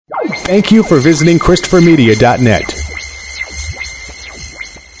Thank you for visiting ChristopherMedia.net.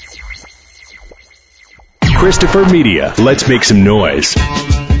 Christopher Media. Let's make some noise.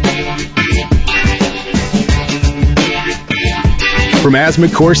 From Asthma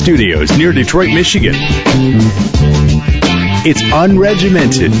Core Studios near Detroit, Michigan. It's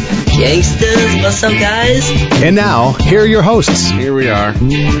unregimented. Gangsters, what's up, guys? And now, here are your hosts. Here we are.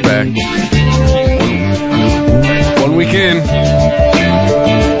 We're back. One week in.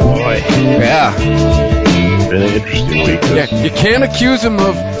 Boy. Yeah. Been an interesting week. Yeah. You can't accuse him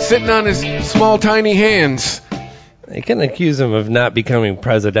of sitting on his small, tiny hands. You can accuse him of not becoming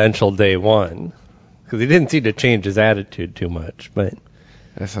presidential day one. Because he didn't seem to change his attitude too much, but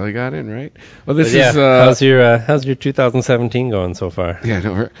that's how he got in, right? Well, this is. How's your 2017 going so far? Yeah,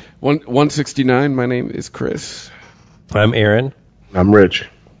 no. 169. My name is Chris. I'm Aaron. I'm Rich.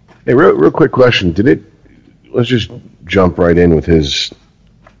 Hey, real quick question. Let's just jump right in with his.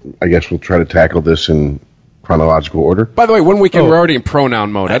 I guess we'll try to tackle this in chronological order. By the way, 1 weekend we're already in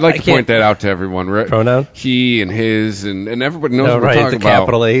pronoun mode. I'd like to point that out to everyone. Pronoun? He and his and everybody knows what we're talking about. It's a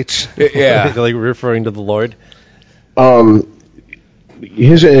capital H. Yeah. Like referring to the Lord.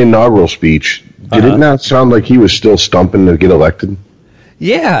 His inaugural speech, did it not sound like he was still stumping to get elected?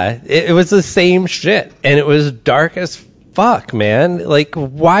 Yeah, it was the same shit, and it was dark as fuck, man. Like,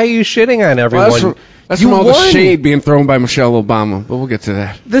 why are you shitting on everyone? Well, that's from all the shade being thrown by Michelle Obama, but we'll get to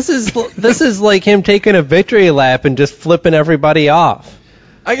that. This is like him taking a victory lap and just flipping everybody off.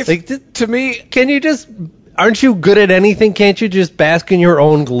 I guess, like, to me, aren't you good at anything? Can't you just bask in your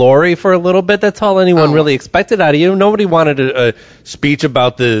own glory for a little bit? That's all anyone really expected out of you. Nobody wanted a speech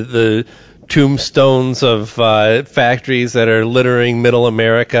about the tombstones of factories that are littering middle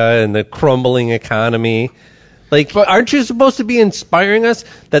America and the crumbling economy. But aren't you supposed to be inspiring us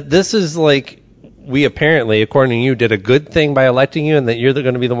that this is like, we apparently, according to you, did a good thing by electing you and that you're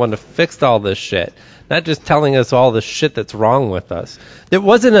going to be the one to fix all this shit? Not just telling us all the shit that's wrong with us. It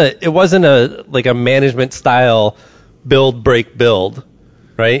wasn't a like a management style build, break, build,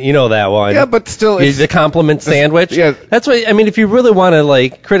 right? You know that one. Yeah, but still, it's the compliment sandwich. Yeah, that's what I mean. If you really want to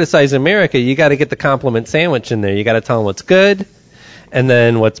like criticize America, you got to get the compliment sandwich in there. You got to tell them what's good, and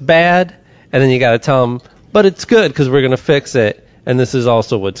then what's bad, and then you got to tell them, but it's good because we're gonna fix it, and this is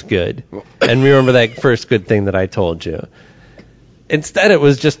also what's good. And remember that first good thing that I told you. Instead, it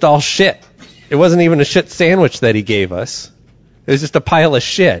was just all shit. It wasn't even a shit sandwich that he gave us. It was just a pile of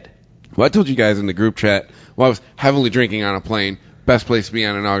shit. Well, I told you guys in the group chat, I was heavily drinking on a plane. Best place to be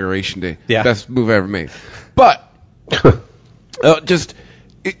on Inauguration Day. Yeah. Best move I ever made. But,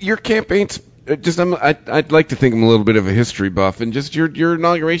 your campaigns, I'd like to think I'm a little bit of a history buff, and just your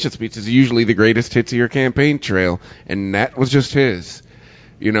inauguration speech is usually the greatest hits of your campaign trail, and that was just his,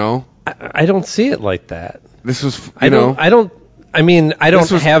 you know? I don't see it like that. This was, I don't have the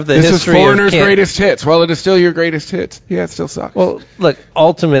history of... This is Foreigner's greatest hits. Well, it is still your greatest hits. Yeah, it still sucks. Well, look,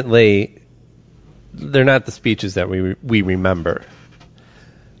 ultimately, they're not the speeches that we remember.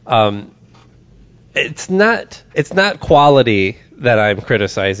 It's not quality that I'm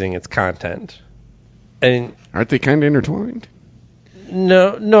criticizing, it's content. And aren't they kind of intertwined?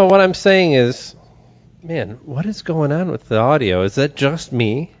 No, what I'm saying is, man, what is going on with the audio? Is that just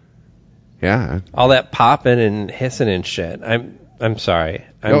me? Yeah. All that popping and hissing and shit. I'm sorry.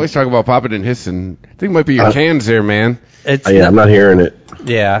 You always talk about popping and hissing. I think it might be your cans there, man. I'm not hearing it.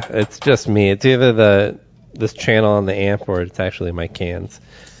 Yeah, it's just me. It's either this channel on the amp or it's actually my cans.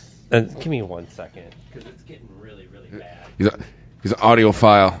 Give me 1 second, because it's getting really, really bad. He's an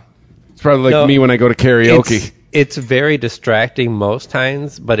audiophile. It's probably like me when I go to karaoke. It's very distracting most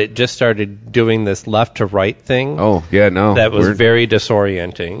times, but it just started doing this left to right thing. Oh, yeah, no. That was very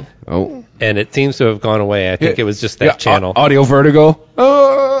disorienting. Oh. And it seems to have gone away. I think it was just that channel. Audio vertigo.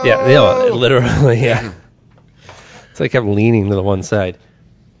 Oh. Yeah, literally, yeah. It's like I'm leaning to the one side.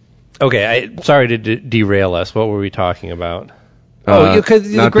 Okay, sorry to derail us. What were we talking about?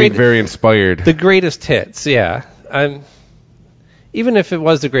 Not being very inspired. The greatest hits, yeah. Even if it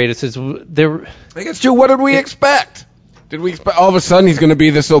was the greatest hits, there. I guess, Joe, what did we expect? Did we expect all of a sudden he's going to be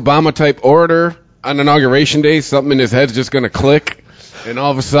this Obama-type orator on Inauguration Day? Something in his head's just going to click, and all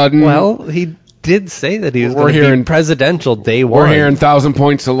of a sudden... Well, he did say that he was going to be presidential day one. We're hearing 1,000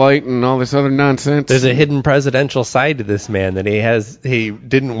 points of light and all this other nonsense. There's a hidden presidential side to this man that he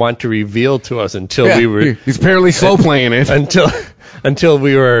didn't want to reveal to us until we were... He's apparently slow playing it. Until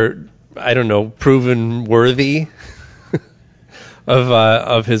we were, I don't know, proven worthy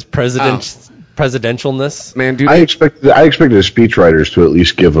of his presidentialness. Man, dude, I expected the speechwriters to at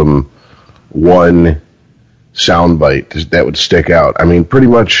least give him one soundbite that would stick out. I mean, pretty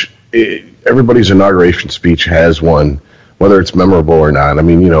much everybody's inauguration speech has one, whether it's memorable or not. I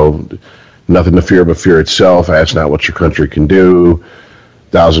mean, nothing to fear but fear itself. Ask not what your country can do.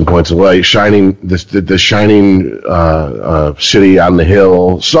 1,000 points of light, shining the shining city on the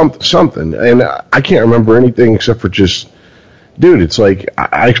hill, something. And I can't remember anything except for just, dude. It's like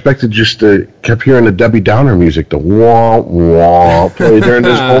I expected just to kept hearing the Debbie Downer music, the wah wah play during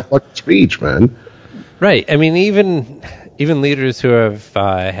this whole fucking speech, man. Right. I mean, even leaders who have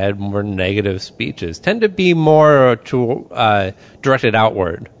had more negative speeches tend to be more directed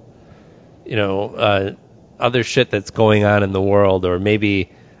outward. Other shit that's going on in the world, or maybe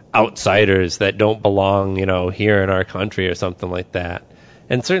outsiders that don't belong, here in our country or something like that.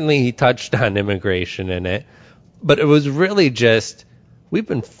 And certainly he touched on immigration in it, but it was really just, we've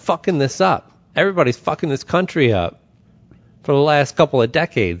been fucking this up. Everybody's fucking this country up for the last couple of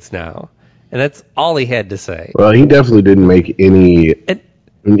decades now. And that's all he had to say. Well, he definitely didn't make any, he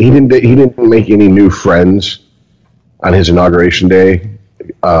didn't make any new friends on his inauguration day.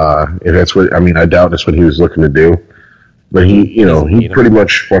 If that's what, I doubt that's what he was looking to do. But he pretty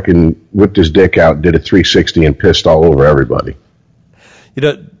much fucking whipped his dick out, did a 360, and pissed all over everybody.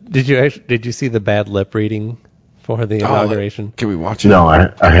 Did you see the bad lip reading for the inauguration? Can we watch it? No,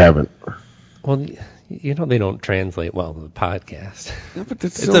 I haven't. Well, they don't translate well to the podcast. No, but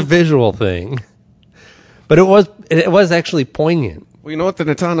it's a visual thing. But it was actually poignant. Well, you know what? Then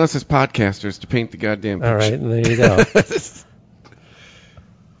it's on us as podcasters to paint the goddamn picture. All right, and there you go.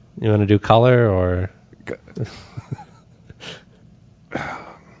 You want to do color or?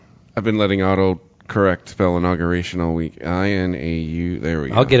 I've been letting autocorrect spell inauguration all week. INAU. There we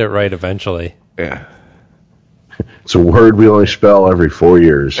go. I'll get it right eventually. Yeah. It's a word we only spell every 4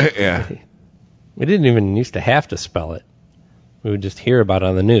 years. Yeah. We didn't even used to have to spell it. We would just hear about it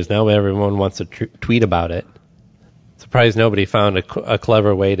on the news. Now everyone wants to tweet about it. Surprised nobody found a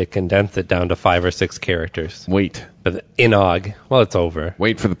clever way to condense it down to 5 or 6 characters. Wait. But Inog, well, it's over.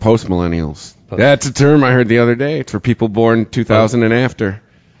 Wait for the post-millennials. That's a term I heard the other day. It's for people born 2000 and after.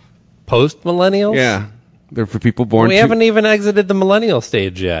 Post-millennials? Yeah. They're for people born... We haven't even exited the millennial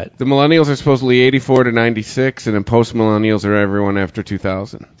stage yet. The millennials are supposedly 84 to 96, and then post-millennials are everyone after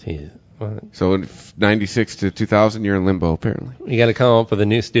 2000. Jeez. What? So 96 to 2000, you're in limbo, apparently. You got to come up with a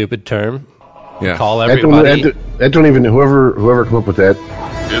new stupid term. Yeah. Call everybody. That don't even whoever come up with that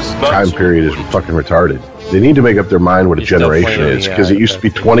time period is fucking retarded. They need to make up their mind what a generation is, because it used to be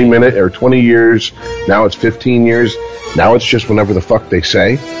 20 minutes or 20 years. Now it's 15 years. Now it's just whenever the fuck they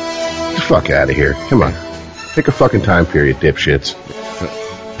say. Get the fuck out of here. Come on. Pick a fucking time period, dipshits.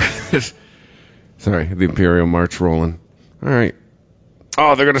 Sorry, the Imperial March rolling. All right.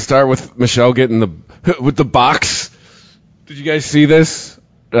 Oh, they're gonna start with Michelle getting with the box. Did you guys see this?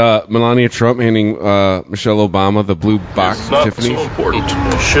 Melania Trump handing Michelle Obama the blue box from Tiffany's. It's not so important.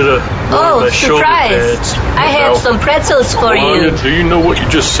 Should have. Oh, surprise! I have some pretzels for you. Do you know what you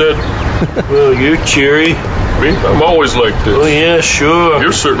just said? Well, you're cheery. I'm always like this. Oh, yeah, sure.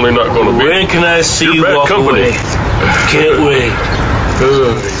 You're certainly not going to be. When can I see you bad walk company. away? Can't wait.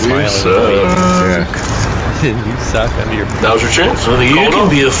 You suck. You suck under your... Now's your chance. Well, you can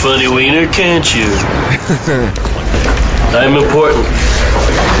be a funny wiener, can't you? I'm important.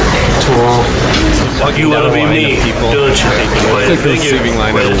 You want to be me, don't you? It's like the receiving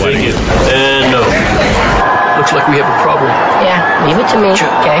line at a wedding. And no. Looks like we have a problem. Yeah, leave it to me.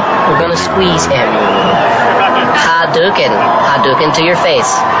 Okay, we're gonna squeeze him. Hadouken. Hadouken to your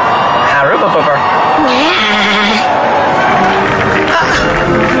face.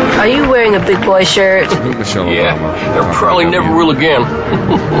 Are you wearing a big boy shirt? Michelle Yeah, Obama. I probably never will again.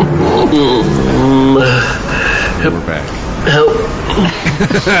 We're back. Help.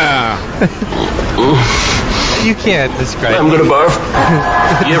 You can't describe I'm gonna barf.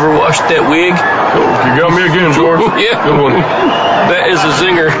 You ever washed that wig? You got me again, George. Yeah. Good one. That is a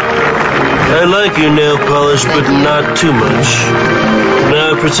zinger. I like your nail polish, but not too much.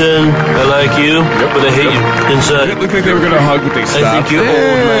 Now I pretend I like you, but I hate you inside. It looked like they were going to hug, but they stopped. I think you're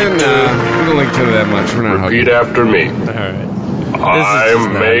old like we don't like each other that much. We're not Repeat hugging. after me. All right. I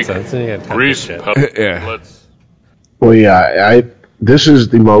make Reese. Yeah. Let's. Well, yeah, this is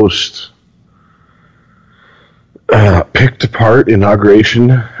the most picked apart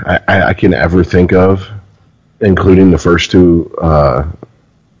inauguration I can ever think of, including the first two,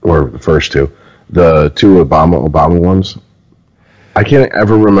 the two Obama ones. I can't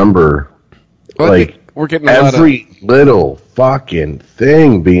ever remember, Well, we're getting a every little fucking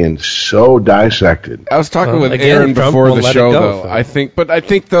thing being so dissected. I was talking with again, Aaron Trump before won't the let it show, go, though. so. I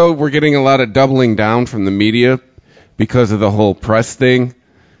think though we're getting a lot of doubling down from the media because of the whole press thing.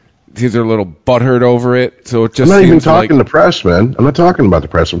 These are a little butthurt over it, so it just. I'm not even seems talking like, the press, man. I'm not talking about the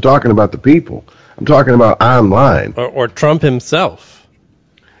press. I'm talking about the people. I'm talking about online. Or Trump himself.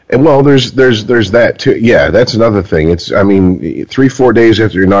 And well, there's that too. Yeah, that's another thing. It's 3-4 days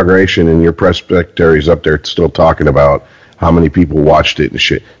after your inauguration, and your press secretary's up there still talking about how many people watched it and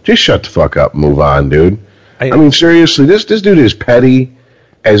shit. Just shut the fuck up, and move on, dude. I mean, seriously, this dude is petty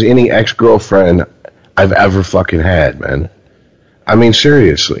as any ex-girlfriend I've ever fucking had, man. I mean,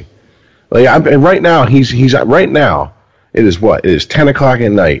 seriously. Like, and right now he's right now. It is what? It is 10 o'clock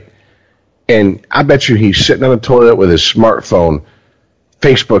at night, and I bet you he's sitting on the toilet with his smartphone,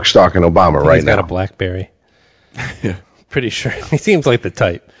 Facebook stalking Obama right now. He's got a BlackBerry. Yeah. Pretty sure. He seems like the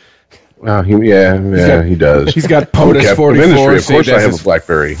type. He does. He's got POTUS44. Of course, I have a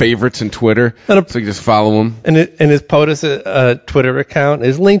BlackBerry. Favorites in Twitter, so you can just follow him. And his POTUS Twitter account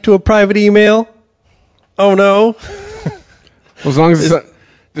is linked to a private email. Oh no! Well, as long as it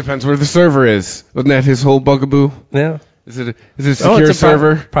depends where the server is. Wasn't that his whole bugaboo? Yeah. Is it a secure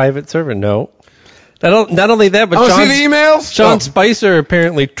server? Private server? No. Not only that, but see the emails? Sean Spicer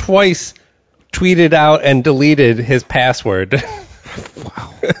apparently twice tweeted out and deleted his password.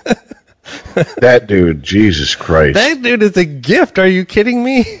 Wow. That dude, Jesus Christ. That dude is a gift. Are you kidding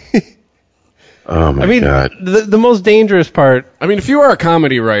me? Oh, my God. The most dangerous part... I mean, if you are a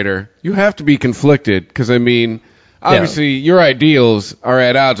comedy writer, you have to be conflicted, because, I mean, obviously your ideals are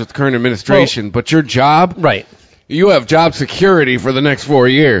at odds with the current administration, but your job... Right. You have job security for the next 4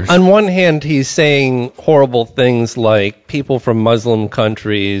 years. On one hand, he's saying horrible things like people from Muslim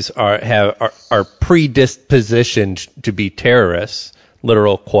countries are predispositioned to be terrorists,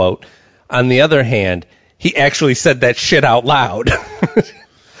 literal quote. On the other hand, he actually said that shit out loud.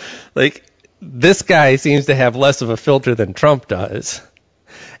 Like, this guy seems to have less of a filter than Trump does.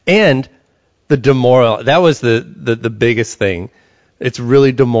 And that was the biggest thing. It's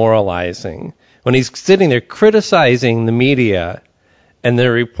really demoralizing. When he's sitting there criticizing the media and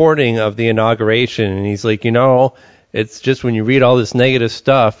their reporting of the inauguration, and he's like, it's just when you read all this negative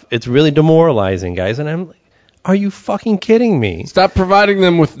stuff, it's really demoralizing, guys. And I'm like, are you fucking kidding me? Stop providing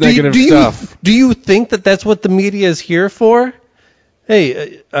them with negative stuff. Do you think that that's what the media is here for?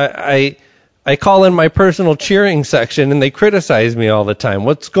 Hey, I call in my personal cheering section, and they criticize me all the time.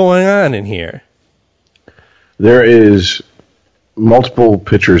 What's going on in here? There is multiple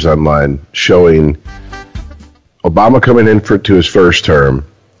pictures online showing Obama coming in to his first term,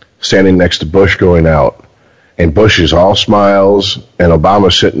 standing next to Bush going out, and Bush is all smiles, and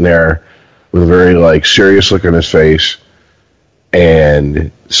Obama sitting there with a very serious look on his face.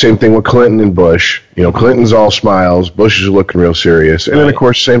 And same thing with Clinton and Bush. Clinton's all smiles, Bush is looking real serious, and then of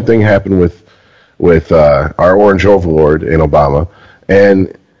course same thing happened with our orange overlord in Obama.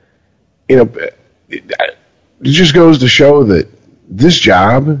 And it just goes to show that this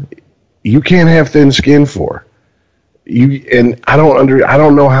job, you can't have thin skin for. And I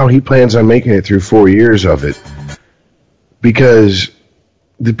don't know how he plans on making it through 4 years of it, because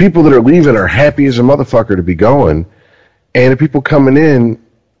the people that are leaving are happy as a motherfucker to be going, and the people coming in,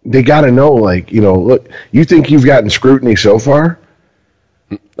 they got to know, look, you think you've gotten scrutiny so far?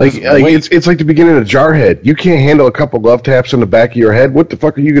 It's like the beginning of Jarhead. You can't handle a couple love taps on the back of your head. What the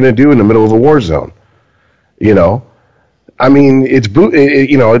fuck are you going to do in the middle of a war zone? I mean, it's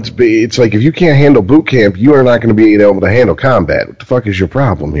like if you can't handle boot camp, you are not going to be able to handle combat. What the fuck is your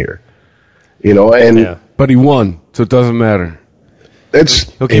problem here? But he won, so it doesn't matter.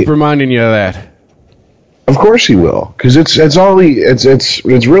 He'll keep reminding you of that. Of course he will, because it's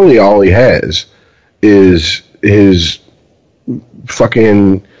really all he has is his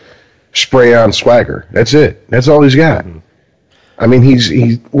fucking spray on swagger. That's it. That's all he's got. I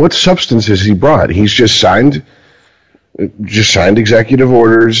mean, what substance has he brought? He's just signed executive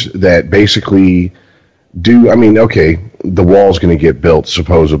orders that basically the wall's going to get built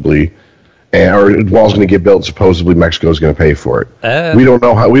supposedly, or the wall's going to get built supposedly Mexico's going to pay for it. We don't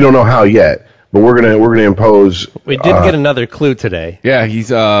know how yet, but we're going to impose. We did get another clue today. Yeah, he's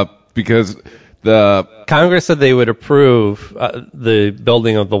because the Congress said they would approve the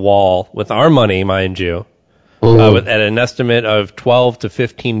building of the wall with our money, mind you, at an estimate of $12 to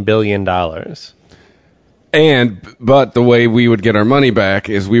 $15 billion. But the way we would get our money back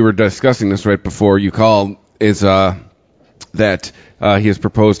is, we were discussing this right before you called, is that he has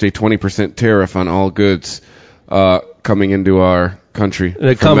proposed a 20% tariff on all goods coming into our country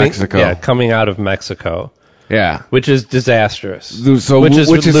from Mexico. Yeah, coming out of Mexico. Yeah, which is disastrous. So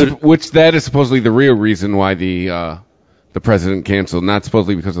which that is supposedly the real reason why the president canceled, not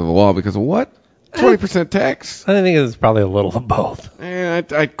supposedly because of the wall, because of what? 20% tax? I think it's probably a little of both.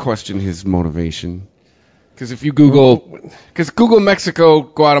 I question his motivation. Because if you Google Mexico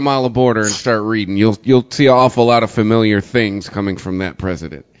Guatemala border and start reading, you'll see an awful lot of familiar things coming from that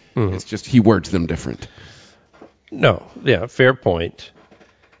president. It's just he words them different. No, yeah, fair point.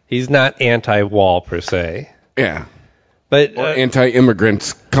 He's not anti-wall per se. Yeah. But Or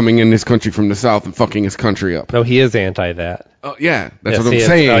anti-immigrants coming in this country from the South and fucking his country up. no, he is anti that. Oh, yeah, that's Yes, what I'm he is.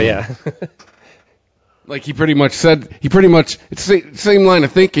 saying. Oh, yeah. Like it's the same line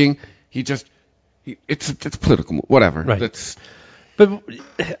of thinking. It's political, whatever. Right. That's But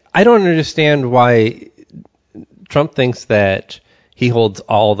I don't understand why Trump thinks that he holds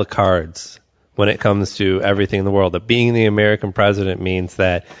all the cards when it comes to everything in the world. That being the American president means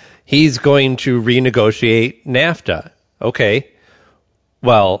that he's going to renegotiate NAFTA. Okay.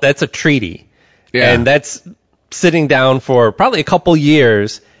 Well, that's a treaty. Yeah. And that's sitting down for probably a couple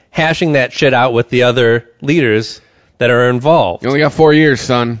years, hashing that shit out with the other leaders that are involved. you only got 4 years,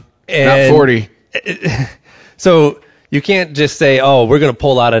 son. Not And- 40. So you can't just say, oh, we're going to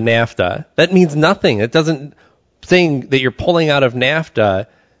pull out of NAFTA. That means nothing. It doesn't, saying that you're pulling out of NAFTA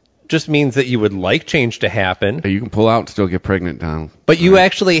just means that you would like change to happen. You can pull out and still get pregnant, Donald. But you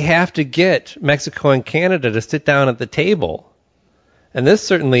actually have to get Mexico and Canada to sit down at the table. And this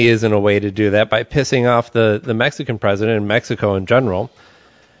certainly isn't a way to do that by pissing off the Mexican president and Mexico in general.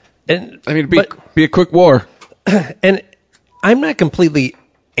 And I mean, be a quick war. And I'm not completely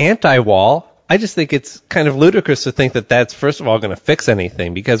anti-wall. I just think it's kind of ludicrous to think that that's, first of all, going to fix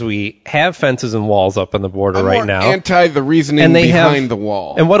anything, because we have fences and walls up on the border I'm right more now. anti the reasoning And they behind have- the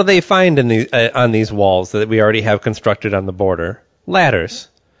wall. And what do they find in on these walls that we already have constructed on the border? Ladders.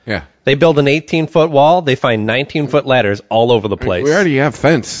 Yeah. They build an 18-foot wall. They find 19-foot ladders all over the place. We already have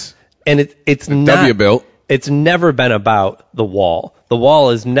fence. And it's not. W built. It's never been about the wall. The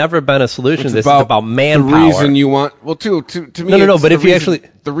wall has never been a solution. It's This is about manpower. The reason you want, well, to me, No, it's but the if you reason- actually-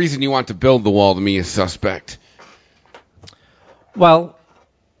 the reason you want to build the wall to me is suspect. Well,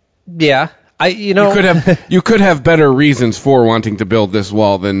 yeah. You could have better reasons for wanting to build this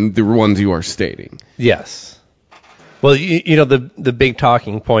wall than the ones you are stating. Yes. Well, the big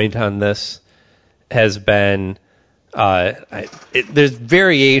talking point on this has been there's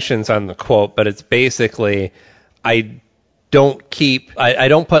variations on the quote, but it's basically I don't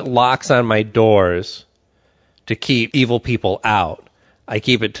put locks on my doors to keep evil people out. I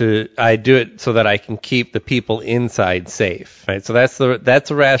do it so that I can keep the people inside safe. Right? So that's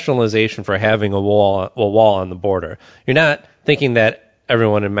the rationalization for having a wall on the border. You're not thinking that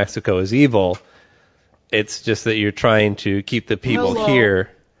everyone in Mexico is evil. It's just that you're trying to keep the people here.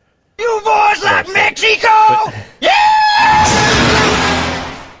 You boys like Mexico?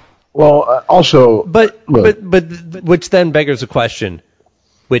 Well, also, But look, which then beggars the question: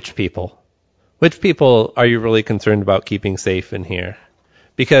 which people? Which people are you really concerned about keeping safe in here?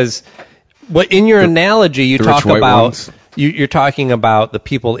 Because in your analogy you the talk rich white about ones? you're talking about the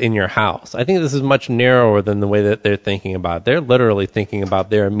people in your house. I think this is much narrower than the way that they're thinking about it. They're literally thinking about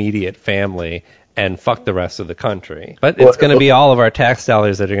their immediate family and fuck the rest of the country. But it's going to be all of our tax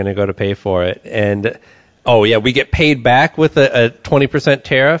dollars that are going to go to pay for it. And oh yeah, we get paid back with a 20%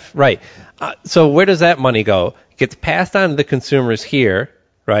 tariff, right? So where does that money go? It gets passed on to the consumers here,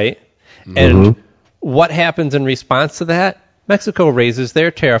 right? And what happens in response to that? Mexico raises their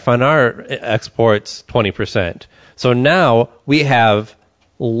tariff on our exports 20%. So now we have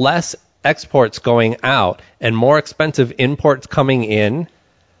less exports going out and more expensive imports coming in.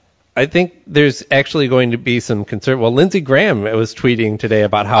 I think there's actually going to be some concern. Well, Lindsey Graham was tweeting today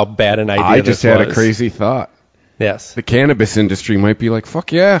about how bad an idea I this just had was. a crazy thought. Yes. The cannabis industry might be like,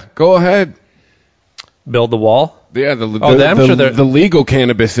 fuck yeah, go ahead. Build the wall? Yeah, I'm sure the legal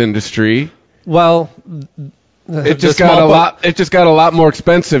cannabis industry. Well, It just got a lot more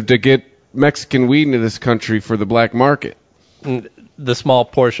expensive to get Mexican weed into this country for the black market. the small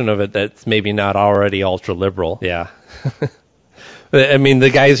portion of it that's maybe not already ultra liberal. Yeah. I mean, the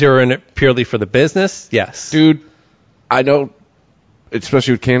guys who are in it purely for the business, yes. Dude, I know,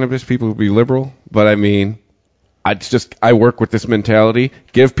 especially with cannabis, people will be liberal, but I mean, I work with this mentality: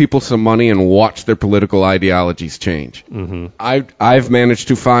 give people some money and watch their political ideologies change. Mm-hmm. I've managed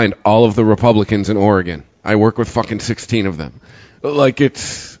to find all of the Republicans in Oregon. I work with fucking 16 of them.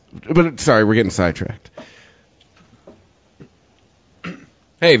 Sorry, we're getting sidetracked.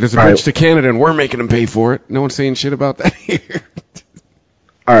 Hey, there's a bridge to Canada, and we're making them pay for it. No one's saying shit about that here.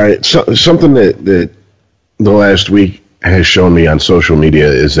 All right, so something that the last week has shown me on social media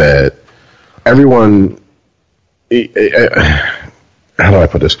is that everyone, how do I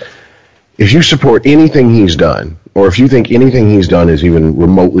put this? If you support anything he's done, or if you think anything he's done is even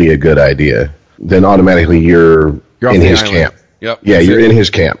remotely a good idea, then automatically you're in his camp. Yep. Yeah, you're in his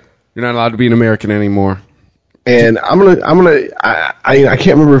camp. You're not allowed to be an American anymore. And I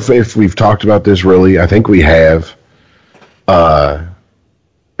can't remember if we've talked about this really. I think we have.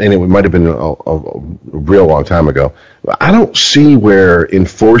 and it might have been a real long time ago, I don't see where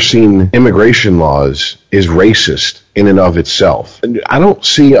enforcing immigration laws is racist in and of itself. I don't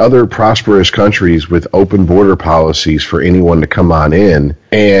see other prosperous countries with open border policies for anyone to come on in,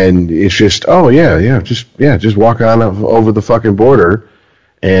 and it's just, just walk on over the fucking border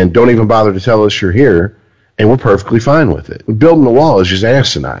and don't even bother to tell us you're here, and we're perfectly fine with it. Building the wall is just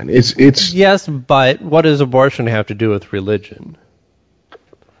asinine. It's Yes, but what does abortion have to do with religion?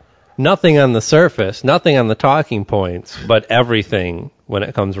 Nothing on the surface, nothing on the talking points, but everything when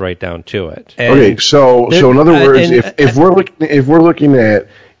it comes right down to it. And okay, so in other words, if we're looking at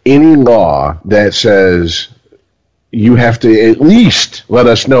any law that says you have to at least let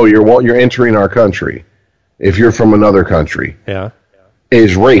us know you're entering our country if you're from another country,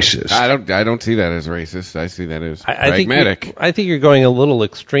 is racist. I don't see that as racist. I see that as pragmatic. I think you're going a little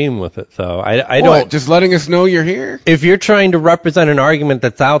extreme with it, though. I What, don't just letting us know you're here. If you're trying to represent an argument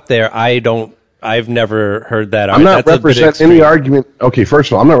that's out there, I've never heard that. I'm not representing any argument. Okay,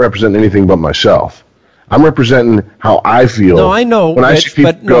 first of all, I'm not representing anything but myself. I'm representing how I feel. No, I know, when Rich,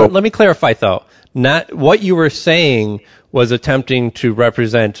 but let me clarify, though. Not what you were saying was attempting to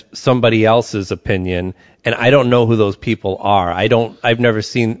represent somebody else's opinion, and I don't know who those people are. I don't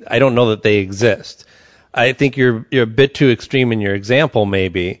know that they exist. I think you're a bit too extreme in your example,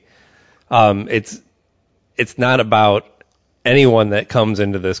 maybe. It's not about anyone that comes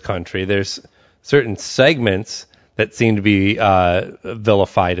into this country. There's certain segments that seem to be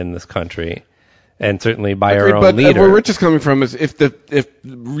vilified in this country, and certainly by our own leader. Where Rich is coming from is if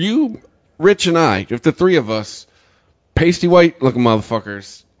you, Rich, and I, if the three of us, pasty white looking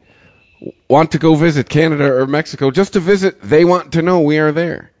motherfuckers, want to go visit Canada or Mexico just to visit, they want to know we are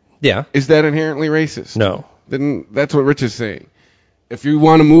there. Yeah. Is that inherently racist? No. Then that's what Rich is saying. If you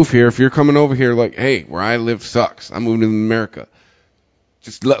want to move here, if you're coming over here like, hey, where I live sucks, I'm moving to America,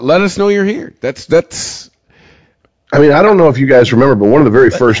 just let us know you're here. That's. I mean, I don't know if you guys remember, but one of the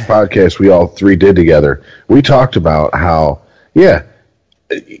very first podcasts we all three did together, we talked about how,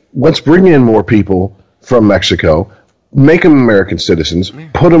 let's bring in more people from Mexico, make them American citizens,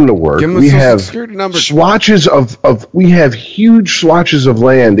 put them to work. We have swatches we have huge swatches of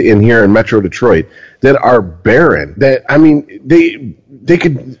land in here in Metro Detroit that are barren. That, I mean, they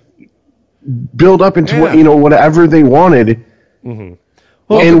could build up into whatever they wanted. Mm-hmm.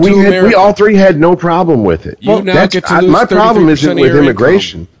 Well, and we all three had no problem with it. My problem isn't with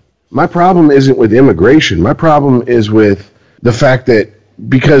immigration. My problem isn't with immigration. My problem is with the fact that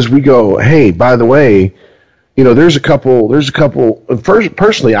because we go, hey, by the way, there's a couple.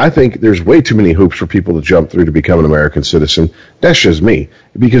 Personally, I think there's way too many hoops for people to jump through to become an American citizen. That's just me,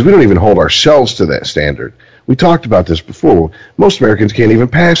 because we don't even hold ourselves to that standard. We talked about this before. Most Americans can't even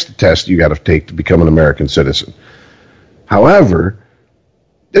pass the test you got to take to become an American citizen. However,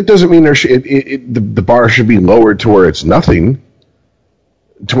 that doesn't mean the bar should be lowered to where it's nothing,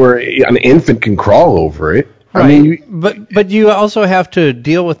 to where an infant can crawl over it. Right. I mean, but you also have to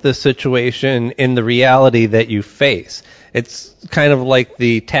deal with this situation in the reality that you face. It's kind of like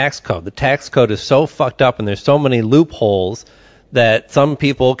the tax code. The tax code is so fucked up, and there's so many loopholes that some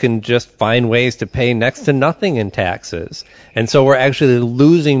people can just find ways to pay next to nothing in taxes. And so we're actually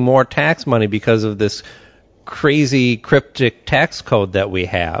losing more tax money because of this crazy cryptic tax code that we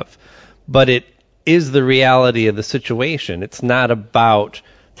have. But it is the reality of the situation. It's not about,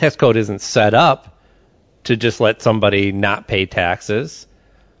 tax code isn't set up to just let somebody not pay taxes,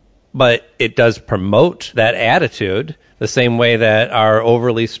 but it does promote that attitude the same way that our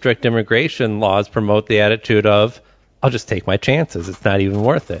overly strict immigration laws promote the attitude of, I'll just take my chances. It's not even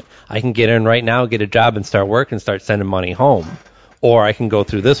worth it. I can get in right now, get a job, and start work and start sending money home. Or I can go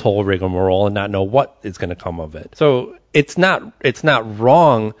through this whole rigmarole and not know what is going to come of it. So it's not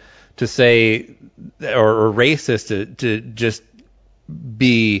wrong to say, or racist to just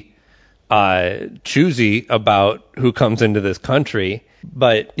be choosy about who comes into this country.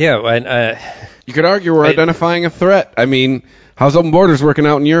 But you could argue we're identifying a threat. I mean, how's open borders working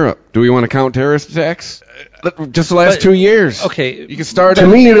out in Europe? Do we want to count terrorist attacks? Just the last 2 years. Okay, you can start. To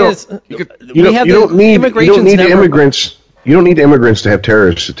me, you don't need immigrants. You don't need immigrants to have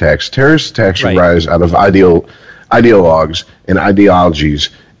terrorist attacks. Terrorist attacks arise out of ideologues and ideologies,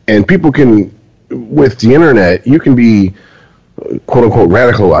 and people can, with the internet, you can be quote unquote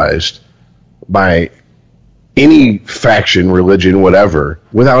radicalized by any faction, religion, whatever,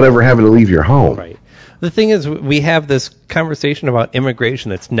 without ever having to leave your home. Right. The thing is, we have this conversation about immigration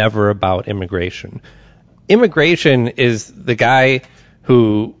that's never about immigration. Immigration is the guy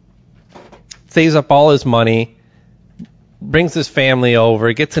who saves up all his money, brings his family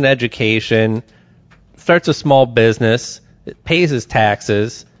over, gets an education, starts a small business, pays his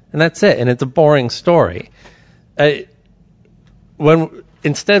taxes, And that's it. And it's a boring story. When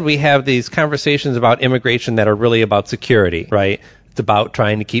instead we have these conversations about immigration that are really about security, right? It's about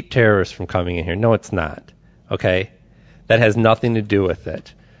trying to keep terrorists from coming in here. No, it's not. Okay? That has nothing to do with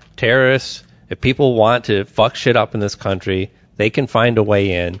it. Terrorists, if people want to fuck shit up in this country, they can find a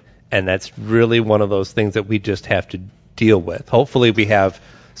way in, and that's really one of those things that we just have to deal with. Hopefully we have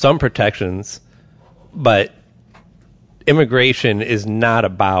some protections, but immigration is not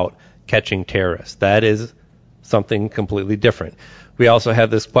about catching terrorists. That is something completely different. We also have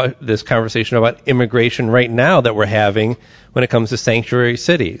this conversation about immigration right now that we're having when it comes to sanctuary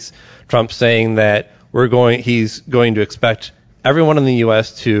cities. Trump's saying that he's going to expect everyone in the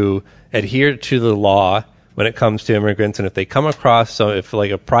U.S. to adhere to the law when it comes to immigrants, and if they come across, so if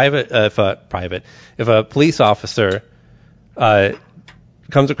like if a police officer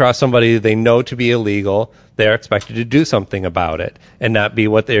comes across somebody they know to be illegal, they're expected to do something about it and not be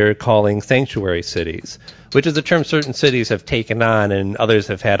what they're calling sanctuary cities, which is a term certain cities have taken on and others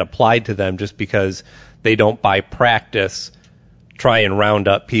have had applied to them just because they don't by practice try and round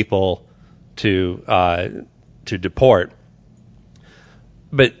up people to deport.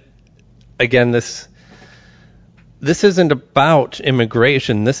 But again, this isn't about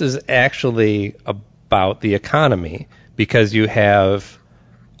immigration. This is actually about the economy, because you have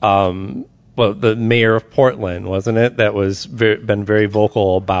the mayor of Portland, wasn't it, that was been very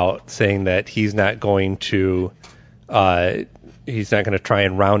vocal about saying that he's not going to try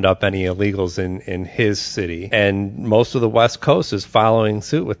and round up any illegals in his city. And most of the West Coast is following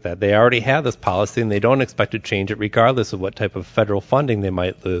suit with that. They already have this policy, and they don't expect to change it regardless of what type of federal funding they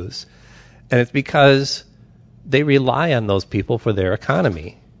might lose. And it's because they rely on those people for their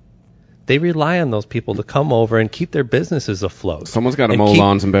economy. They rely on those people to come over and keep their businesses afloat. Someone's got to mow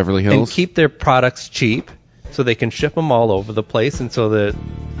lawns in Beverly Hills. And keep their products cheap so they can ship them all over the place, and so that,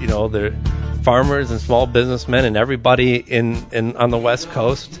 the farmers and small businessmen and everybody on the West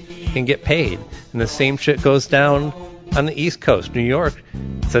Coast can get paid. And the same shit goes down on the East Coast. New York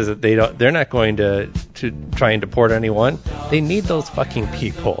says that they're not going to try and deport anyone. They need those fucking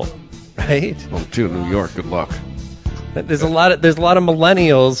people, right? Oh, to New York, good luck. There's a lot of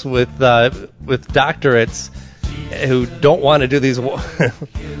millennials with doctorates who don't want to do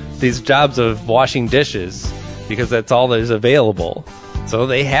these jobs of washing dishes because that's all that's available. So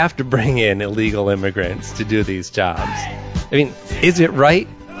they have to bring in illegal immigrants to do these jobs. I mean, is it right?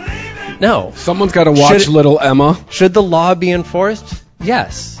 No. Someone's got to watch Little Emma. Should the law be enforced?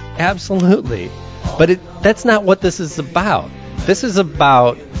 Yes, absolutely. But that's not what this is about. This is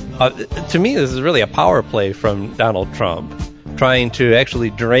about, to me, this is really a power play from Donald Trump, trying to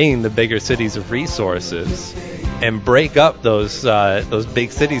actually drain the bigger cities of resources and break up those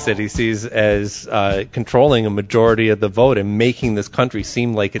big cities that he sees as controlling a majority of the vote and making this country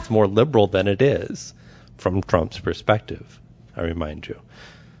seem like it's more liberal than it is from Trump's perspective, I remind you.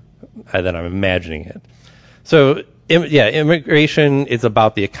 That I'm imagining it. So, immigration is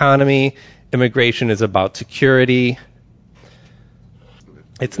about the economy. Immigration is about security.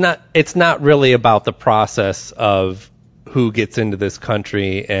 It's not really about the process of who gets into this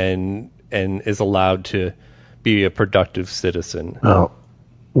country and is allowed to be a productive citizen. Well,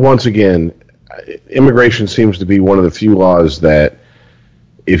 once again, immigration seems to be one of the few laws that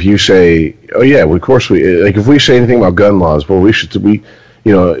if you say, oh yeah, well, of course if we say anything about gun laws, well,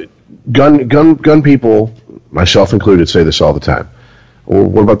 gun people, myself included, say this all the time. Well,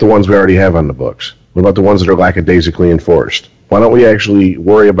 what about the ones we already have on the books? What about the ones that are lackadaisically enforced? Why don't we actually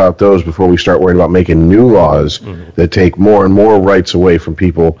worry about those before we start worrying about making new laws that take more and more rights away from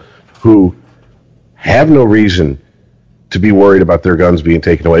people who have no reason to be worried about their guns being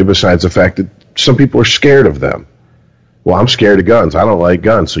taken away, besides the fact that some people are scared of them. Well, I'm scared of guns. I don't like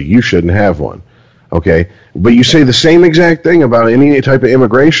guns, so you shouldn't have one. Okay? But you say the same exact thing about any type of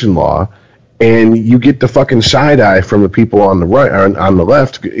immigration law, and you get the fucking side eye from the people on the right, on the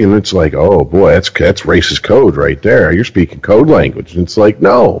left, and it's like, oh boy, that's racist code right there. You're speaking code language. And it's like,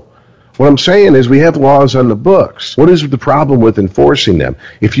 no. What I'm saying is we have laws on the books. What is the problem with enforcing them?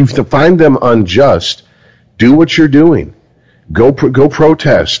 If you find them unjust, do what you're doing. Go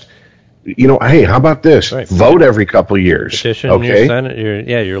protest. Hey, how about this? Right. Vote every couple of years. Petition okay? your Senate,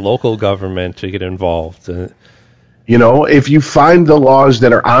 your local government to get involved. If you find the laws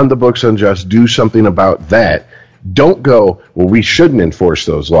that are on the books unjust, do something about that. Don't go, well, we shouldn't enforce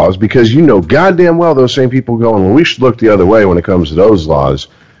those laws, because goddamn well those same people going, well, we should look the other way when it comes to those laws.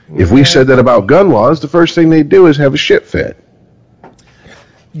 If we said that about gun laws, the first thing they'd do is have a shit fit.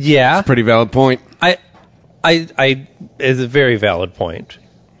 Yeah. That's a pretty valid point. It's a very valid point.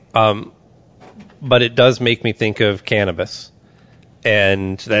 But it does make me think of cannabis.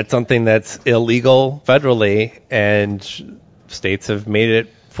 And that's something that's illegal federally, and states have made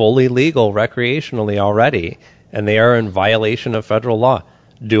it fully legal recreationally already, and they are in violation of federal law.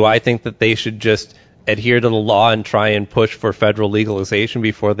 Do I think that they should just adhere to the law and try and push for federal legalization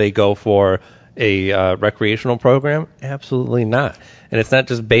before they go for a recreational program? Absolutely not. And it's not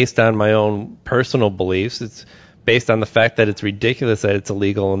just based on my own personal beliefs. It's based on the fact that it's ridiculous that it's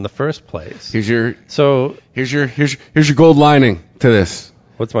illegal in the first place. Here's your gold lining to this.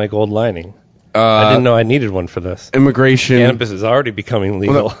 What's my gold lining? I didn't know I needed one for this. Immigration. Cannabis is already becoming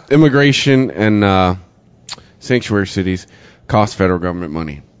legal. Well, immigration and sanctuary cities cost federal government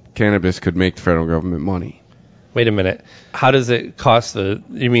money. Cannabis could make the federal government money. Wait a minute. How does it cost you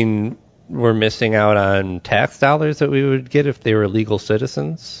mean we're missing out on tax dollars that we would get if they were legal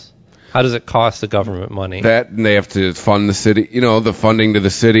citizens? How does it cost the government money? That, and they have to fund the city, the funding to the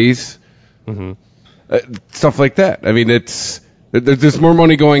cities, stuff like that. I mean, there's more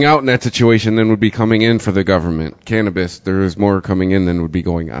money going out in that situation than would be coming in for the government. Cannabis, there is more coming in than would be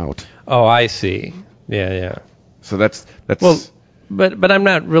going out. Oh, I see. Yeah. So that's well, but I'm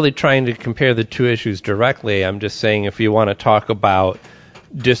not really trying to compare the two issues directly. I'm just saying if you want to talk about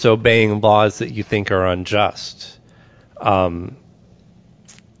disobeying laws that you think are unjust, I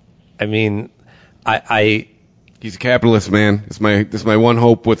mean, he's a capitalist, man. It's my one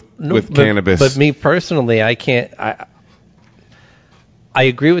hope with cannabis. But me personally, I can't. I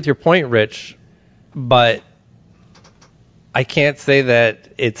agree with your point, Rich, but I can't say that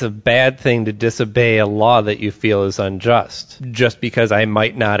it's a bad thing to disobey a law that you feel is unjust, just because I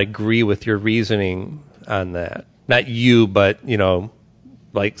might not agree with your reasoning on that. Not you, but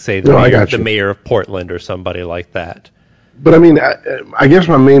like say the mayor of Portland or somebody like that. But I mean, I guess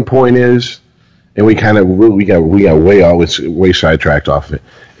my main point is, and we got way sidetracked off of it.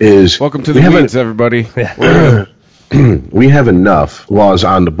 Is welcome to the weeds, everybody. We have enough laws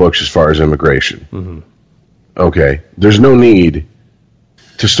on the books as far as immigration. Mm-hmm. Okay, there's no need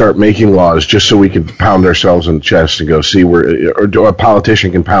to start making laws just so we can pound ourselves in the chest and go, see, or a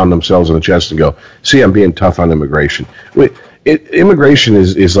politician can pound themselves in the chest and go, see, I'm being tough on immigration. Immigration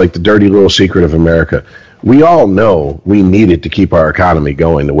is like the dirty little secret of America. We all know we need it to keep our economy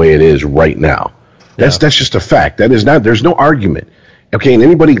going the way it is right now. That's just a fact. That is not. There's no argument. Okay, and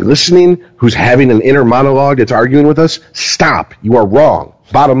anybody listening who's having an inner monologue that's arguing with us, stop. You are wrong.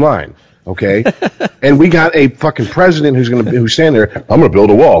 Bottom line. Okay, and we got a fucking president who's standing there. I'm going to build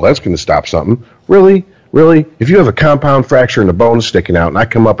a wall. That's going to stop something. Really? If you have a compound fracture and a bone sticking out, and I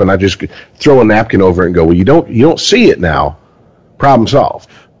come up and I just throw a napkin over it and go, well, you don't see it now. Problem solved.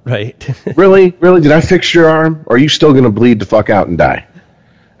 Right. Really? Did I fix your arm? Or are you still going to bleed the fuck out and die?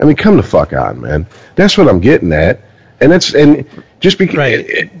 I mean, come the fuck on, man. That's what I'm getting at. And just because,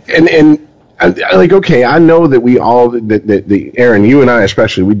 right. And like, okay, I know that we all, that Aaron, you and I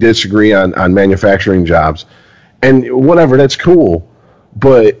especially, we disagree on manufacturing jobs, and whatever, that's cool.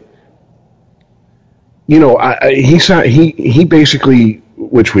 But he basically,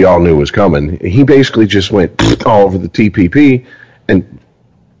 which we all knew was coming, he basically just went all over the TPP, and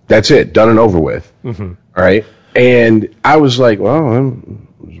that's it, done and over with. Mm-hmm. All right, and I was like, well,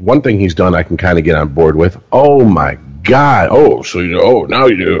 one thing he's done I can kind of get on board with. Oh my God! Oh, so now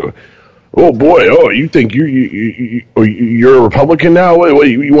you do. Oh boy! Oh, you think you're a Republican now? What,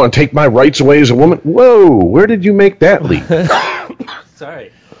 you want to take my rights away as a woman? Whoa! Where did you make that leap?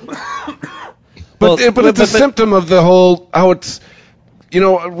 Sorry. But it's a symptom of the whole how it's.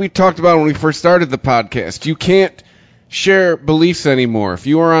 We talked about when we first started the podcast. You can't share beliefs anymore. If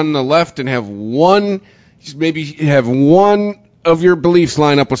you are on the left and have one of your beliefs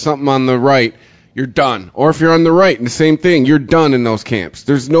line up with something on the right, you're done. Or if you're on the right and the same thing, you're done in those camps.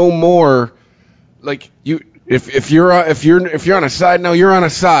 There's no more like you. If you're on a side now, you're on a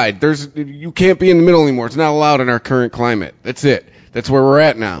side. You can't be in the middle anymore. It's not allowed in our current climate. That's it. That's where we're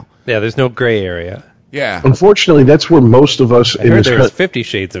at now. Yeah, there's no gray area. Yeah. Unfortunately, that's where most of us I heard there's 50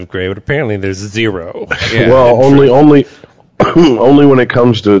 shades of gray, but apparently there's 0. Yeah, well, only when it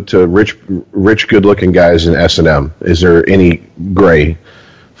comes to rich, good-looking guys in S&M is there any gray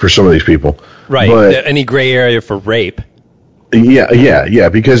for some of these people. Right. But any gray area for rape. Yeah.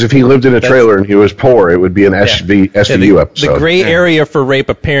 Because if he lived in a trailer and he was poor, it would be an SVU episode. The gray area for rape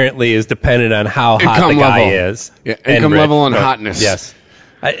apparently is dependent on how hot the guy is. Yeah, income level and hotness. Yes.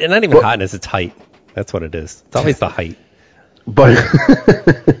 Not even hotness, it's height. That's what it is. It's always the height. But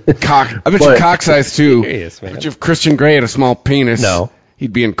cock. I bet you cock size too. Serious, man. I bet you if Christian Grey had a small penis,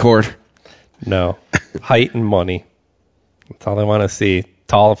 he'd be in court. No. Height and money. That's all I want to see.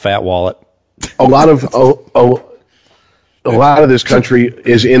 Tall, fat wallet. A lot of this country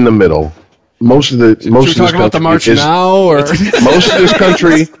is in the middle, most of this talking about the march now, or most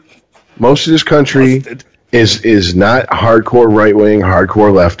of this country is not hardcore right wing,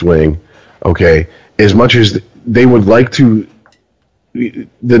 hardcore left wing. Okay, as much as they would like to,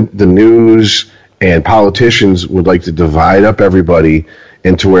 the news and politicians would like to divide up everybody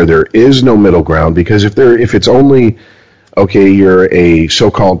into where there is no middle ground. Because if it's only okay, you're a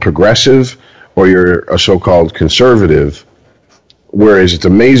so-called progressive or you're a so-called conservative. Whereas it's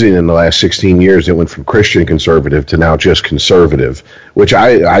amazing in the last 16 years it went from Christian conservative to now just conservative, which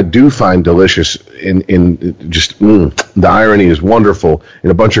I do find delicious. The irony is wonderful.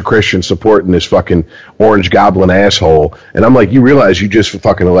 And a bunch of Christians supporting this fucking orange goblin asshole. And I'm like, you realize you just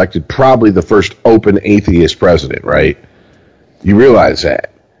fucking elected probably the first open atheist president, right? You realize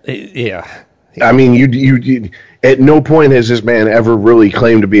that? Yeah. I mean, you at no point has this man ever really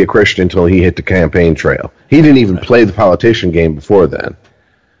claimed to be a Christian until he hit the campaign trail. He didn't even play the politician game before then.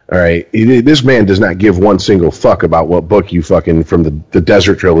 All right, this man does not give one single fuck about what book you fucking from the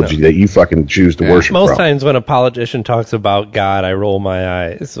Desert Trilogy that you fucking choose to worship. Most times when a politician talks about God, I roll my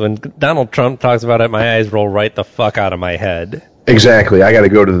eyes. When Donald Trump talks about it, my eyes roll right the fuck out of my head. Exactly. I got to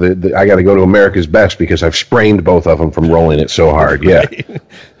go to I got to go to America's Best because I've sprained both of them from rolling it so hard. Yeah,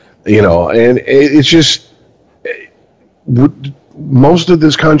 you know, and it's just. Most of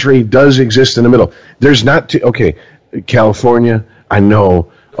this country does exist in the middle. There's not California. I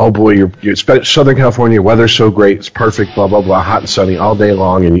know. Oh boy, you're Southern California. Weather's so great. It's perfect. Blah blah blah. Hot and sunny all day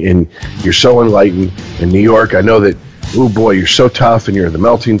long, and you're so enlightened. In New York, I know that. Oh boy, you're so tough, and you're the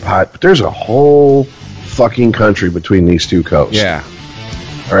melting pot. But there's a whole fucking country between these two coasts. Yeah.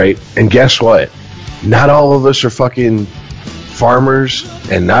 All right, and guess what? Not all of us are fucking farmers,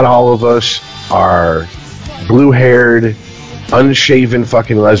 and not all of us are blue-haired, unshaven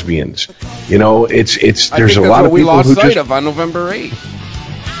fucking lesbians. You know, it's. There's a lot of people we lost who sight of on November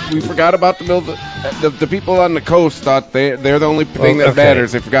 8th. We forgot about the middle. The people on the coast thought they're the only thing that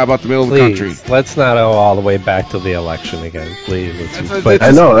matters. They forgot about the middle of the country. Let's not go all the way back to the election again, please.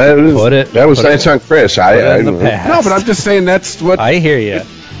 I know that's on Chris. No, but I'm just saying that's what I hear you.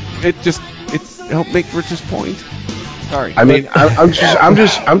 It helped make Rich's point. Sorry. I mean,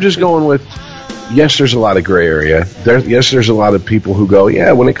 I'm just going with. Yes, there's a lot of gray area. Yes, there's a lot of people who go,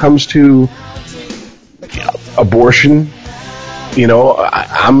 yeah, when it comes to abortion, you know,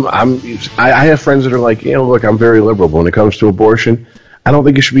 I have friends that are like, you know, look, I'm very liberal, but when it comes to abortion, I don't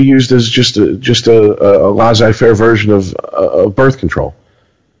think it should be used as just a laissez-faire version of birth control.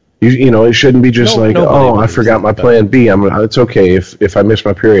 You know, it shouldn't be just I forgot my plan B. It's okay if I miss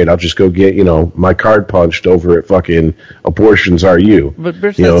my period, I'll just go get, you know, my card punched over at fucking Abortions Are You. But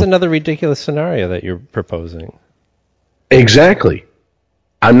Rich, that's another ridiculous scenario that you're proposing. Exactly.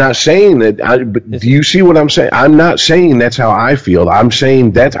 I'm not saying that. But do you see what I'm saying? I'm not saying that's how I feel. I'm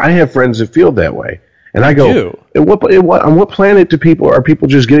saying that I have friends that feel that way, and I go, on what planet are people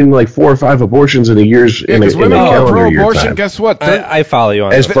just getting like 4 or 5 abortions in a year's in a calendar year time? Guess what? I follow you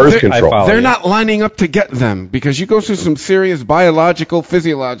on as birth control. They're not lining up to get them because you go through some serious biological,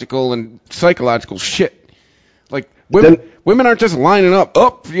 physiological, and psychological shit. Like women aren't just lining up.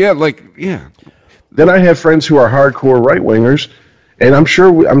 Then I have friends who are hardcore right wingers. And I'm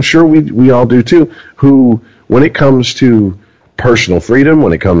sure we all do too, who, when it comes to personal freedom,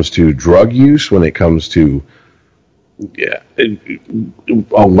 when it comes to drug use, when it comes to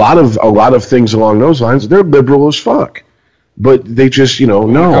a lot of things along those lines, they're liberal as fuck. But they just, you know,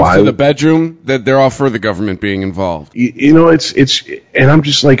 when it comes to the bedroom, that they're all for the government being involved. You know, it's and I'm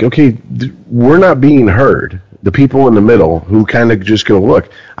just like, okay, we're not being heard. The people in the middle who kind of just go,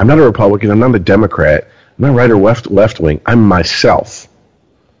 look, I'm not a Republican, I'm not a Democrat. I'm not right or left wing. I'm myself.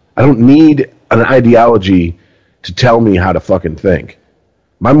 I don't need an ideology to tell me how to fucking think.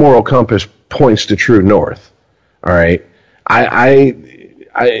 My moral compass points to true north. All right.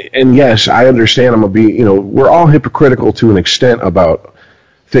 And yes, I understand. I'm gonna be. You know, we're all hypocritical to an extent about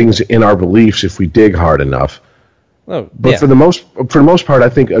things in our beliefs if we dig hard enough. But for the most part, I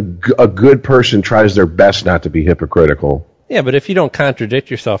think a good person tries their best not to be hypocritical. Yeah, but if you don't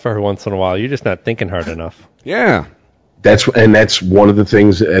contradict yourself every once in a while, you're just not thinking hard enough. Yeah. That's one of the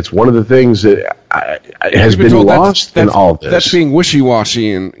things that has been lost in all this. That's being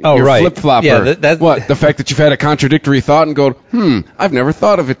wishy-washy and flip-flopper. Yeah, what? The fact that you've had a contradictory thought and go, I've never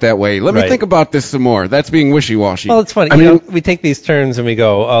thought of it that way. Let me think about this some more. That's being wishy-washy. Well, it's funny. I mean, we take these terms and we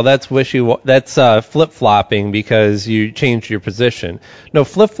go, oh, that's that's flip-flopping because you changed your position. No,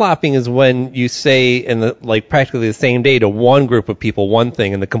 flip-flopping is when you say in practically the same day to one group of people one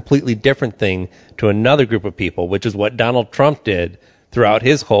thing and the completely different thing to another group of people, which is what Donald Trump did throughout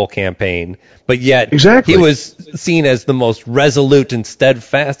his whole campaign, but yet Exactly. he was seen as the most resolute and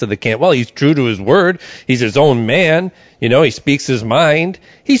steadfast of the camp. Well, he's true to his word. He's his own man. He speaks his mind.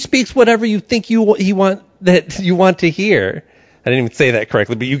 He speaks whatever you think you want to hear. I didn't even say that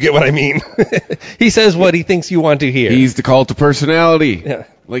correctly, but you get what I mean. He says what he thinks you want to hear. He's the cult of personality. Yeah.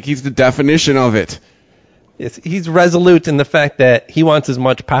 Like, he's the definition of it. He's resolute in the fact that he wants as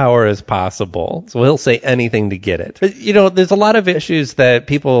much power as possible, so he'll say anything to get it. But, there's a lot of issues that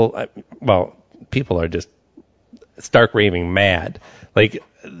people are just stark raving mad. Like,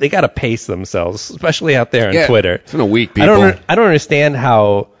 they got to pace themselves, especially out there on Twitter. It's been a week, people. I don't understand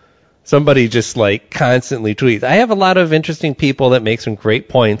how somebody just, constantly tweets. I have a lot of interesting people that make some great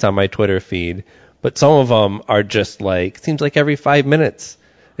points on my Twitter feed, but some of them are just seems like every 5 minutes,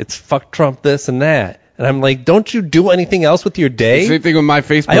 it's fuck Trump this and that. And I'm like, don't you do anything else with your day? Same thing with my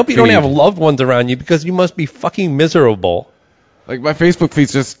Facebook feed. I hope you don't have loved ones around you because you must be fucking miserable. Like, my Facebook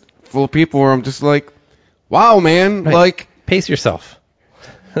feed's just full of people where I'm just like, wow, man. Right. Like, pace yourself.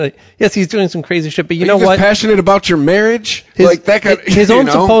 Yes, he's doing some crazy shit, but you know what? what? Passionate about your marriage? His own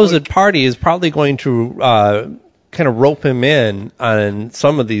supposed party is probably going to kind of rope him in on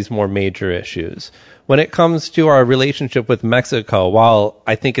some of these more major issues. When it comes to our relationship with Mexico, while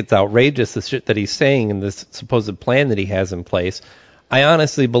I think it's outrageous, the shit that he's saying and this supposed plan that he has in place, I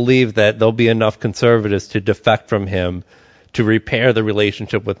honestly believe that there'll be enough conservatives to defect from him to repair the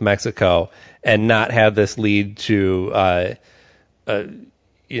relationship with Mexico and not have this lead to a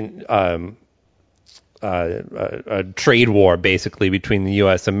trade war, basically, between the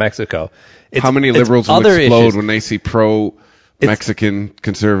U.S. and Mexico. How many liberals will explode when they see pro-Mexican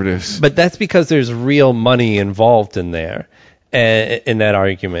conservatives? But that's because there's real money involved in there, in that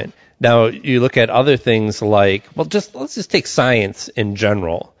argument. Now, you look at other things like, let's just take science in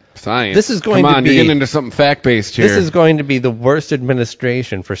general. Science? This is going Come on, to be, you're getting into something fact-based here. This is going to be the worst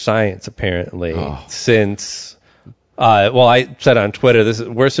administration for science, apparently, since... I said on Twitter, this is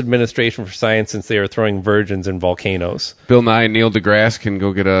the worst administration for science since they are throwing virgins in volcanoes. Bill Nye and Neil deGrasse can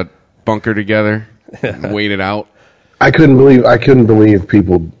go get a bunker together and wait it out. I couldn't believe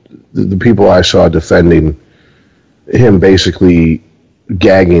people, the people I saw defending him, basically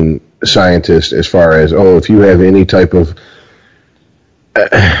gagging scientists as far as, if you have any type of...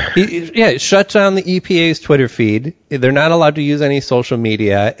 It shuts down the EPA's Twitter feed. They're not allowed to use any social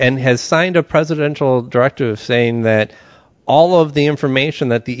media, and has signed a presidential directive saying that all of the information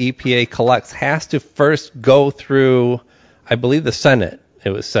that the EPA collects has to first go through, I believe, the Senate. It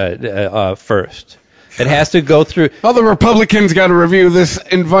was said first. It has to go through. Well, the Republicans got to review this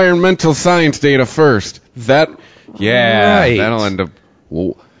environmental science data first. That'll end up.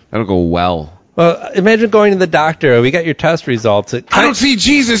 That'll go well. Well, imagine going to the doctor. We got your test results. I don't see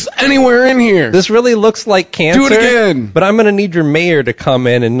Jesus anywhere in here. This really looks like cancer. Do it again. But I'm going to need your mayor to come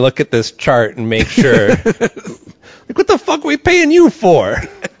in and look at this chart and make sure. What the fuck are we paying you for?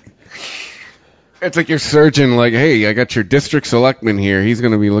 It's like your surgeon, hey, I got your district selectman here. He's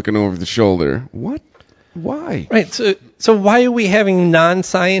going to be looking over the shoulder. What? Why? Right. So why are we having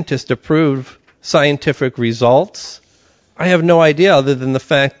non-scientists approve scientific results? I have no idea, other than the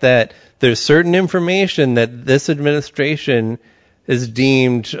fact that there's certain information that this administration is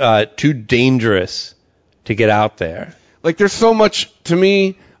deemed too dangerous to get out there. There's so much, to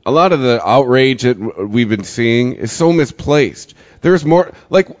me, a lot of the outrage that we've been seeing is so misplaced. There's more,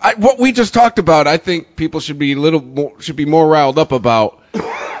 what we just talked about, I think people should be more riled up about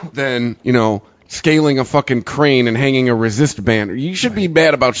than, scaling a fucking crane and hanging a resist banner. You should be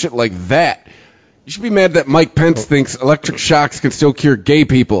mad about shit like that. You should be mad that Mike Pence thinks electric shocks can still cure gay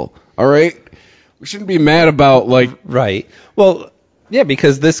people. All right? We shouldn't be mad about, Right. Well, yeah,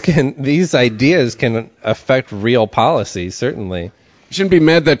 because these ideas can affect real policy, certainly. You shouldn't be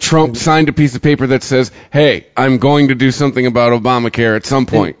mad that Trump signed a piece of paper that says, hey, I'm going to do something about Obamacare at some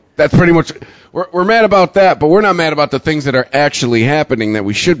point. That's pretty much... We're mad about that, but we're not mad about the things that are actually happening that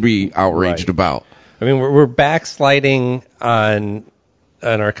we should be outraged about. I mean, we're backsliding on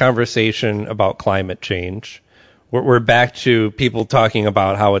our conversation about climate change. We're back to people talking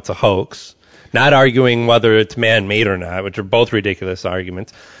about how it's a hoax, not arguing whether it's man-made or not, which are both ridiculous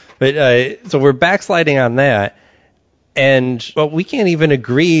arguments. But so we're backsliding on that, but we can't even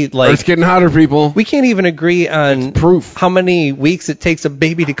agree. It's getting hotter, people. We can't even agree on proof how many weeks it takes a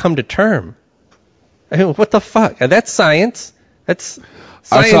baby to come to term. I mean, what the fuck? That's science. That's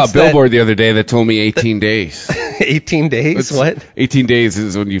science. I saw a billboard the other day that told me 18 days. 18 days? What? 18 days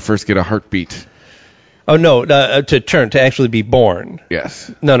is when you first get a heartbeat. Oh, no, to actually be born. Yes.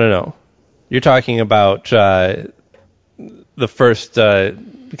 No. You're talking about the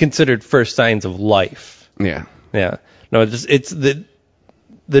considered first signs of life. Yeah. Yeah. No, it's the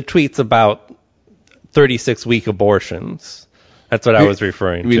the tweets about 36-week abortions. That's what I was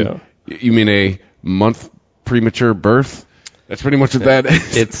referring to. You mean a month premature birth? That's pretty much what that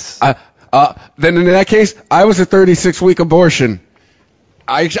is. It's then in that case, I was a 36-week abortion.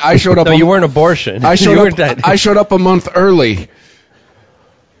 I showed up. No, you weren't abortion. I showed up a month early.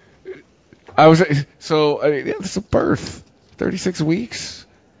 That's a birth. 36 weeks.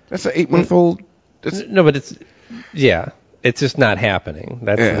 That's an 8-month-old. No, but it's just not happening.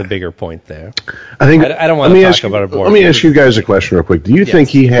 That's the bigger point there. I think I don't want to talk about abortion. Let me ask you guys a question real quick. Do you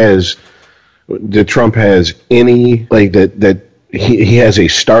think that Trump has any that he has a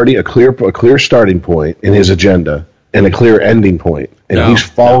clear starting point in his agenda and a clear ending point, and he's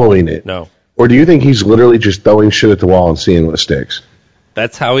following it? No. Or do you think he's literally just throwing shit at the wall and seeing what sticks?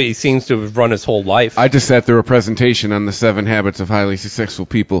 That's how he seems to have run his whole life. I just sat through a presentation on the 7 habits of highly successful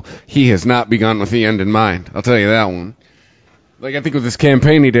people. He has not begun with the end in mind. I'll tell you that one. Like, I think with this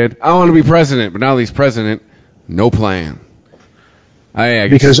campaign he did, I want to be president, but now that he's president, no plan.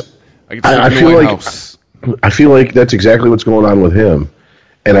 I feel like that's exactly what's going on with him,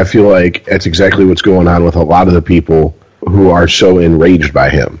 and I feel like that's exactly what's going on with a lot of the people who are so enraged by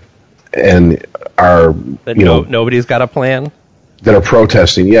him and are nobody's got a plan. That are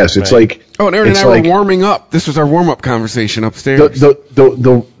protesting. Yes, it's like Aaron and I were warming up. This was our warm up conversation upstairs.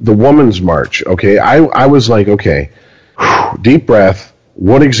 The woman's march. Okay, I was like, okay, deep breath.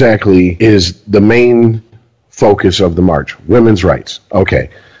 What exactly is the main focus of the march? Women's rights. Okay.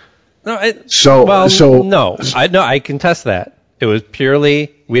 No, I contest that. It was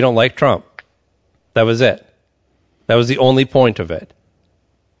purely we don't like Trump. That was it. That was the only point of it.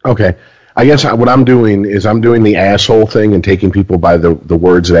 Okay. I guess what I'm doing is I'm doing the asshole thing and taking people by the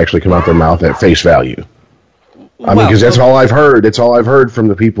words that actually come out their mouth at face value. I mean, because that's all I've heard. It's all I've heard from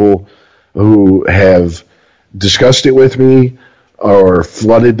the people who have discussed it with me or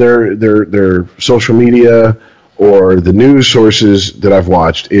flooded their social media or the news sources that I've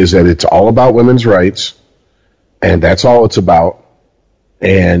watched is that it's all about women's rights, and that's all it's about.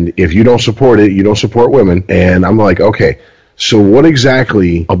 And if you don't support it, you don't support women. And I'm like, okay. So what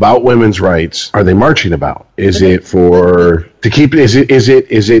exactly about women's rights are they marching about? Is it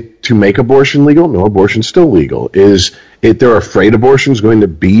to make abortion legal? No, abortion's still legal. Is it they're afraid abortion's going to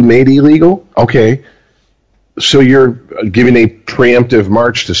be made illegal? Okay. So you're giving a preemptive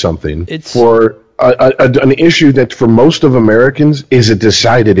march to something for an issue that for most of Americans is a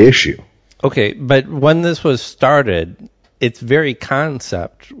decided issue. Okay, but when this was started, its very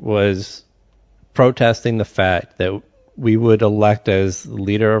concept was protesting the fact that we would elect as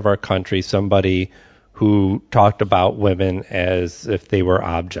leader of our country somebody who talked about women as if they were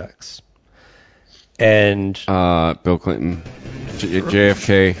objects. And Bill Clinton,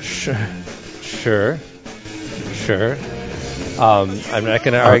 JFK. Sure. I'm not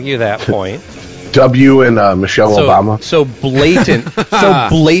going to argue that point. W and Michelle Obama. So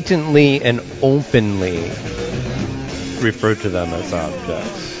blatantly and openly refer to them as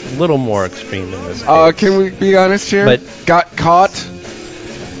objects. A little more extreme in this case. Can we be honest here? But got caught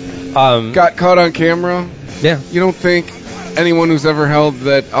on camera. Yeah. You don't think anyone who's ever held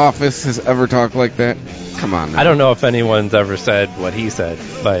that office has ever talked like that? Come on. Now. I don't know if anyone's ever said what he said,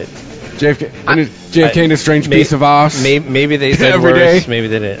 but JFK in a strange piece of ass. Maybe they said every worse. Day. Maybe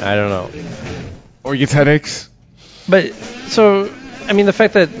they didn't. I don't know. Or gets headaches. But so, I mean, the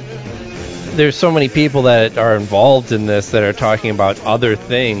fact that there's so many people that are involved in this that are talking about other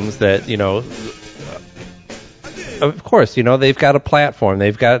things that, of course, they've got a platform,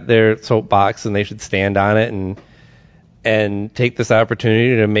 they've got their soapbox, and they should stand on it and take this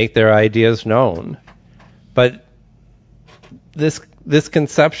opportunity to make their ideas known. But this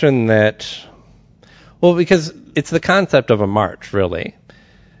conception that, because it's the concept of a march, really.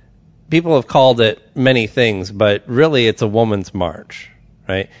 People have called it many things, but really it's a woman's march.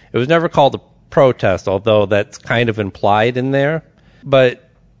 Right? It was never called a protest, although that's kind of implied in there. But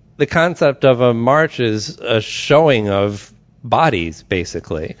the concept of a march is a showing of bodies,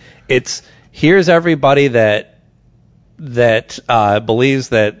 basically. It's here's everybody that believes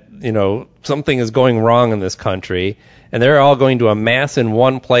that something is going wrong in this country, and they're all going to amass in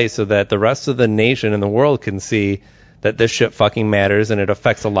one place so that the rest of the nation and the world can see that this shit fucking matters and it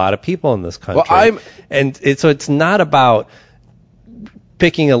affects a lot of people in this country. So it's not about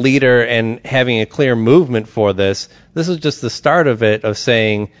picking a leader and having a clear movement for this. This is just the start of it, of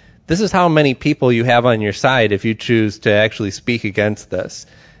saying, this is how many people you have on your side if you choose to actually speak against this.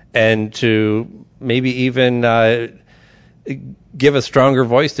 And to maybe even give a stronger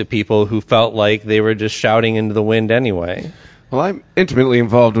voice to people who felt like they were just shouting into the wind anyway. Well, I'm intimately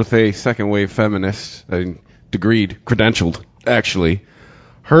involved with a second-wave feminist, degreed, credentialed, actually.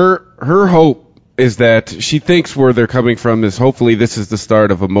 her hope is that she thinks where they're coming from is hopefully this is the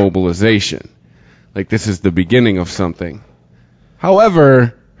start of a mobilization. Like this is the beginning of something.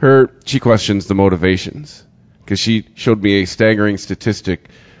 However, she questions the motivations because she showed me a staggering statistic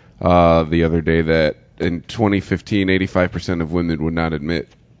the other day that in 2015, 85% of women would not admit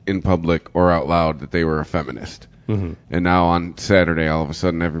in public or out loud that they were a feminist. Mm-hmm. And now on Saturday, all of a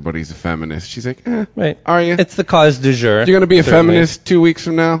sudden, everybody's a feminist. She's like, right. Are you? It's the cause du jour. You're going to be a feminist 2 weeks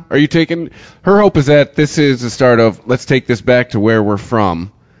from now? Are you taking... Her hope is that this is the start of, let's take this back to where we're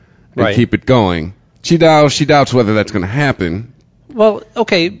from and keep it going. She doubts whether that's going to happen. Well,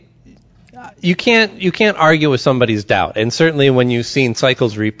 okay, you can't argue with somebody's doubt, and certainly when you've seen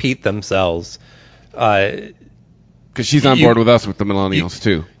cycles repeat themselves, because she's on board with us with the millennials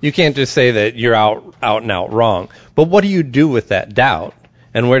too. You can't just say that you're out and out wrong. But what do you do with that doubt,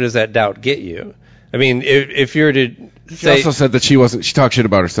 and where does that doubt get you? I mean, if you're to she say, also said that she wasn't. She talked shit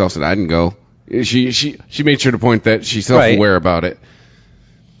about herself. Said I didn't go. She made sure to point that she's self-aware about it.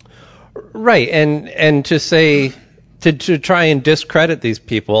 Right, and to say to try and discredit these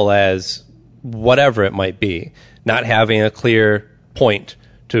people as whatever it might be, not having a clear point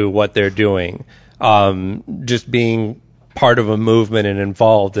to what they're doing, just being part of a movement and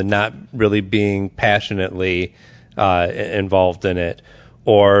involved and not really being passionately involved in it,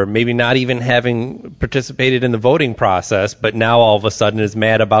 or maybe not even having participated in the voting process, but now all of a sudden is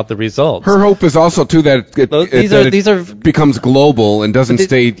mad about the results. Her hope is also, too, that it becomes global and doesn't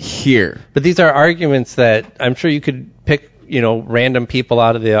stay here. But these are arguments that I'm sure you could pick, random people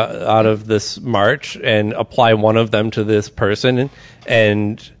out of this march and apply one of them to this person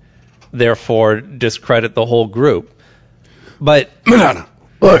and therefore discredit the whole group. But...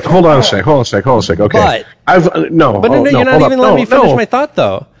 Look, hold on a sec. Okay. But you're not even letting me finish my thought,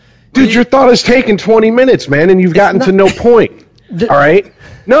 though. Dude, your thought has taken 20 minutes, man, and you've gotten to no point. All right?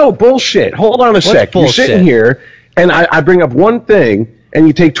 No, bullshit. Hold on a sec. Bullshit? You're sitting here, and I bring up one thing, and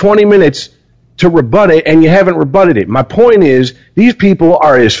you take 20 minutes to rebut it, and you haven't rebutted it. My point is, these people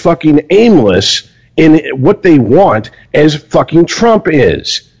are as fucking aimless in what they want as fucking Trump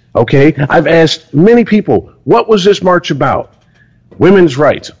is. Okay? I've asked many people, what was this march about? Women's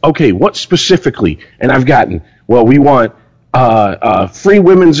rights. Okay, what specifically? And I've gotten, well, we want free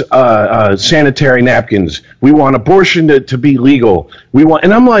women's sanitary napkins. We want abortion to be legal.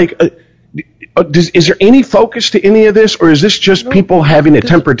 And I'm like, is there any focus to any of this, or is this just people having a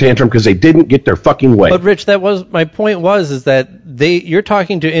temper tantrum because they didn't get their fucking way? But Rich, my point is that you're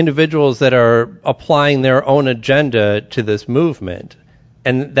talking to individuals that are applying their own agenda to this movement.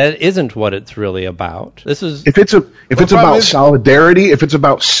 And that isn't what it's really about. This is if it's about solidarity, if it's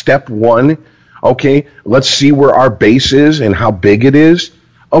about step one, okay, let's see where our base is and how big it is.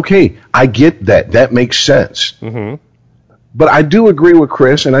 Okay, I get that. That makes sense. Mm-hmm. But I do agree with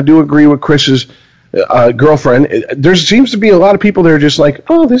Chris, and I do agree with Chris's girlfriend. There seems to be a lot of people that are just like,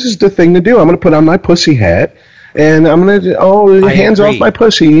 oh, this is the thing to do. I'm going to put on my pussy hat, and I'm going to, hands off my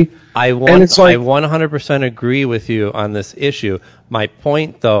pussy. I 100% agree with you on this issue. My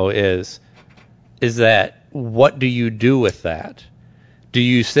point, though, is that what do you do with that? Do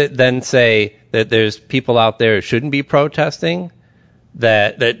you then say that there's people out there who shouldn't be protesting,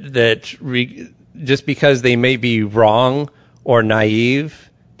 that just because they may be wrong or naive,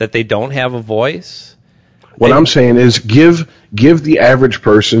 that they don't have a voice? What I'm saying is give the average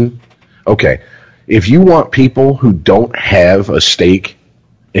person, okay, if you want people who don't have a stake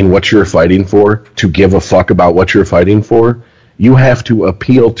in what you're fighting for to give a fuck about what you're fighting for, you have to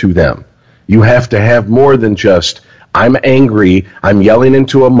appeal to them. You have to have more than just, I'm angry, I'm yelling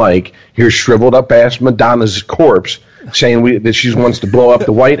into a mic, here's shriveled up ass Madonna's corpse saying that she wants to blow up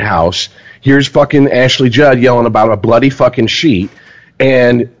the White House, here's fucking Ashley Judd yelling about a bloody fucking sheet,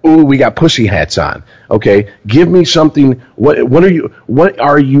 and ooh, we got pussy hats on. Okay, give me something. What is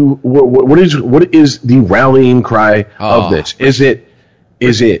the rallying cry of this?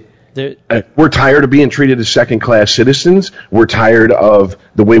 Is it we're tired of being treated as second-class citizens? We're tired of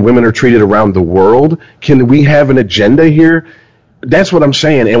the way women are treated around the world? Can we have an agenda here? That's what I'm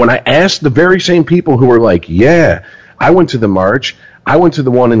saying. And when I asked the very same people who were like, yeah, I went to the march, I went to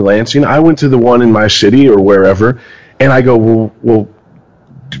the one in Lansing, I went to the one in my city or wherever, and I go, well,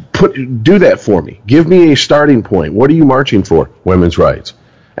 do that for me. Give me a starting point. What are you marching for? Women's rights.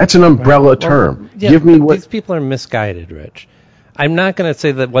 That's an umbrella term. Yeah, give me what these people are misguided, Rich. I'm not going to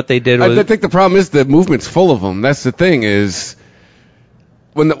say that what they did was... I think the problem is the movement's full of them. That's the thing is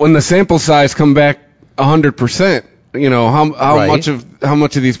when the sample size come back 100%, how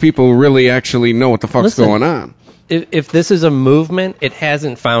much of these people really actually know what the fuck's going on? If this is a movement, it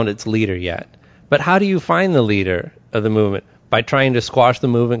hasn't found its leader yet. But how do you find the leader of the movement? by trying to squash the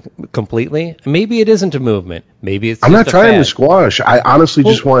movement completely. Maybe it isn't a movement. Maybe it's. I'm just not trying to fad. squash. I honestly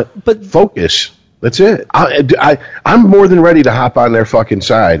just want focus. That's it. I'm more than ready to hop on their fucking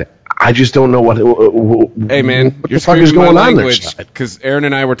side. I just don't know what. Hey man, what you're the fuck is going on there? Because Aaron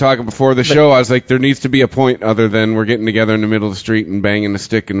and I were talking before the show. I was like, there needs to be a point other than we're getting together in the middle of the street and banging a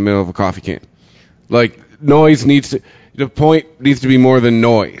stick in the middle of a coffee can. Like noise needs to. The point needs to be more than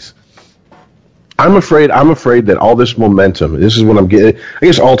noise. I'm afraid that all this momentum. This is what I'm getting. I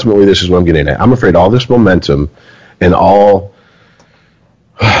guess ultimately this is what I'm getting at. I'm afraid all this momentum and all.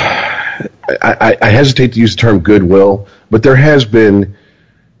 I hesitate to use the term goodwill, but there has been.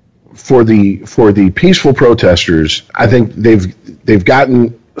 For the peaceful protesters, I think they've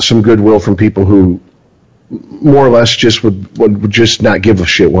gotten some goodwill from people who more or less just would just not give a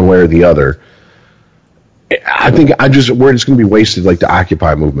shit one way or the other. I think where it's going to be wasted like the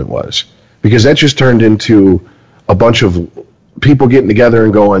Occupy movement was, because that just turned into a bunch of people getting together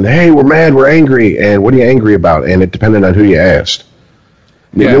and going, "Hey, we're mad, we're angry," and what are you angry about? And it depended on who you asked.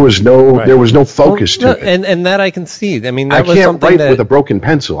 Yeah. There was no focus to it. And that I can see. I mean, I can't write with a broken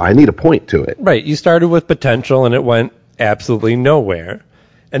pencil. I need a point to it. Right. You started with potential and it went absolutely nowhere.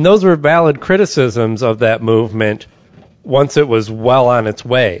 And those were valid criticisms of that movement once it was well on its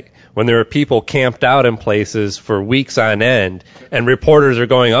way. When there were people camped out in places for weeks on end and reporters are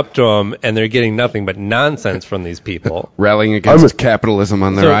going up to them and they're getting nothing but nonsense from these people. Rallying against capitalism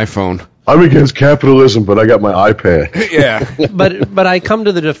on their iPhone. I'm against capitalism, but I got my iPad. Yeah. But I come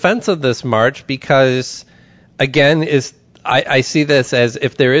to the defense of this march because, again, I see this as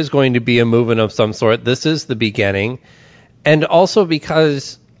if there is going to be a movement of some sort, this is the beginning. And also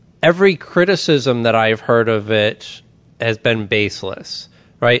because every criticism that I've heard of it has been baseless,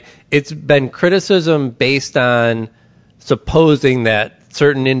 right? It's been criticism based on supposing that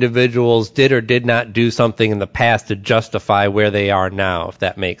certain individuals did or did not do something in the past to justify where they are now, if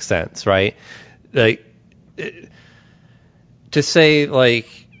that makes sense, right? Like, to say, like,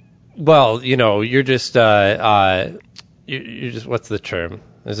 well, you know, you're just what's the term?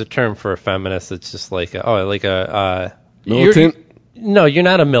 There's a term for a feminist that's just like, militant? No, you're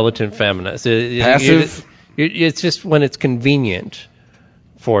not a militant feminist. Passive? It's just when it's convenient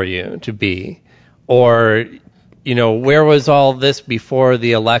for you to be. Or, you know, where was all this before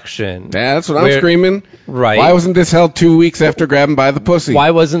the election? Yeah, that's what I'm screaming. Right. Why wasn't this held 2 weeks after grabbing by the pussy?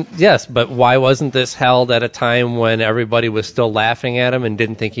 Why wasn't this held at a time when everybody was still laughing at him and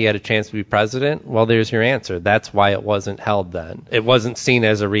didn't think he had a chance to be president? Well, there's your answer. That's why it wasn't held then. It wasn't seen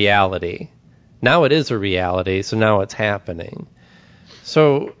as a reality. Now it is a reality, so now it's happening.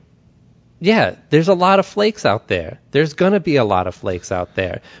 So, yeah, there's a lot of flakes out there. There's going to be a lot of flakes out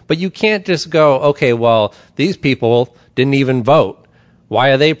there. But you can't just go, okay, well, these people didn't even vote. Why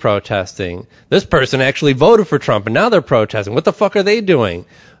are they protesting? This person actually voted for Trump, and now they're protesting. What the fuck are they doing?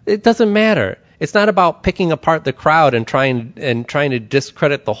 It doesn't matter. It's not about picking apart the crowd and trying to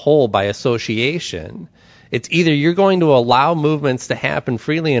discredit the whole by association. It's either you're going to allow movements to happen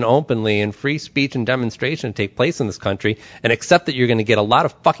freely and openly and free speech and demonstration to take place in this country and accept that you're going to get a lot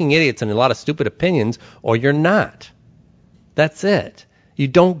of fucking idiots and a lot of stupid opinions, or you're not. That's it. You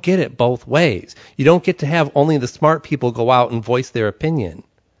don't get it both ways. You don't get to have only the smart people go out and voice their opinion.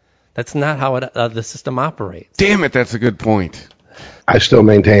 That's not how the system operates. Damn it, that's a good point. I still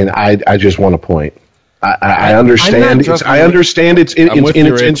maintain I just want a point. I understand. I understand it's in its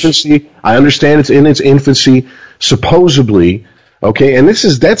infancy. I understand it's in its infancy, supposedly. Okay, and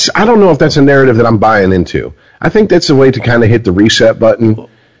that's. I don't know if that's a narrative that I'm buying into. I think that's a way to kind of hit the reset button.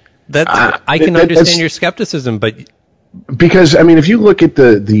 I can understand your skepticism, but because I mean, if you look at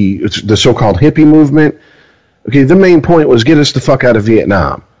the so-called hippie movement, okay, the main point was get us the fuck out of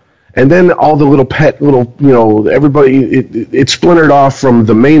Vietnam. And then all the everybody, it splintered off from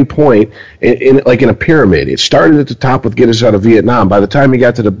the main point in a pyramid. It started at the top with get us out of Vietnam. By the time you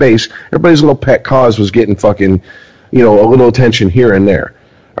got to the base, everybody's little pet cause was getting fucking, a little attention here and there.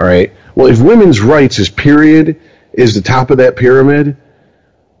 All right. Well, if women's rights is the top of that pyramid,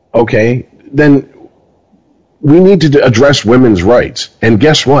 okay, then we need to address women's rights. And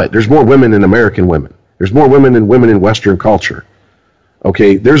guess what? There's more women than American women. There's more women than women in Western culture.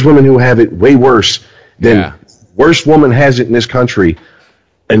 Okay, there's women who have it way worse than worst woman has it in this country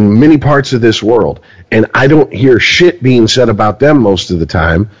and many parts of this world. And I don't hear shit being said about them most of the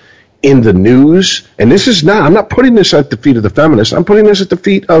time in the news. And I'm not putting this at the feet of the feminists. I'm putting this at the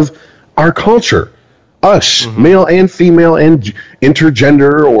feet of our culture. Us, male and female and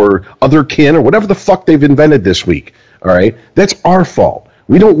intergender or other kin or whatever the fuck they've invented this week. All right, that's our fault.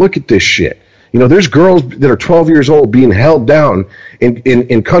 We don't look at this shit. You know, there's girls that are 12 years old being held down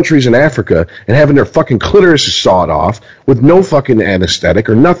in countries in Africa and having their fucking clitoris sawed off with no fucking anesthetic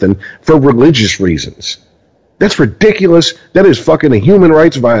or nothing for religious reasons. That's ridiculous. That is fucking a human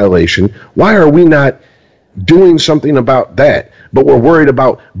rights violation. Why are we not doing something about that? But we're worried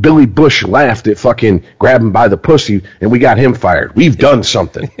about Billy Bush laughed at fucking grabbing by the pussy and we got him fired. We've done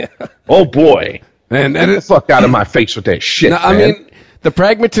something. Oh boy. And Get the fuck out of my face with that shit, I mean, the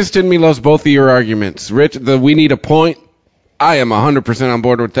pragmatist in me loves both of your arguments. Rich, we need a point. I am 100% on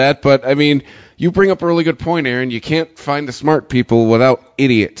board with that. But, I mean, you bring up a really good point, Aaron. You can't find the smart people without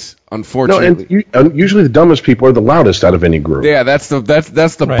idiots, unfortunately. No, and usually the dumbest people are the loudest out of any group. Yeah, that's the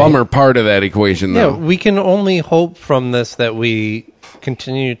Right. bummer part of that equation, though. Yeah, we can only hope from this that we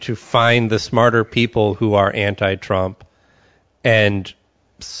continue to find the smarter people who are anti-Trump and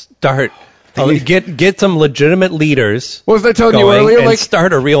start get some legitimate leaders. What was I telling you going earlier? and Like,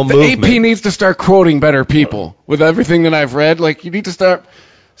 start a real the movement. AP needs to start quoting better people. With everything that I've read, like, you need to start.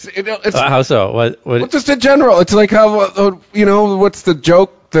 It's How so? What? well, just in general. It's like how what's the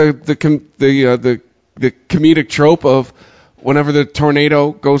joke? The comedic trope of whenever the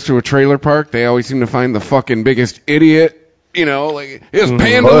tornado goes to a trailer park, they always seem to find the fucking biggest idiot. You know, like it's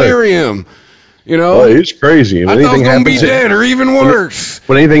pandalirium. You know, Well, it's crazy. I thought I was gonna be dead, or even worse.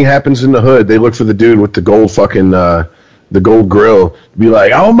 When anything happens in the hood, they look for the dude with the gold fucking the gold grill. Be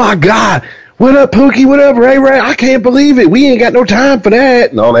like, oh my god, what up, Pookie? What up, Ray Ray? I can't believe it. We ain't got no time for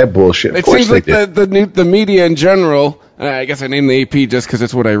that and all that bullshit. Of It course seems they like did. the media in general. I guess I named the AP just because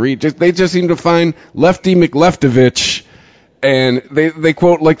it's what I read. They just seem to find Lefty McLeftovich, and they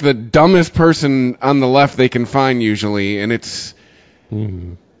quote like the dumbest person on the left they can find usually, and it's.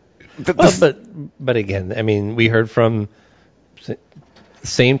 But again, I mean, we heard from the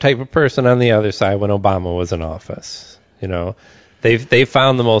same type of person on the other side when Obama was in office. You know, they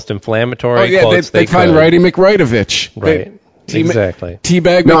found the most inflammatory quotes they find could. Righty McRightovich. Right. Exactly.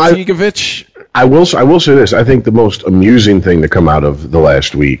 Teabag McTeagovich. I will say this. I think the most amusing thing to come out of the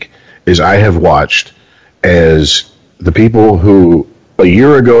last week is I have watched as the people who a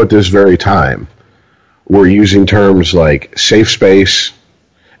year ago at this very time were using terms like safe space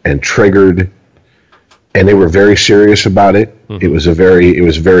and triggered, and they were very serious about it. Mm-hmm. It was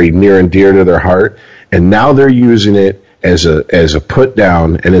very near and dear to their heart, and now they're using it as a put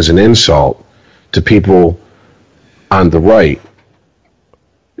down and as an insult to people on the right.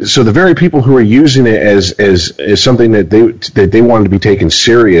 So the very people who are using it as something that they wanted to be taken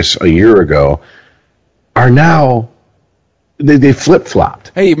serious a year ago are now they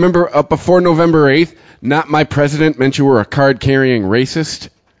flip-flopped. Hey, remember before November 8th, not my president meant you were a card-carrying racist?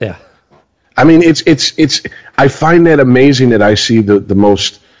 Yeah. I mean, it's. I find that amazing that I see the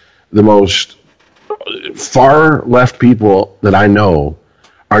most far left people that I know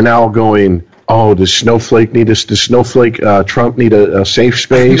are now going, oh, does Snowflake Trump need a safe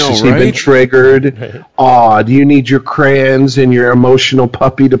space? Has he been triggered? Right. Aw, do you need your crayons and your emotional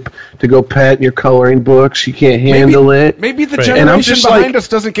puppy to go pet in your coloring books? You can't handle it. Maybe the generation behind us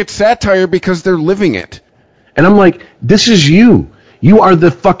doesn't get satire because they're living it. And I'm like, this is you. You are the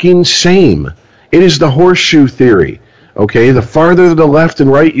fucking same. It is the horseshoe theory. Okay? The farther to the left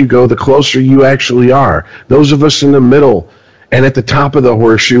and right you go, the closer you actually are. Those of us in the middle and at the top of the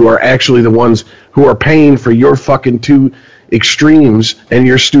horseshoe are actually the ones who are paying for your fucking two extremes and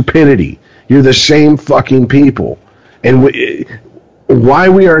your stupidity. You're the same fucking people. And why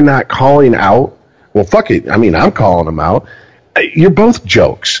we are not calling out, well, fuck it. I mean, I'm calling them out. You're both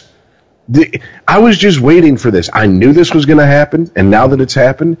jokes. I was just waiting for this. I knew this was going to happen, and now that it's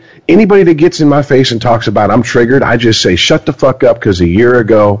happened, anybody that gets in my face and talks about I'm triggered, I just say, shut the fuck up, because a year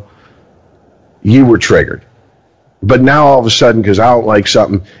ago, you were triggered. But now all of a sudden, because I don't like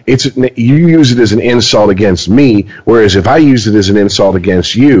something, you use it as an insult against me, whereas if I used it as an insult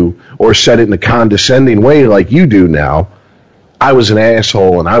against you, or said it in a condescending way like you do now, I was an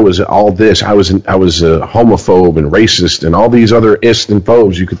asshole, and I was all this. I was a homophobe and racist and all these other ists and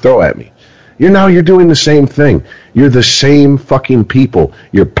phobes you could throw at me. You're doing the same thing. You're the same fucking people.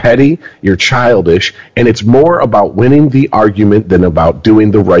 You're petty, you're childish, and it's more about winning the argument than about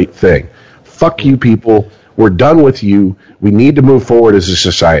doing the right thing. Fuck you people. We're done with you. We need to move forward as a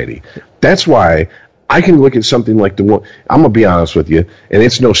society. That's why I can look at something like I'm going to be honest with you, and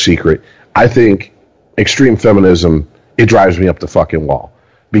it's no secret. I think extreme feminism, it drives me up the fucking wall,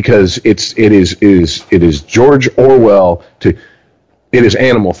 because it is George Orwell it is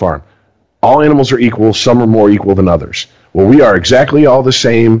Animal Farm. All animals are equal. Some are more equal than others. Well, we are exactly all the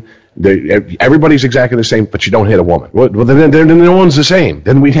same. Everybody's exactly the same, but you don't hit a woman. Well, then no one's the same.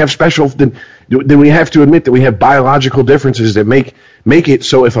 Then we'd have special. Then then we have to admit that we have biological differences that make it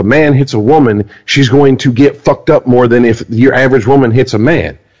so if a man hits a woman, she's going to get fucked up more than if your average woman hits a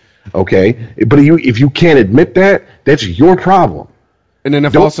man. Okay? But if you can't admit that, that's your problem. And then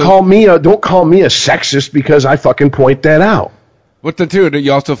don't call me a sexist because I fucking point that out. But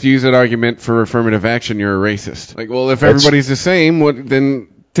you also use that argument for affirmative action, you're a racist. Like, well, if everybody's the same, then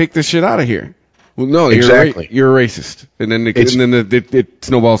take this shit out of here. Well, no, exactly. You're a racist. And then it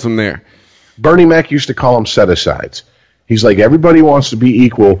snowballs from there. Bernie Mac used to call them set-asides. He's like, everybody wants to be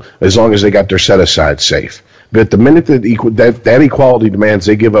equal as long as they got their set-asides safe. But the minute that equality demands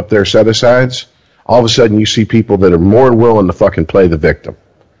they give up their set-asides, all of a sudden you see people that are more than willing to fucking play the victim.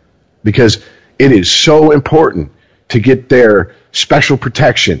 Because it is so important to get their special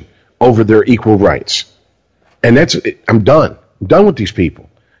protection over their equal rights. And I'm done. I'm done with these people.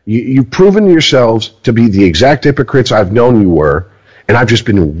 You've proven yourselves to be the exact hypocrites I've known you were, and I've just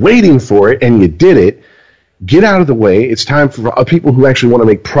been waiting for it, and you did it. Get out of the way. It's time for people who actually want to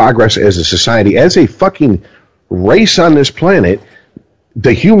make progress as a society, as a fucking race on this planet,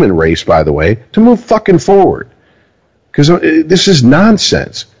 the human race, by the way, to move fucking forward. Because this is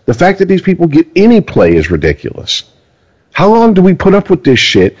nonsense. The fact that these people get any play is ridiculous. How long do we put up with this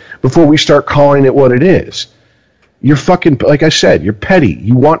shit before we start calling it what it is? You're fucking, like I said, you're petty.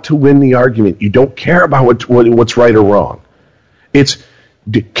 You want to win the argument. You don't care about what's right or wrong.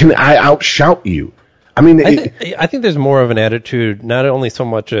 Can I outshout you? I mean, I think there's more of an attitude, not only so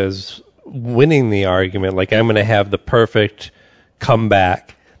much as winning the argument, like I'm going to have the perfect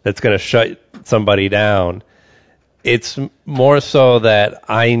comeback that's going to shut somebody down. It's more so that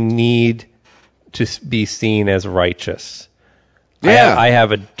I need to be seen as righteous. Yeah. I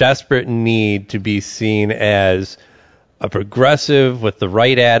have a desperate need to be seen as a progressive with the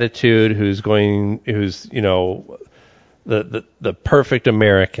right attitude who's the perfect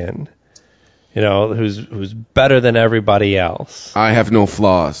American, who's better than everybody else. I have no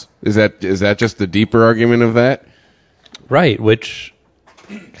flaws. Is that just the deeper argument of that? Right, which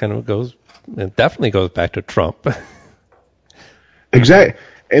kind of definitely goes back to Trump. Exactly.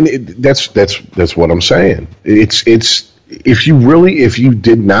 And that's what I'm saying. It's if you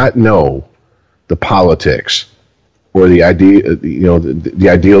did not know the politics or the idea, the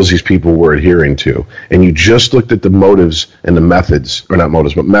ideals these people were adhering to, and you just looked at the motives and the methods, or not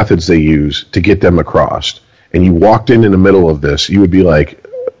motives, but methods they use to get them across, and you walked in the middle of this, you would be like,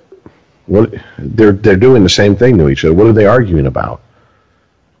 what? They're doing the same thing to each other. What are they arguing about?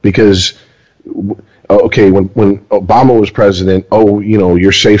 Because okay, when Obama was president,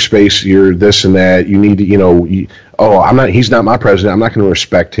 your safe space, you're this and that, you need to, he's not my president, I'm not going to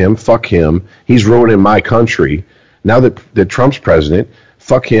respect him, fuck him, he's ruining my country. Now that Trump's president,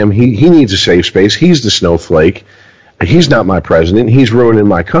 fuck him, he needs a safe space, he's the snowflake, he's not my president, he's ruining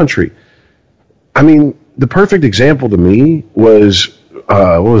my country. I mean, the perfect example to me was,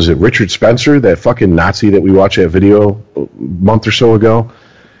 what was it, Richard Spencer, that fucking Nazi that we watched that video a month or so ago?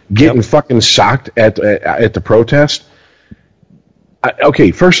 Getting fucking socked at the protest.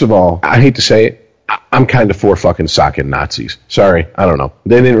 Okay, first of all, I hate to say it, I'm kind of for fucking socking Nazis. Sorry, I don't know.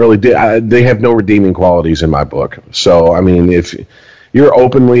 They didn't really they have no redeeming qualities in my book. So, I mean, if you're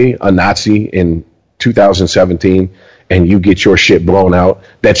openly a Nazi in 2017 and you get your shit blown out,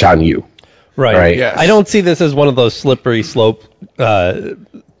 that's on you. Right. Yes. I don't see this as one of those slippery slope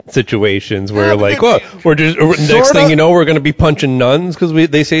situations where we're just next thing you know we're going to be punching nuns because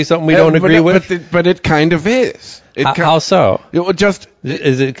they say something we don't agree with. But it kind of is. How so? It would just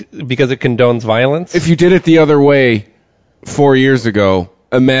is it because it condones violence? If you did it the other way 4 years ago,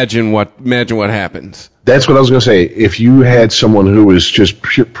 imagine what happens. That's what I was going to say. If you had someone who was just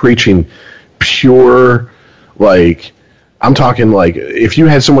preaching pure, I'm talking if you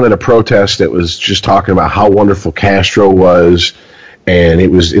had someone at a protest that was just talking about how wonderful Castro was. And it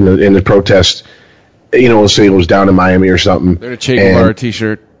was in the protest, let's say it was down in Miami or something. They're a Che Guevara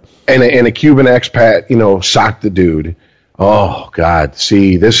t-shirt. And a Cuban expat, socked the dude. Oh, God,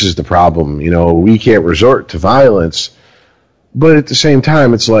 see, this is the problem. We can't resort to violence. But at the same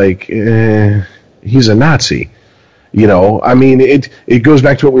time, it's like, he's a Nazi. I mean, it goes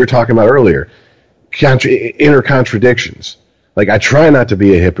back to what we were talking about earlier. Inner contradictions. I try not to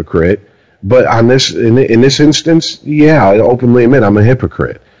be a hypocrite. But in this instance, yeah, I openly admit I'm a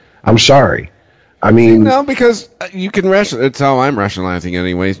hypocrite. I'm sorry. I mean, no, because you can it's how I'm rationalizing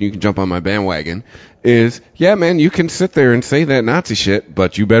anyways. You can jump on my bandwagon. Yeah, man, you can sit there and say that Nazi shit,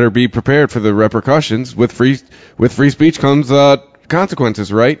 but you better be prepared for the repercussions. With free speech comes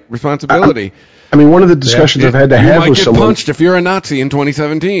consequences, right? Responsibility. I mean, one of the discussions I've had to have with someone. You might get punched if you're a Nazi in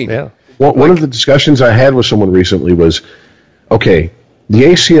 2017. Yeah. Well, one of the discussions I had with someone recently was, okay, the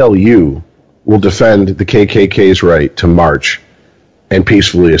ACLU will defend the KKK's right to march and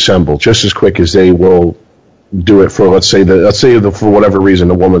peacefully assemble just as quick as they will do it for, let's say for whatever reason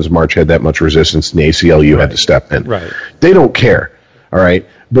the Women's March had that much resistance and the ACLU had to step in. Right. They don't care, all right?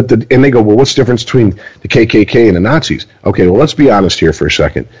 And they go, well, what's the difference between the KKK and the Nazis? Okay, well, let's be honest here for a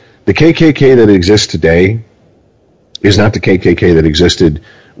second. The KKK that exists today is not the KKK that existed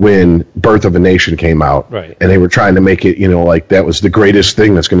when Birth of a Nation came out, right, and they were trying to make it, like that was the greatest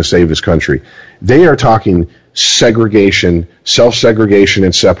thing that's going to save this country. They are talking segregation, self-segregation,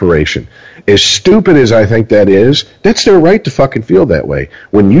 and separation. As stupid as I think that is, that's their right to fucking feel that way.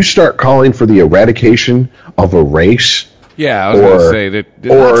 When you start calling for the eradication of a race, yeah, I was going to say that,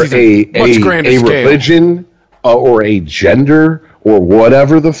 or a religion, or a gender, or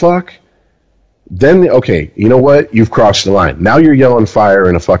whatever the fuck, then, okay, you know what? You've crossed the line. Now you're yelling fire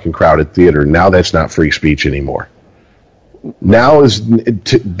in a fucking crowded theater. Now that's not free speech anymore. Now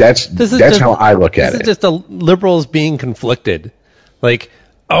that's how I look at it. This is just the liberals being conflicted. Like,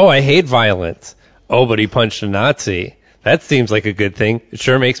 oh, I hate violence. Oh, but he punched a Nazi. That seems like a good thing. It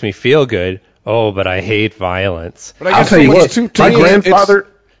sure makes me feel good. Oh, but I hate violence. But I'll tell you what, my grandfather,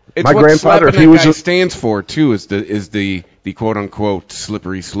 if he was stands for too is the quote unquote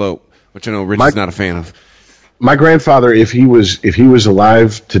slippery slope, which I know Rich is not a fan of. My grandfather, if he was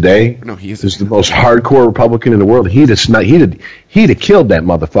alive today, is the most hardcore Republican in the world. He'd have killed that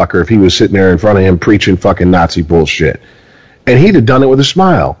motherfucker if he was sitting there in front of him preaching fucking Nazi bullshit, and he'd have done it with a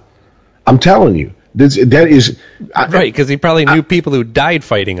smile. I'm telling you, that is right, because he probably knew people who died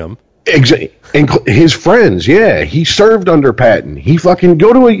fighting him. Exactly, and his friends. Yeah, he served under Patton. He fucking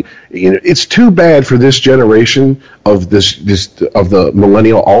go to it's too bad for this generation of this of the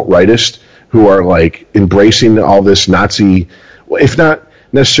millennial alt-rightists who are like embracing all this Nazi, if not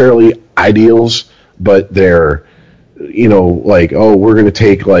necessarily ideals, but they're, like, oh, we're going to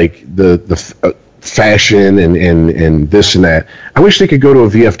take like the fashion and this and that. I wish they could go to a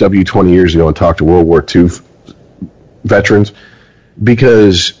VFW 20 years ago and talk to World War II veterans,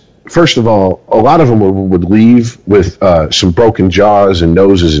 because first of all, a lot of them would leave with some broken jaws and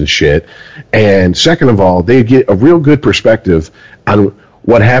noses and shit, and second of all, they get a real good perspective on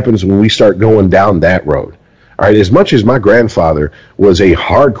what happens when we start going down that road. All right, as much as my grandfather was a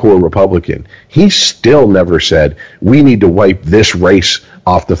hardcore Republican, he still never said, we need to wipe this race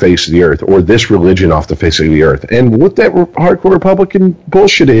off the face of the earth or this religion off the face of the earth. And what that hardcore Republican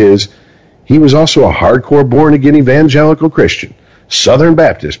bullshit is, he was also a hardcore born-again evangelical Christian. Southern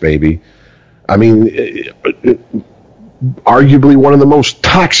Baptist, baby. I mean, arguably one of the most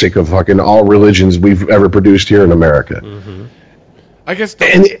toxic of fucking all religions we've ever produced here in America. Mm-hmm. I guess,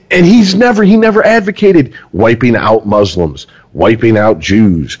 and he never advocated wiping out Muslims, wiping out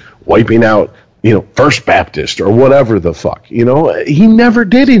Jews, wiping out First Baptist or whatever the fuck. He never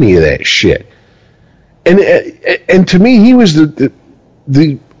did any of that shit. And to me, he was an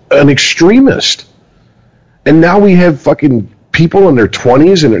extremist. And now we have fucking people in their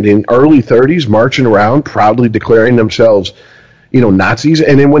 20s and in early 30s marching around proudly declaring themselves, Nazis.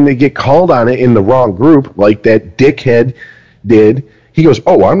 And then when they get called on it in the wrong group, like that dickhead did, he goes,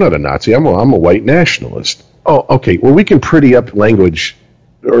 oh, I'm not a Nazi, I'm a white nationalist. Oh, okay, well, we can pretty up language,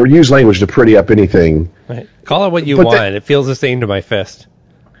 or use language to pretty up anything. Right. Call it what you want. It feels the same to my fist.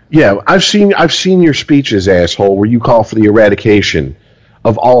 Yeah, I've seen your speeches, asshole, where you call for the eradication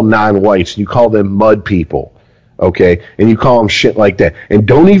of all non-whites, and you call them mud people, okay? And you call them shit like that. And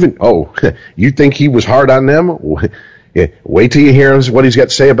don't even, you think he was hard on them? Wait till you hear what he's got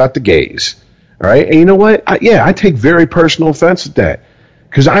to say about the gays. All right, and you know what? I take very personal offense at that,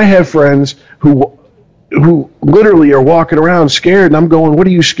 because I have friends who literally are walking around scared, and I'm going, "What are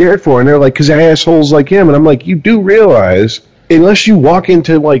you scared for?" And they're like, "Because assholes like him." And I'm like, "You do realize, unless you walk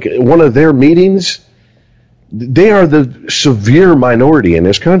into like one of their meetings, they are the severe minority in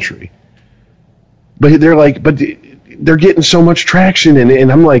this country." But they're getting so much traction,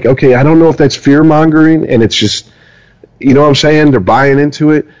 and I'm like, okay, I don't know if that's fear mongering, and it's just, what I'm saying? They're buying into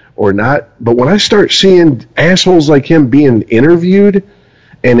it or not. But when I start seeing assholes like him being interviewed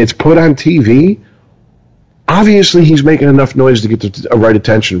and it's put on TV, obviously he's making enough noise to get the right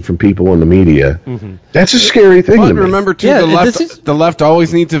attention from people in the media. Mm-hmm. That's a scary thing to me. Remember, too, the left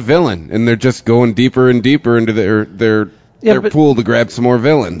always needs a villain, and they're just going deeper and deeper into their pool to grab some more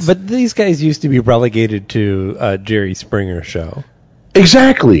villains. But these guys used to be relegated to Jerry Springer show.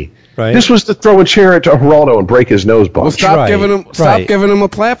 Exactly. Right. This was to throw a chair at Geraldo and break his nose bone. Well, stop giving him a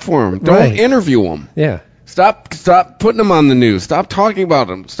platform. Don't interview him. Yeah. Stop putting him on the news. Stop talking about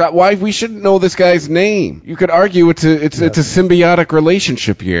him. Why we shouldn't know this guy's name. You could argue it's a symbiotic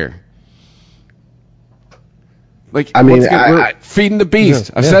relationship here. Like, I mean, we're feeding the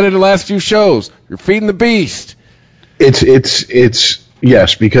beast. I've said it in the last few shows. You're feeding the beast. It's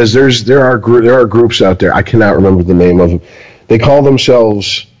yes, because there are groups out there. I cannot remember the name of them. They call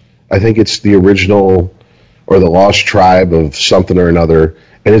themselves, I think it's the original or the lost tribe of something or another,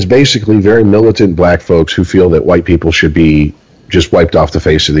 and it's basically very militant black folks who feel that white people should be just wiped off the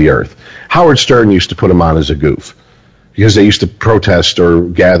face of the earth. Howard Stern used to put them on as a goof because they used to protest or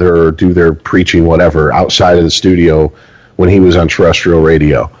gather or do their preaching, whatever, outside of the studio when he was on terrestrial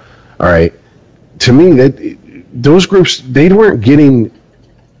radio. All right. To me, those groups, they weren't getting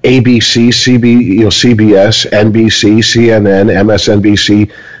ABC, CBS, NBC, CNN,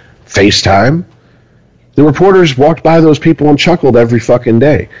 MSNBC, FaceTime. The reporters walked by those people and chuckled every fucking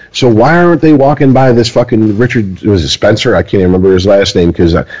day. So why aren't they walking by this fucking Richard, was it Spencer? I can't even remember his last name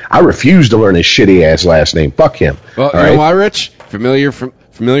because I refuse to learn his shitty-ass last name. Fuck him. Well, you know why, Rich? Familiar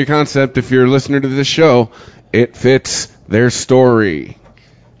concept. If you're a listener to this show, it fits their story.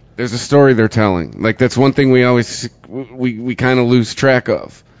 There's a story they're telling. Like, that's one thing we always, we kind of lose track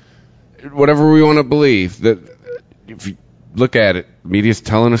of. Whatever we want to believe, that if you look at it, media's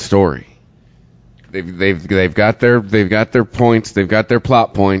telling a story. They've got their points, they've got their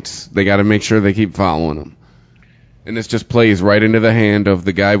plot points. They got to make sure they keep following them. And this just plays right into the hand of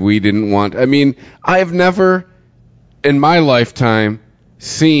the guy we didn't want. I mean, I have never in my lifetime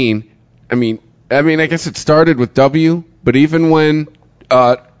seen. I mean, I guess it started with W, but even when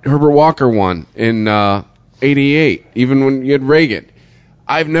Herbert Walker won in '88, even when you had Reagan,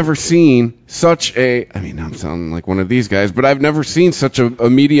 I've never seen such a. I mean, I'm sounding like one of these guys, but I've never seen such a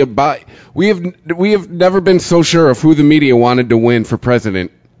media buy. We have never been so sure of who the media wanted to win for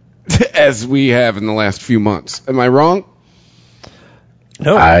president as we have in the last few months. Am I wrong?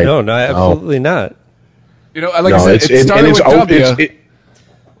 No, absolutely not. You know, like I said, it started with W,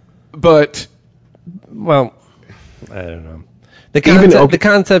 but well, I don't know. The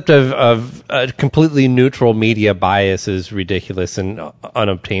concept of a completely neutral media bias is ridiculous and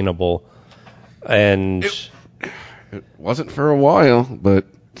unobtainable. And it wasn't for a while, but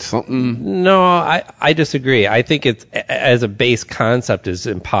something. No, I disagree. I think it's, as a base concept, is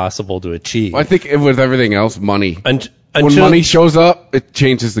impossible to achieve. Well, I think with everything else, money. When money shows up, it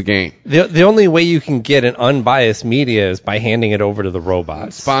changes the game. The only way you can get an unbiased media is by handing it over to the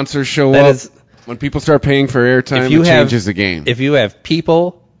robots. Sponsors show up. When people start paying for airtime, it changes the game. If you have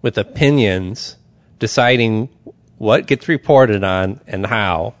people with opinions deciding what gets reported on and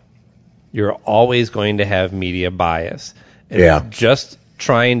how, you're always going to have media bias. It's just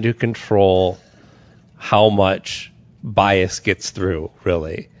trying to control how much bias gets through,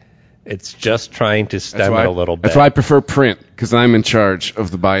 really. It's just trying to stem it a little bit. That's why I prefer print, because I'm in charge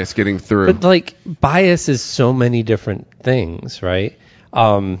of the bias getting through. But, like, bias is so many different things, right?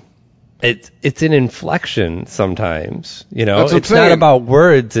 It's an inflection sometimes, you know. It's not about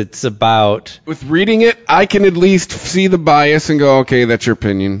words. It's about, with reading it, I can at least see the bias and go, okay, that's your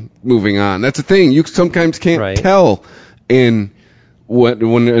opinion. Moving on. That's the thing. You sometimes can't tell when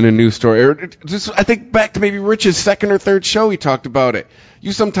in a news story. Or just, I think back to maybe Rich's second or third show, he talked about it.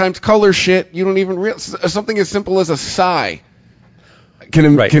 You sometimes color shit. You don't even realize something as simple as a sigh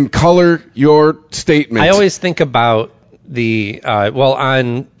can color your statement. I always think about the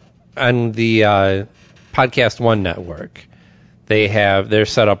on the Podcast One network, they're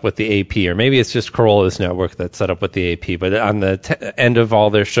set up with the AP, or maybe it's just Corolla's network that's set up with the AP. But on the end of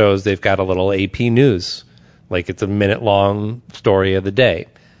all their shows, they've got a little AP News, like it's a minute-long story of the day,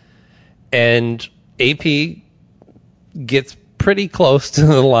 and AP gets pretty close to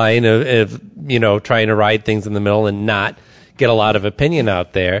the line of trying to ride things in the middle and not get a lot of opinion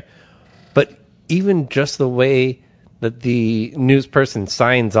out there. But even just the way that the news person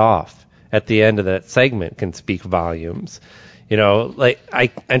signs off at the end of that segment can speak volumes. You know, like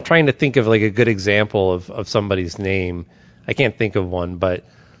I'm trying to think of like a good example of somebody's name. I can't think of one, but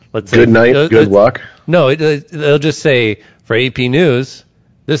let's say good night, good luck. No, they'll just say, for AP News,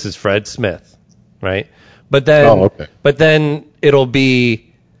 this is Fred Smith, right? But then it'll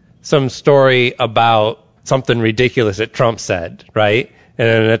be some story about something ridiculous that Trump said, right? And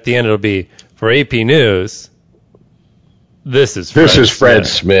then at the end it'll be, for AP News, this is Fred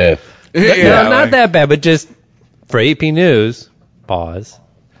Smith. Yeah, not that bad, but just for AP News, pause.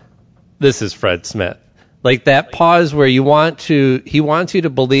 This is Fred Smith. Like that pause where he wants you to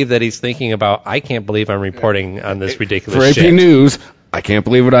believe that he's thinking about, I can't believe I'm reporting on this ridiculous shit. For AP News, I can't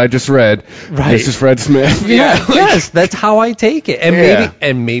believe what I just read. Right. This is Fred Smith. Yes, that's how I take it.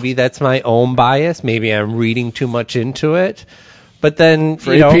 And maybe that's my own bias. Maybe I'm reading too much into it. But then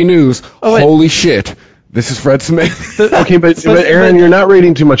for AP News, holy shit. This is Fred Smith. Okay, but Aaron, you're not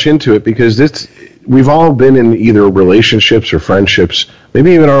reading too much into it because we've all been in either relationships or friendships,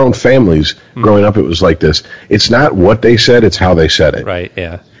 maybe even our own families. Growing up, it was like this. It's not what they said; it's how they said it. Right?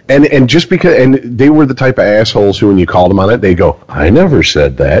 Yeah. And just because, and they were the type of assholes who, when you called them on it, they go, "I never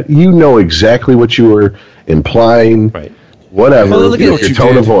said that." You know exactly what you were implying. Right. Whatever. Well, look at your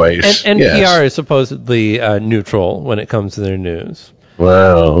tone of voice. And yes. NPR is supposedly neutral when it comes to their news.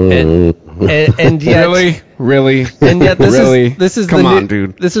 Well, and yet, really, and yet this is come the on,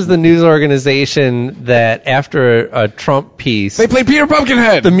 dude. This is the news organization that after a Trump piece, They play Peter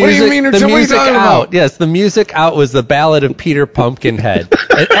Pumpkinhead. the music, what do you mean? the What are you music talking out. about? Yes, the music out was the Ballad of Peter Pumpkinhead,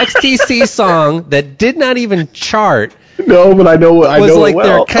 an XTC song that did not even chart. no, but I know Was like it well.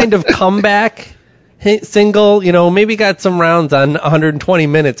 their kind of comeback single. You know, maybe got some rounds on 120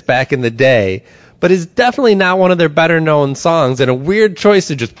 Minutes back in the day. But is definitely not one of their better-known songs, and a weird choice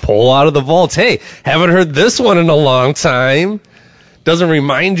to just pull out of the vaults. Hey, haven't heard this one in a long time. Doesn't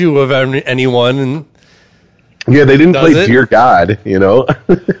remind you of anyone. And Yeah, they didn't play it? Dear God, you know.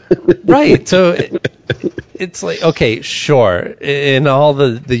 right, so it's like, okay, sure. In all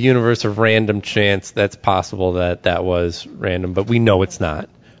the universe of random chance, that's possible that was random, but we know it's not.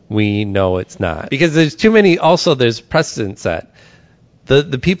 We know it's not. Because there's too many, also there's precedent set.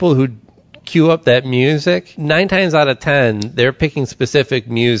 The people who cue up that music, 9 times out of 10, they're picking specific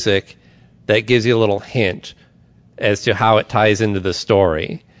music that gives you a little hint as to how it ties into the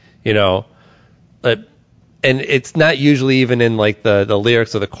story, you know. And it's not usually even in like the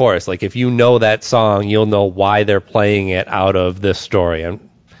lyrics of the chorus. Like if you know that song, you'll know why they're playing it out of this story.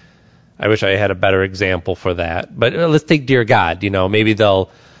 I wish I had a better example for that. But let's take Dear God. You know, maybe they'll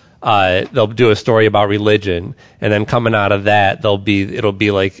do a story about religion, and then coming out of that, it'll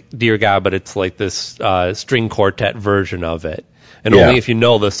be like Dear God, but it's like this string quartet version of it. And only if you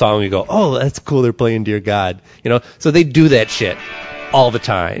know the song, you go, oh, that's cool, they're playing Dear God. You know, so they do that shit all the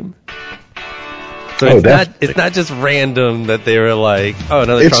time. So it's not just random that they were like, oh,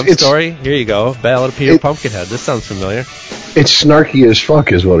 another Trump story? Here you go, Ballad of Peter Pumpkinhead. This sounds familiar. It's snarky as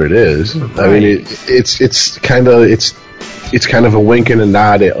fuck is what it is. Right. I mean, it's kind of a wink and a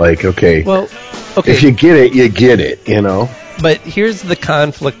nod at like, okay, if you get it, you get it, you know. But here's the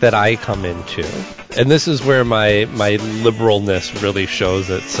conflict that I come into, and this is where my liberalness really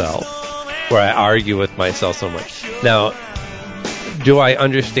shows itself, where I argue with myself so much. Now, do I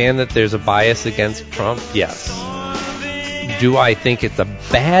understand that there's a bias against Trump? Yes. Do I think it's a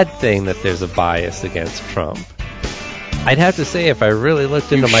bad thing that there's a bias against Trump? I'd have to say, if I really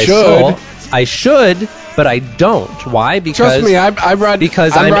looked into my soul, I should, but I don't. Why? Because trust me, I ride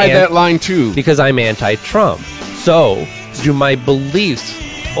that line too. Because I'm anti-Trump. So, do my beliefs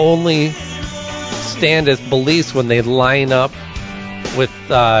only stand as beliefs when they line up with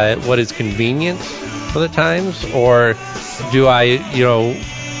what is convenient for the times, or do I, do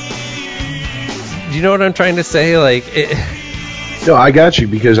you know what I'm trying to say? Like, no, I got you,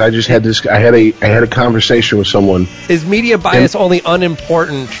 because I just had this. I had a conversation with someone. Is media bias only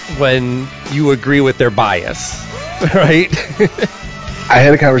unimportant when you agree with their bias, right? I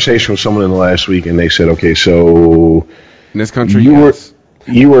had a conversation with someone in the last week, and they said, "Okay, so in this country, you're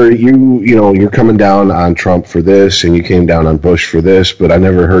coming down on Trump for this, and you came down on Bush for this, but I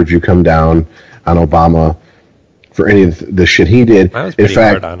never heard you come down on Obama for any of the shit he did." I was pretty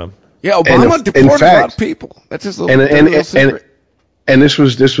hard on him. Yeah, Obama deported a lot of people. That's his little secret. And this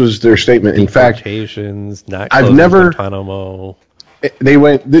was their statement. In fact, I've never. Guantanamo, they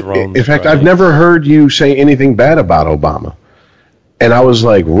went. In fact, I've never heard you say anything bad about Obama. And I was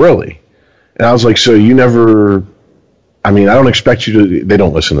like, really? And I was like, so you never? I mean, I don't expect you to. They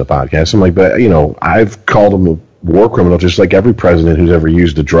don't listen to the podcast. I'm like, but I've called him a war criminal, just like every president who's ever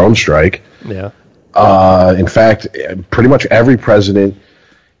used a drone strike. Yeah. In fact, pretty much every president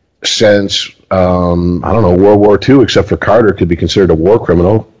since World War II, except for Carter, could be considered a war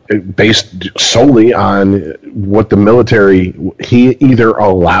criminal based solely on what the military he either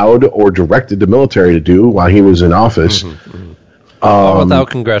allowed or directed the military to do while he was in office. Without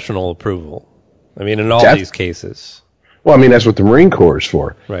congressional approval. I mean, in all these cases. Well, I mean, that's what the Marine Corps is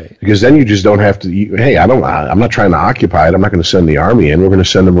for. Right. Because then you just don't have to. I'm not trying to occupy it. I'm not going to send the Army in. We're going to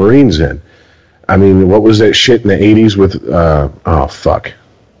send the Marines in. I mean, what was that shit in the 80s with,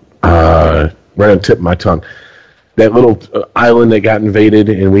 right on the tip of my tongue. That little island that got invaded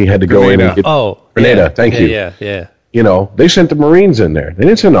and we had to go in and get... Grenada, thank you. Yeah. They sent the Marines in there. They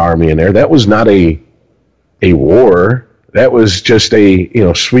didn't send the Army in there. That was not a war. That was just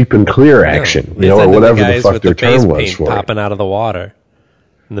a, sweep and clear action, or whatever the fuck their term was for it. Popping out of the water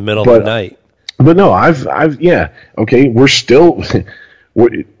in the middle of the night. But no, okay, we're still...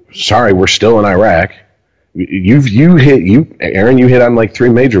 we're still in Iraq. You Aaron, you hit on like three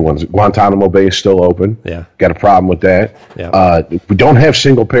major ones. Guantanamo Bay is still open. Yeah. Got a problem with that. Yeah. We don't have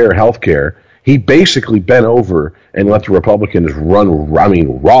single payer health care. He basically bent over and let the Republicans run,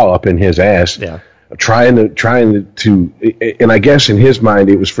 raw up in his ass. Yeah. Trying to, and I guess in his mind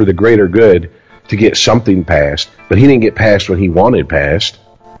it was for the greater good to get something passed, but he didn't get passed what he wanted passed.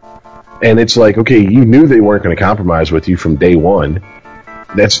 And it's like, okay, you knew they weren't going to compromise with you from day one.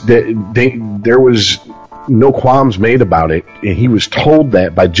 There was no qualms made about it, and he was told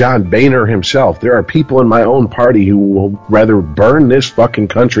that by John Boehner himself. There are people in my own party who will rather burn this fucking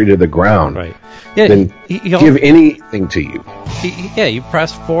country to the ground than give anything to you. You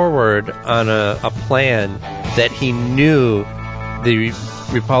pressed forward on a plan that he knew the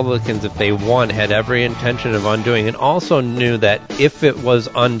Republicans, if they won, had every intention of undoing, and also knew that if it was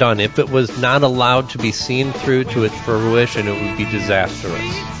undone, if it was not allowed to be seen through to its fruition, it would be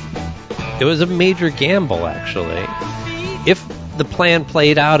disastrous. It was a major gamble, actually. If the plan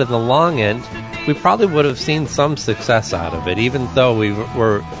played out in the long end, we probably would have seen some success out of it, even though we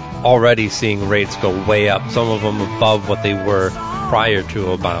were already seeing rates go way up, some of them above what they were prior to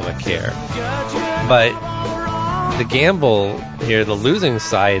Obamacare. But the gamble here, the losing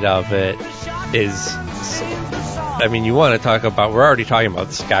side of it is, I mean, you want to talk about, we're already talking about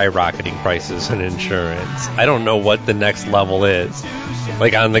skyrocketing prices in insurance. I don't know what the next level is.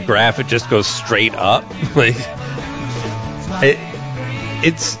 Like on the graph, it just goes straight up. Like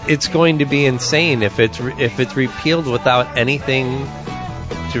it's going to be insane if it's repealed without anything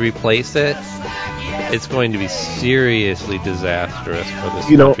to replace it. It's going to be seriously disastrous for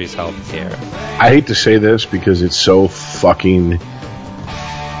this country's health care. I hate to say this because it's so fucking.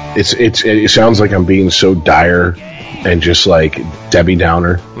 It sounds like I'm being so dire and just like Debbie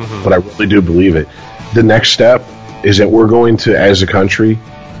Downer, but I really do believe it. The next step is that we're going to, as a country,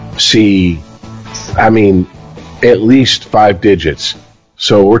 see, I mean, at least 5 digits.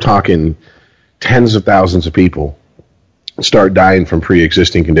 So we're talking tens of thousands of people start dying from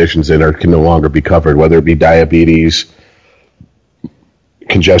pre-existing conditions that can no longer be covered, whether it be diabetes,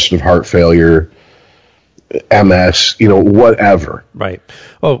 congestive heart failure, MS, whatever. Right.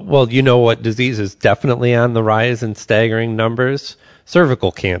 Well, you know what disease is definitely on the rise in staggering numbers?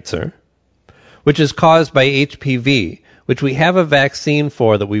 Cervical cancer, which is caused by HPV, which we have a vaccine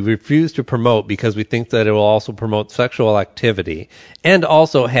for that we refuse to promote because we think that it will also promote sexual activity, and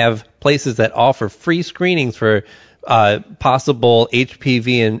also have places that offer free screenings for possible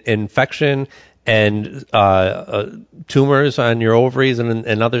HPV infection and tumors on your ovaries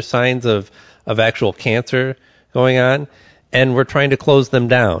and other signs of actual cancer going on, and we're trying to close them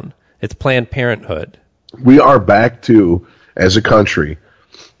down. It's Planned Parenthood. We are back to, as a country,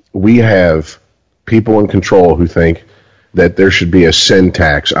 we have people in control who think that there should be a sin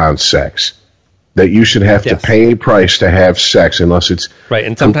tax on sex, that you should have to pay a price to have sex unless it's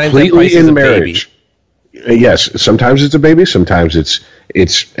and sometimes completely in marriage. Yes, sometimes it's a baby, sometimes it's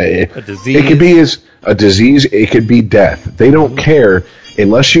a disease. It could be a disease, it could be death. They don't care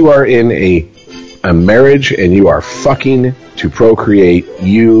unless you are in a marriage and you are fucking to procreate.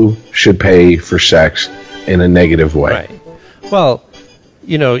 You should pay for sex in a negative way. Right. Well,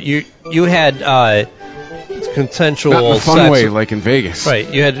 you had consensual not in a fun sex way, like in Vegas.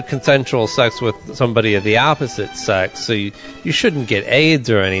 Right. You had consensual sex with somebody of the opposite sex, so you shouldn't get AIDS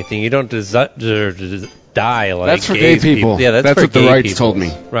or anything. You don't deserve to die like that's for gay people. Yeah, that's for what gay the rights people. told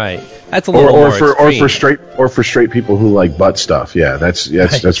me. Right. That's a little more extreme. or for straight people who like butt stuff. Yeah, that's yeah.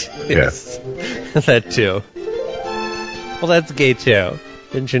 That too. Well, that's gay too.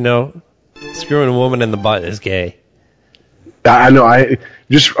 Didn't you know? Screwing a woman in the butt is gay. I know.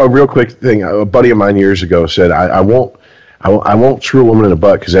 Just a real quick thing. A buddy of mine years ago said, "I won't screw a woman in the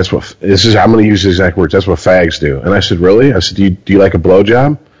butt because that's what this is." I'm going to use the exact words. That's what fags do. And I said, "Really?" I said, "Do you like a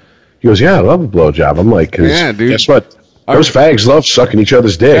blowjob?" He goes, "Yeah, I love a blowjob." I'm like, yeah, dude. Guess what? Those fags love sucking each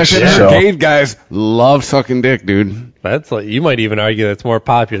other's dicks. Arcade guys love sucking dick, dude. That's like, you might even argue that's more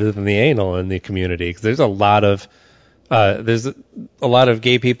popular than the anal in the community, because there's a lot of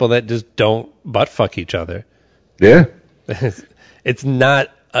gay people that just don't butt fuck each other. Yeah, it's not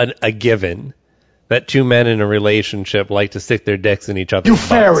a given that two men in a relationship like to stick their dicks in each other's butts.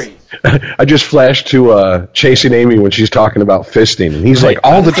 Fairy. I just flashed to Chasing Amy when she's talking about fisting, and he's like,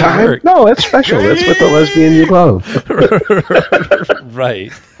 all the time? No, that's special. That's what the lesbian you love.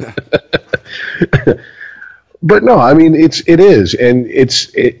 Right. But no, I mean, it is, and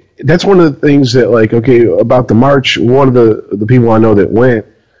that's one of the things that, like, okay, about the march, one of the people I know that went,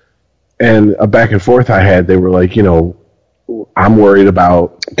 and a back and forth I had, they were like, I'm worried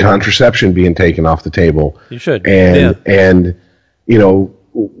about contraception being taken off the table. You should. And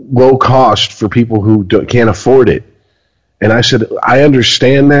low cost for people who can't afford it. And I said, I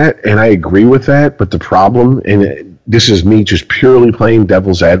understand that, and I agree with that, but the problem, and this is me just purely playing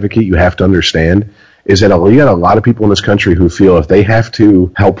devil's advocate, you have to understand, is that you got a lot of people in this country who feel if they have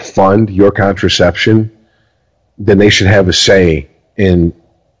to help fund your contraception, then they should have a say in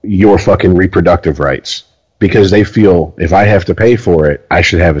your fucking reproductive rights. Because they feel if I have to pay for it, I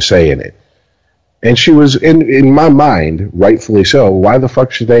should have a say in it. And she was, in my mind, rightfully so, why the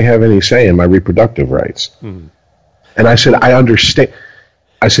fuck should they have any say in my reproductive rights? Hmm. And I said, I understand.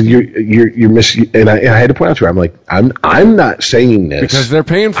 I said, you're missing, and I had to point out to her, I'm like, I'm not saying this because they're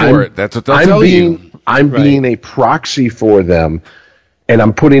paying for it. That's what they'll tell you. I'm being a proxy for them, and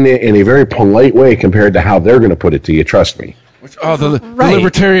I'm putting it in a very polite way compared to how they're going to put it to you. Trust me. The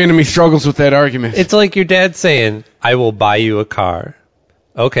libertarian in me struggles with that argument. It's like your dad saying, I will buy you a car.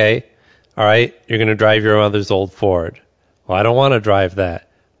 Okay. All right. You're going to drive your mother's old Ford. Well, I don't want to drive that.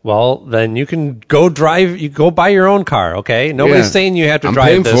 Well, then you can go buy your own car, okay? Nobody's saying you have to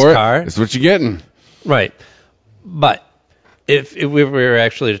drive this car. That's what you're getting. Right. But if we were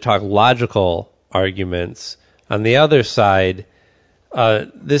actually to talk logical arguments, on the other side,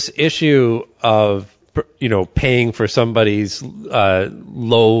 this issue of, paying for somebody's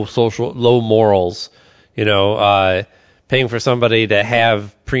low morals, paying for somebody to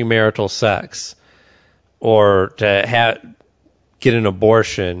have premarital sex or to get an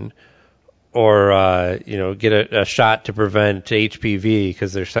abortion or, get a shot to prevent HPV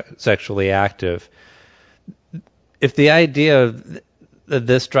because they're sexually active. If the idea that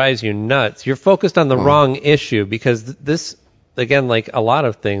this drives you nuts, you're focused on the wrong issue because this, again, like a lot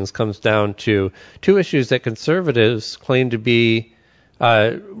of things, comes down to two issues that conservatives claim to be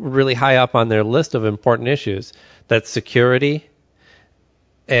really high up on their list of important issues. That's security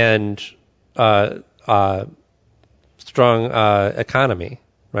and strong economy,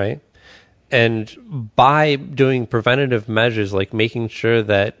 right? And by doing preventative measures like making sure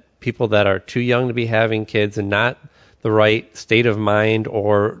that people that are too young to be having kids and not the right state of mind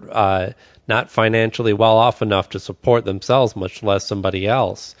or not financially well off enough to support themselves, much less somebody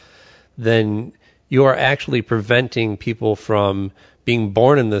else, then you are actually preventing people from being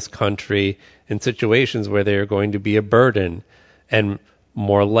born in this country in situations where they are going to be a burden and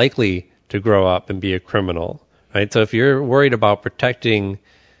more likely to grow up and be a criminal. Right? So if you're worried about protecting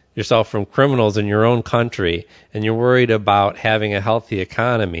yourself from criminals in your own country and you're worried about having a healthy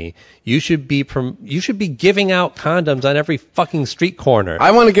economy, you should be giving out condoms on every fucking street corner.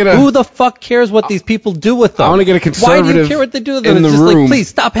 I want to get who the fuck cares what these people do with them? I want to get a conservative. Why do you care what they do with them? It's just like, please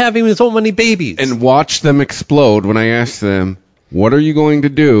stop having so many babies and watch them explode. When I ask them, what are you going to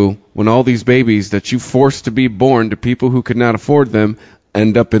do when all these babies that you forced to be born to people who could not afford them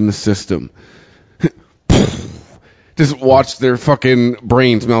end up in the system? Just watch their fucking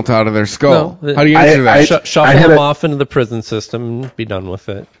brains melt out of their skull. No, how do you answer that? Shuffle them off into the prison system and be done with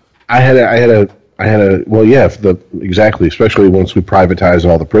it. Exactly, especially once we privatize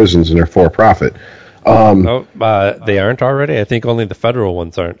all the prisons and they're for profit. They aren't already? I think only the federal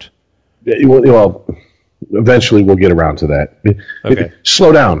ones aren't. Well, eventually we'll get around to that. Okay.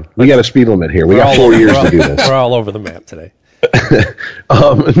 Slow down. We got a speed limit here. We got 4 years to do this. We're all over the map today.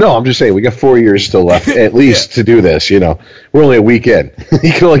 No, I'm just saying we got 4 years still left at least to do this. We're only a week in.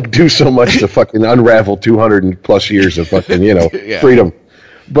 You can do so much to fucking unravel 200 plus years of fucking freedom.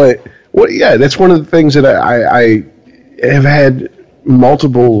 But that's one of the things that I have had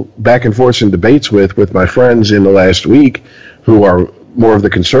multiple back and forths and debates with my friends in the last week who are more of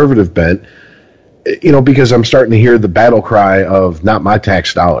the conservative bent. Because I'm starting to hear the battle cry of not my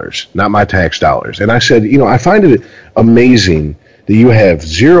tax dollars, not my tax dollars. And I said, I find it amazing that you have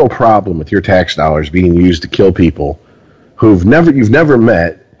zero problem with your tax dollars being used to kill people you've never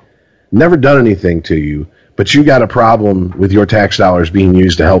met, never done anything to you, but you got a problem with your tax dollars being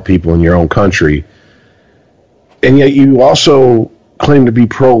used to help people in your own country. And yet you also claim to be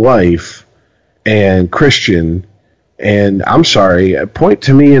pro-life and Christian. And I'm sorry, point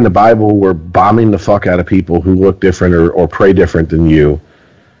to me in the Bible where bombing the fuck out of people who look different or pray different than you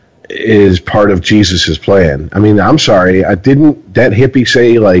is part of Jesus' plan. I mean, I'm sorry, didn't that hippie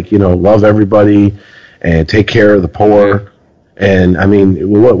say, love everybody and take care of the poor? And, I mean,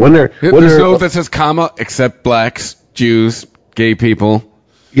 there's no that says comma, except blacks, Jews, gay people.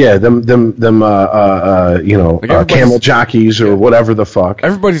 Yeah, camel jockeys or whatever the fuck.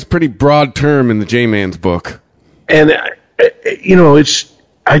 Everybody's pretty broad term in the J-Man's book. And I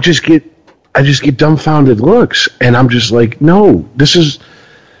just get dumbfounded looks, and I'm just like, no,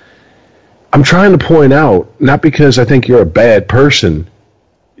 I'm trying to point out, not because I think you're a bad person,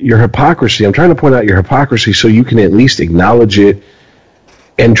 your hypocrisy. I'm trying to point out your hypocrisy so you can at least acknowledge it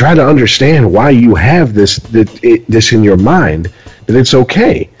and try to understand why you have this in your mind that it's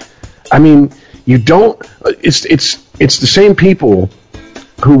okay. I mean, you don't. It's the same people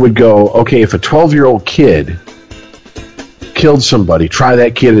who would go, okay, if a 12-year-old kid killed somebody, try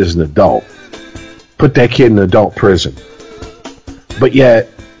that kid as an adult, put that kid in adult prison. But yet,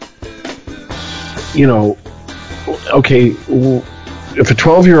 okay, well, if a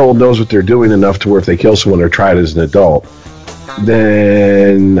 12-year-old knows what they're doing enough to where if they kill someone, they're tried as an adult,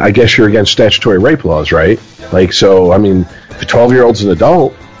 then I guess you're against statutory rape laws, right? Like, so, I mean, if a 12-year-old's an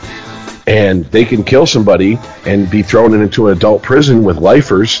adult and they can kill somebody and be thrown into an adult prison with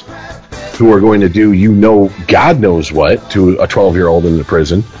lifers who are going to do, God knows what to a 12-year-old in the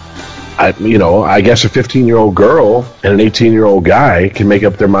prison, I guess a 15-year-old girl and an 18-year-old guy can make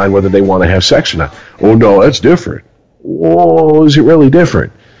up their mind whether they want to have sex or not. Oh, no, that's different. Well, is it really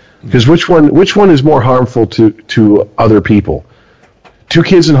different? Because which one is more harmful to other people? 2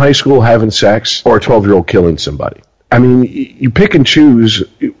 kids in high school having sex or a 12-year-old killing somebody? I mean, you pick and choose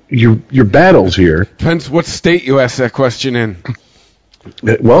your battles here. Depends what state you ask that question in.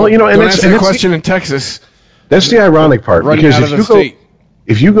 Well, and don't ask that question in Texas. That's the ironic part. Because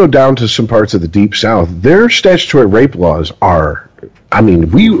if you go down to some parts of the Deep South, their statutory rape laws are, I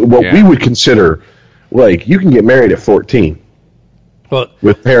mean, we would consider, like, you can get married at 14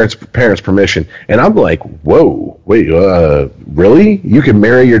 with parents' permission. And I'm like, whoa, wait, really? You can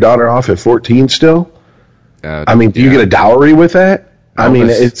marry your daughter off at 14 still? I mean, do you get a dowry with that? I mean,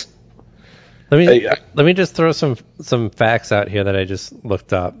 it's... Let me just throw some facts out here that I just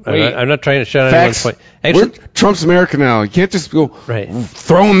looked up. I'm not trying to shut on anyone's point. Actually, Trump's America now. You can't just go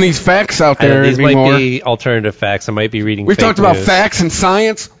throwing these facts out there these anymore. Might be alternative facts. I might be reading. We've talked about facts and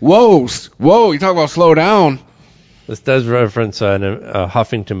science. Whoa! You talk about slow down. This does reference a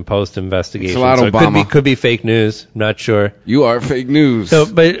Huffington Post investigation. It's a lot so Obama. It could be fake news. Not sure. You are fake news. So,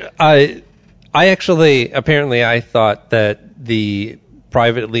 but I apparently I thought that the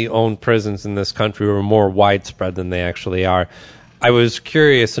privately owned prisons in this country were more widespread than they actually are. I was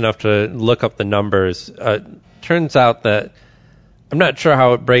curious enough to look up the numbers. Turns out that I'm not sure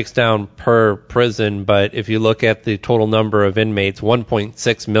how it breaks down per prison, but if you look at the total number of inmates,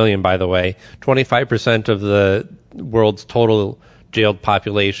 1.6 million, by the way, 25% of the world's total jailed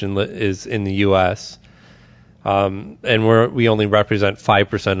population is in the U.S., and we only represent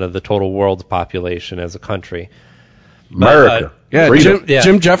 5% of the total world's population as a country. America.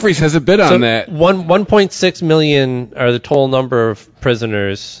 Jim Jeffries has a bit on that. 1.6 million are the total number of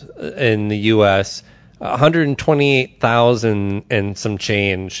prisoners in the U.S. 128,000 and some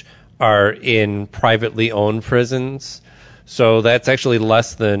change are in privately owned prisons. So that's actually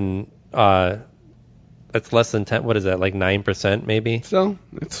less than 10. What is that? Like 9% maybe? So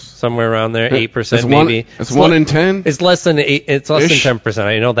it's somewhere around there. 8% maybe. It's 1 in 10. It's less than 8. It's less than 10%.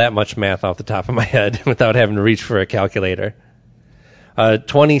 I know that much math off the top of my head without having to reach for a calculator.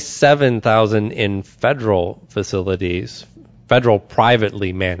 27,000 in federal facilities, federal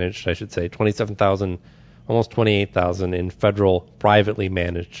privately managed, I should say. 27,000, almost 28,000 in federal privately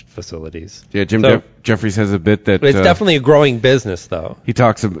managed facilities. Yeah, Jeffries has a bit that... It's definitely a growing business, though. He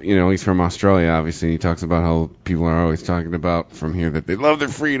talks about, he's from Australia, obviously, and he talks about how people are always talking about from here that they love their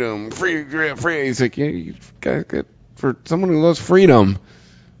freedom. Free. He's like, you guys get, for someone who loves freedom,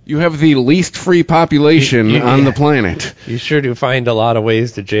 you have the least free population on the planet. You sure do find a lot of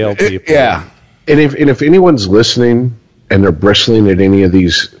ways to jail people. Yeah. And if anyone's listening and they're bristling at any of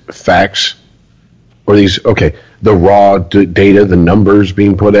these facts or the raw data, the numbers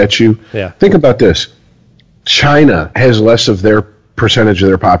being put at you, think about this. China has less of their percentage of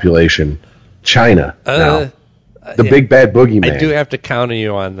their population. China now. The big bad boogeyman. I do have to counter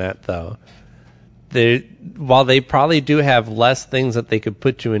you on that, though. While they probably do have less things that they could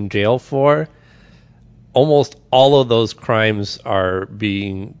put you in jail for, almost all of those crimes are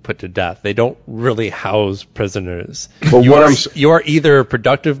being put to death. They don't really house prisoners. But you're either a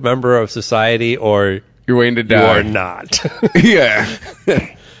productive member of society or you're waiting to die. You are not. Yeah.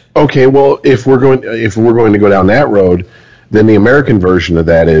 Okay, well, if we're going to go down that road, then the American version of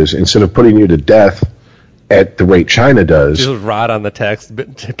that is instead of putting you to death at the rate China does, just rot on the tax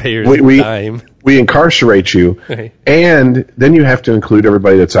payers' dime. We incarcerate you, and then you have to include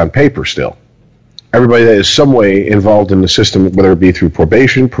everybody that's on paper still. Everybody that is some way involved in the system, whether it be through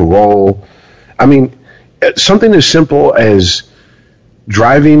probation, parole. I mean, something as simple as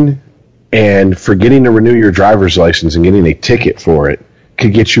driving and forgetting to renew your driver's license and getting a ticket for it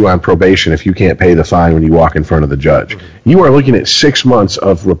could get you on probation if you can't pay the fine when you walk in front of the judge. You are looking at 6 months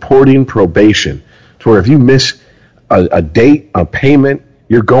of reporting probation, to where if you miss a date, a payment,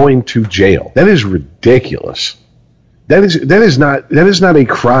 you're going to jail. That is ridiculous. That is not a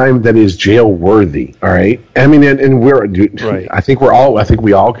crime that is jail worthy. All right. I mean, and we're right. I think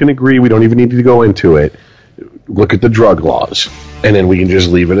we all can agree. We don't even need to go into it. Look at the drug laws, and then we can just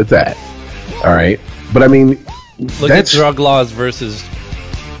leave it at that. All right. But I mean, look at drug laws versus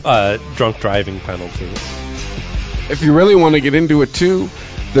drunk driving penalties. If you really want to get into it too,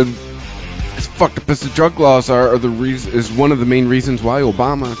 as fucked up as the drug laws are is one of the main reasons why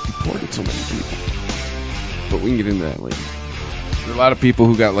Obama deported so many people. But we can get into that later. There are a lot of people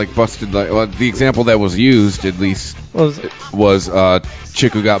who got like busted. The example that was used, at least, was a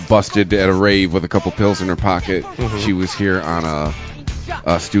chick who got busted at a rave with a couple pills in her pocket. Mm-hmm. She was here on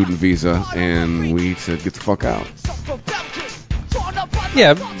a student visa, and we said, "Get the fuck out."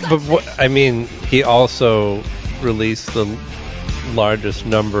 Yeah, but he also released the largest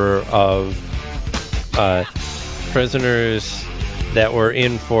number of prisoners that were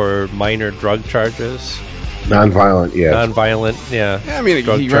in for minor drug charges. Nonviolent, yeah. Nonviolent, yeah. Yeah, I mean,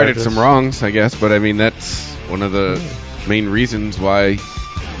 he righted some wrongs, I guess, but I mean, that's one of the main reasons why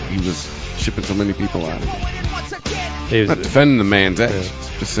he was shipping so many people out of here. Not defending the man's actions,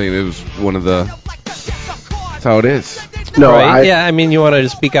 just saying it was one of the... That's how it is. No, right? You want to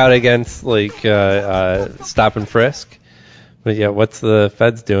speak out against, like, stop and frisk? But yeah, what's the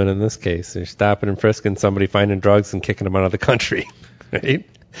feds doing in this case? They're stopping and frisking somebody, finding drugs, and kicking them out of the country, right?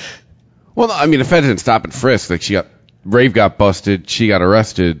 Well, I mean, the feds didn't stop and frisk. Like, Rave got busted, she got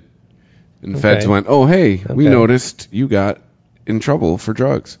arrested, and the feds went, "Oh, hey, we noticed you got in trouble for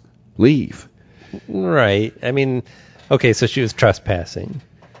drugs. Leave." Right. I mean, okay, so she was trespassing.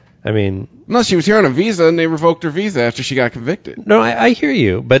 I mean... No, she was here on a visa, and they revoked her visa after she got convicted. No, I hear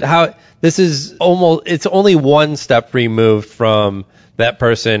you, but this is it's only one step removed from that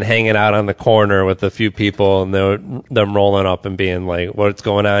person hanging out on the corner with a few people and them rolling up and being like, "What's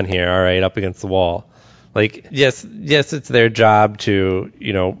going on here? All right, up against the wall." Like, yes, it's their job to,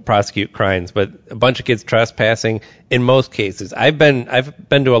 prosecute crimes, but a bunch of kids trespassing, in most cases, I've been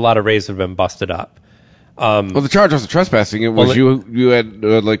to a lot of raves that have been busted up. Well, the charge wasn't trespassing. It was you had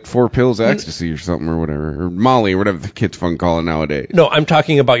like 4 pills of ecstasy or something or whatever, or Molly or whatever the kids fun call it nowadays. No, I'm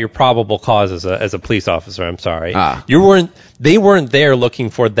talking about your probable cause as a police officer. I'm sorry. They weren't there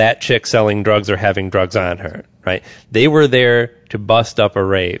looking for that chick selling drugs or having drugs on her, right? They were there to bust up a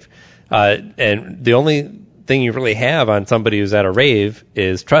rave, and the only thing you really have on somebody who's at a rave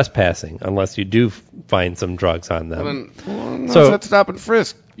is trespassing, unless you do find some drugs on them. So that's stop and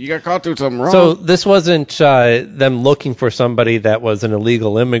frisk. You got caught doing something wrong. So this wasn't them looking for somebody that was an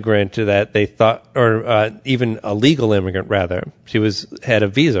illegal immigrant that they thought, or even a legal immigrant rather. She had a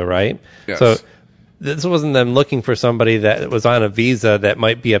visa, right? Yes. So this wasn't them looking for somebody that was on a visa that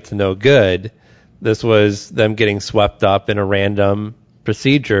might be up to no good. This was them getting swept up in a random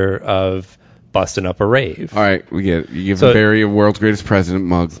procedure of busting up a rave. All right, we get it. You give Barry a world's greatest president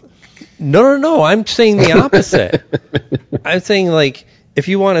mug. No. I'm saying the opposite. I'm saying, like, if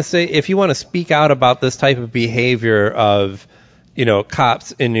you want to speak out about this type of behavior of,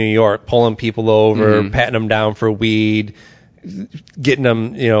 cops in New York pulling people over, patting them down for weed, getting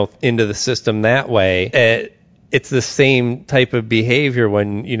them, into the system that way, it's the same type of behavior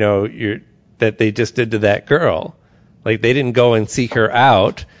when, that they just did to that girl. Like, they didn't go and seek her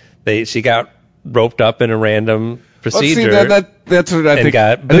out. She got roped up in a random procedure. That's what I think.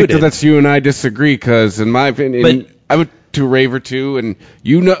 Got booted. I think that's you and I disagree, because in my opinion, I would to rave or two, and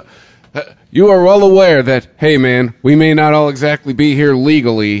you are well aware that, hey man, we may not all exactly be here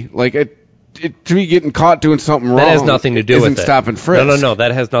legally. Like, to be getting caught doing something wrong, that has nothing to do with it. Stop and frisk. No,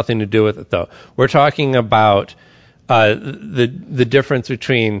 that has nothing to do with it, though. We're talking about the difference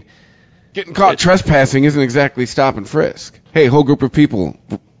between getting caught trespassing isn't exactly stop and frisk. Hey, whole group of people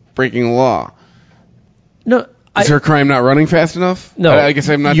breaking the law. No. Is her crime not running fast enough? No. I guess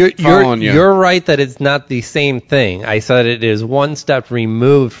I'm not following you. You're right that it's not the same thing. I said it is one step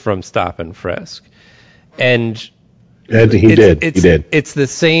removed from stop and frisk. And he did. It's the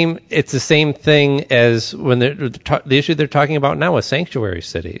same thing as when the issue they're talking about now is sanctuary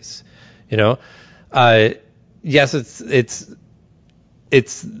cities. Yes, it's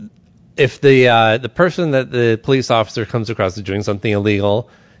if the person that the police officer comes across is doing something illegal,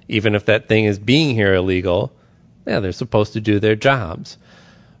 even if that thing is being here illegal, yeah, they're supposed to do their jobs.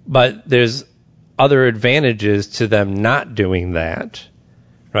 But there's other advantages to them not doing that,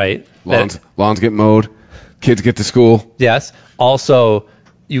 right? Lawns get mowed, kids get to school. Yes. Also,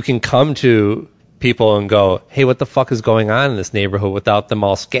 you can come to people and go, hey, what the fuck is going on in this neighborhood, without them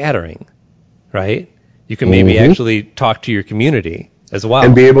all scattering, right? You can maybe actually talk to your community. as well.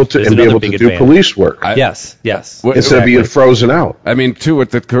 And be able to There's do another big advantage. police work. Yes. Instead of being frozen out. I mean, too,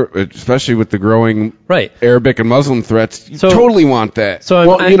 especially with the growing Arabic and Muslim threats, you totally want that.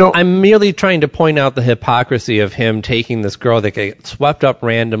 So I'm merely trying to point out the hypocrisy of him taking this girl that gets swept up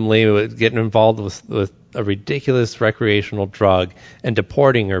randomly, getting involved with a ridiculous recreational drug, and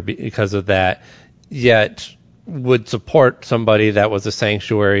deporting her because of that, yet would support somebody that was a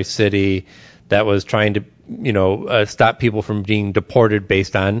sanctuary city that was trying to, stop people from being deported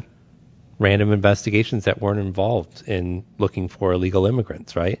based on random investigations that weren't involved in looking for illegal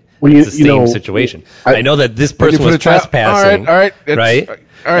immigrants, right? Well, it's the same situation. I know that this person was trespassing, right?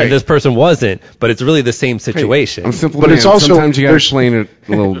 And this person wasn't, but it's really the same situation. But it's also sometimes you got to explain it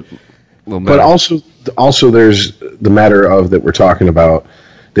a little better. But also there's the matter of that we're talking about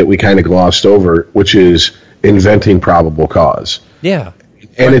that we kind of glossed over, which is inventing probable cause. Yeah.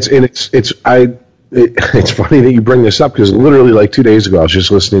 And it's funny that you bring this up because literally like 2 days ago I was just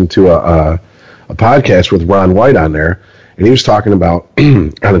listening to a podcast with Ron White on there, and he was talking about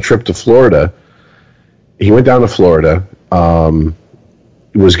on a trip to Florida. He went down to Florida,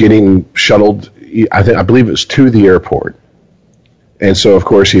 was getting shuttled. I believe it was to the airport, and so of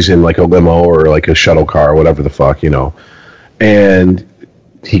course he's in like a limo or like a shuttle car or whatever the fuck, and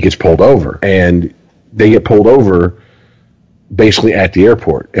he gets pulled over, and they get pulled over basically at the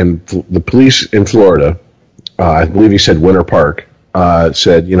airport. And the police in Florida, I believe he said Winter Park,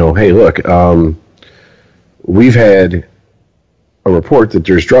 said, hey, look, we've had a report that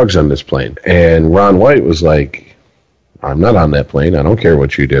there's drugs on this plane. And Ron White was like, I'm not on that plane. I don't care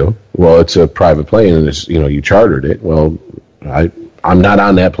what you do. Well, it's a private plane, and it's, you chartered it. Well, I'm not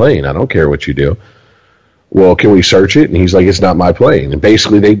on that plane. I don't care what you do. Well, can we search it? And he's like, it's not my plane. And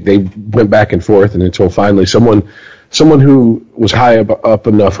basically they went back and forth, and until finally someone who was high up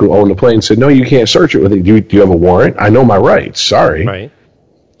enough who owned the plane said, no, you can't search it with it. Do you have a warrant? I know my rights. Sorry. Right.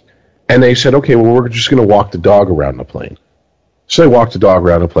 And they said, okay, well, we're just going to walk the dog around the plane. So they walked the dog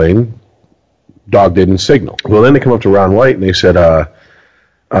around the plane. Dog didn't signal. Well, then they come up to Ron White, and they said,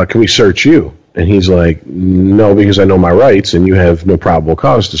 can we search you? And he's like, no, because I know my rights, and you have no probable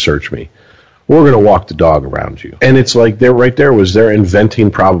cause to search me. We're going to walk the dog around you. And it's like they're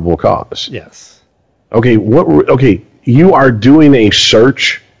inventing probable cause. Yes. Okay, you are doing a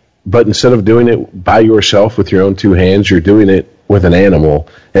search, but instead of doing it by yourself with your own two hands, you're doing it with an animal.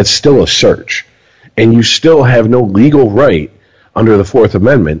 It's still a search. And you still have no legal right under the Fourth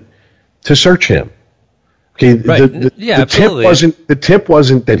Amendment to search him. Okay, right. The tip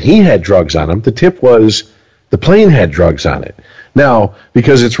wasn't that he had drugs on him. The tip was the plane had drugs on it. Now,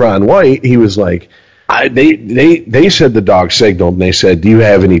 because it's Ron White, he was like, they said the dog signaled, and they said, do you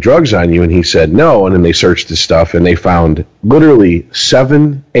have any drugs on you? And he said no, and then they searched his stuff, and they found literally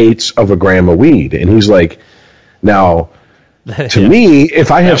 7/8 of a gram of weed. And he's like, now, to me,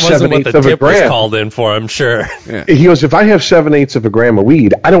 if I have 7/8 of a gram, was called in for, I'm sure. Yeah. He goes, if I have 7/8 of a gram of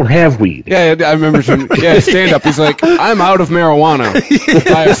weed, I don't have weed. Yeah, I remember stand up. He's like, I'm out of marijuana.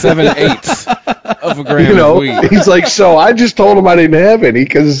 I have 7/8 of a gram of weed. He's like, so I just told him I didn't have any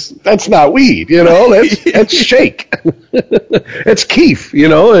because that's not weed, that's shake. It's keef,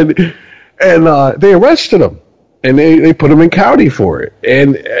 and they arrested him. And they put him in county for it.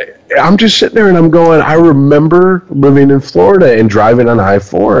 And I'm just sitting there and I'm going, I remember living in Florida and driving on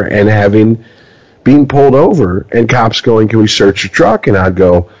I-4 and being pulled over and cops going, can we search your truck? And I'd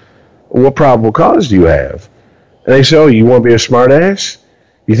go, well, what probable cause do you have? And they say, oh, you want to be a smart ass?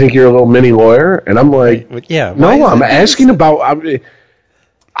 You think you're a little mini lawyer? And I'm like, no, I'm asking about...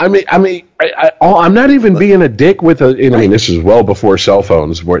 I'm not even being a dick with this is well before cell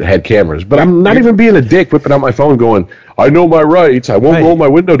phones where it had cameras, but I'm not even being a dick whipping out my phone going, I know my rights, I won't roll my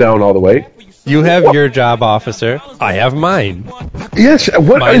window down all the way. You have your job, officer. I have mine. Yes,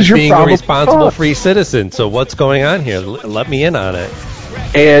 what is your being problem? A responsible free citizen, so what's going on here? Let me in on it.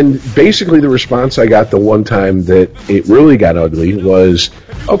 And basically the response I got the one time that it really got ugly was,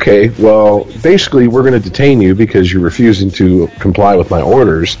 okay, well, basically we're going to detain you because you're refusing to comply with my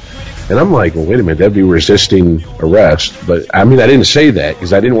orders. And I'm like, well, wait a minute, that'd be resisting arrest. But, I didn't say that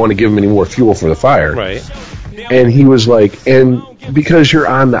because I didn't want to give him any more fuel for the fire. Right. And he was like, and because you're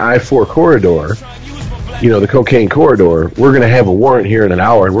on the I-4 corridor, the cocaine corridor, we're going to have a warrant here in an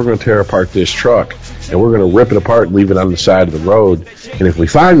hour, and we're going to tear apart this truck, and we're going to rip it apart and leave it on the side of the road. And if we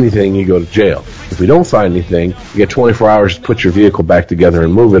find anything, you go to jail. If we don't find anything, you get 24 hours to put your vehicle back together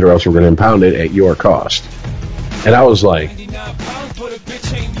and move it, or else we're going to impound it at your cost. And I was like,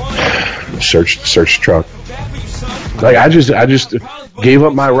 search the truck. Like I just gave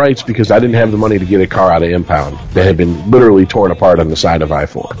up my rights because I didn't have the money to get a car out of impound that had been literally torn apart on the side of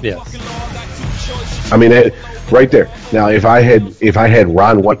I-4. Yes. right there. Now, if I had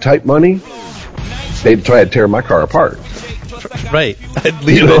Ron What type money, they'd try to tear my car apart. Right. I'd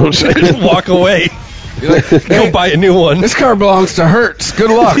leave it. Just walk away. Go buy a new one. This car belongs to Hertz. Good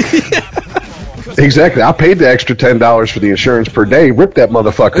luck. Exactly. I paid the extra $10 for the insurance per day. Rip that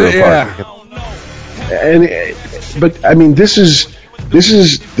motherfucker apart. But I mean, this is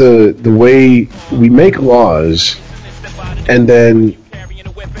the way we make laws, and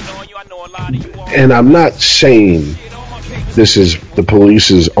I'm not saying this is the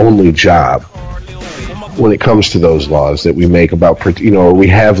police's only job when it comes to those laws that we make about, we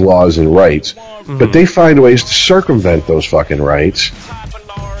have laws and rights, but they find ways to circumvent those fucking rights.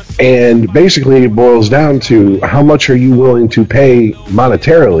 And basically it boils down to how much are you willing to pay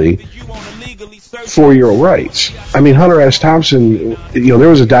monetarily for your rights. I mean, Hunter S. Thompson, there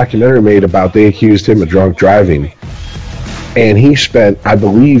was a documentary made about, they accused him of drunk driving, and he spent, I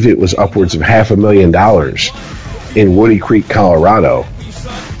believe it was upwards of $500,000 in Woody Creek, Colorado.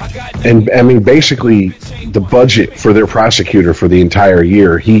 And I mean, basically, the budget for their prosecutor for the entire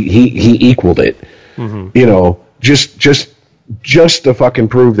year, he equaled it. Just to fucking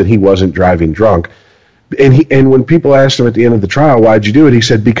prove that he wasn't driving drunk. And when people asked him at the end of the trial, why'd you do it? He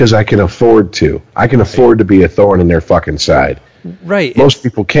said, because I can afford to. I can afford to be a thorn in their fucking side. Right. Most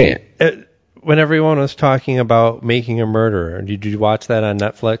people can't. When everyone was talking about Making a Murderer, did you watch that on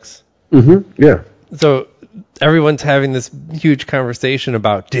Netflix? Mm-hmm. Yeah. So everyone's having this huge conversation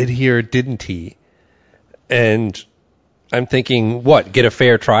about did he or didn't he? And I'm thinking, what, get a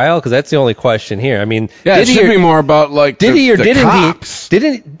fair trial? Because that's the only question here. I mean, it should be more about, like, did he or didn't cops. he?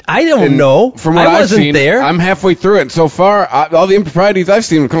 Didn't I don't know. From what I I've wasn't seen, there. I'm halfway through it. So far, all the improprieties I've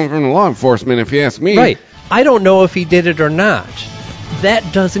seen come from the law enforcement, if you ask me. Right. I don't know if he did it or not.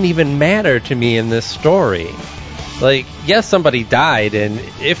 That doesn't even matter to me in this story. Like, yes, somebody died, and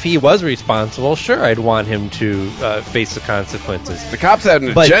if he was responsible, sure, I'd want him to face the consequences. The cops had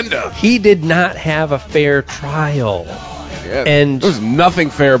an agenda. He did not have a fair trial. Yeah, and there's nothing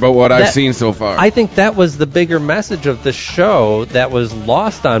fair about what I've seen so far. I think that was the bigger message of the show that was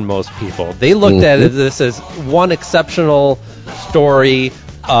lost on most people. They looked at this as one exceptional story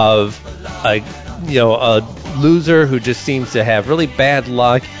of a loser who just seems to have really bad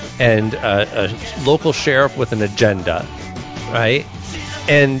luck and a local sheriff with an agenda, right?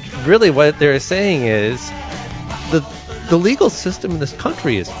 And really what they're saying is the legal system in this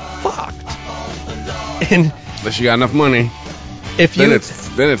country is fucked. And unless you got enough money, then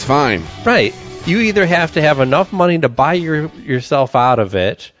it's fine. Right. You either have to have enough money to buy yourself out of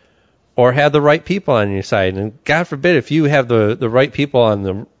it, or have the right people on your side. And God forbid if you have the right people on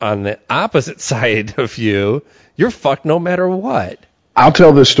the opposite side of you, you're fucked no matter what. I'll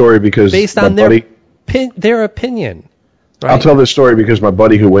tell this story because based on their opinion. Right? I'll tell this story because my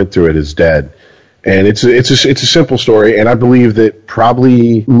buddy who went through it is dead, and it's a simple story. And I believe that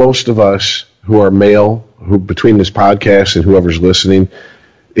probably most of us who are male, who between this podcast and whoever's listening,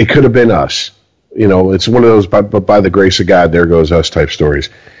 it could have been us. It's one of those by the grace of God, there goes us type stories.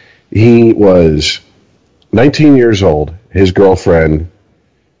 He was 19 years old. His girlfriend,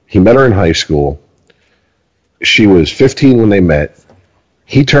 he met her in high school. She was 15 when they met.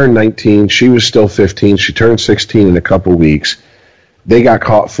 He turned 19. She was still 15. She turned 16 in a couple weeks. They got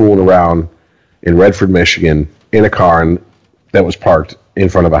caught fooling around in Redford, Michigan, in a car that was parked in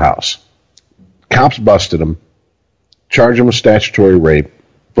front of a house. Cops busted him, charged him with statutory rape,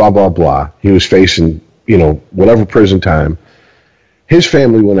 blah, blah, blah. He was facing, whatever prison time. His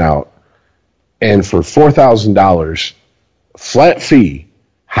family went out and for $4,000, flat fee,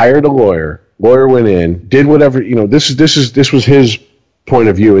 hired a lawyer. Lawyer went in, did whatever, this was his point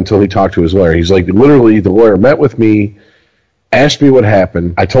of view until he talked to his lawyer. He's like, literally, the lawyer met with me, asked me what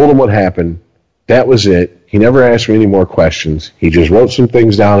happened. I told him what happened. That was it. He never asked me any more questions. He just wrote some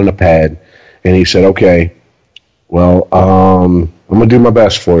things down on a pad, and he said, okay, well, I'm going to do my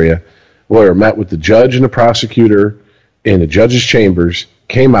best for you. Lawyer met with the judge and the prosecutor in the judge's chambers,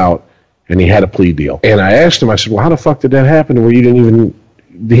 came out, and he had a plea deal. And I asked him, I said, well, how the fuck did that happen where he didn't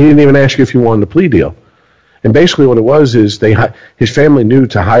even ask you if you wanted a plea deal? And basically what it was is his family knew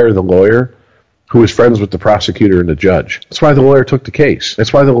to hire the lawyer who was friends with the prosecutor and the judge. That's why the lawyer took the case.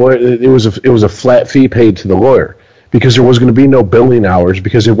 That's why the lawyer, it was a flat fee paid to the lawyer, because there was going to be no billing hours,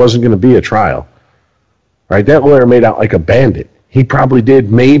 because it wasn't going to be a trial. Right? That lawyer made out like a bandit. He probably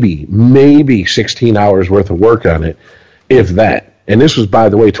did maybe 16 hours worth of work on it, if that. And this was, by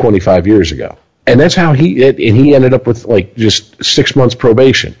the way, 25 years ago. And that's how he ended up with like just 6 months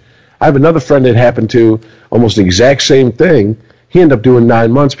probation. I have another friend that happened to almost the exact same thing. He ended up doing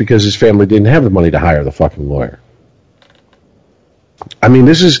 9 months because his family didn't have the money to hire the fucking lawyer. I mean,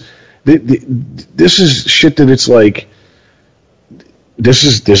 this is This is shit that it's like, this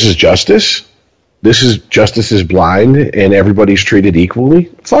is justice? This is justice is blind and everybody's treated equally?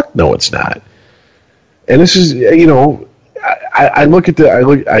 Fuck no, it's not. And this is, I look at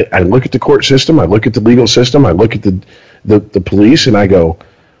the court system, I look at the legal system, I look at the police, and I go,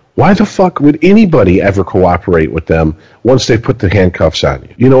 why the fuck would anybody ever cooperate with them once they put the handcuffs on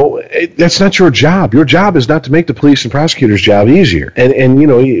you? That's not your job. Your job is not to make the police and prosecutors' job easier.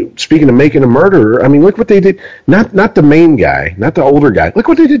 And speaking of making a murderer, I mean, look what they did. Not the main guy, not the older guy. Look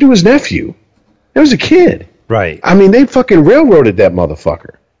what they did to his nephew. That was a kid. Right. I mean, they fucking railroaded that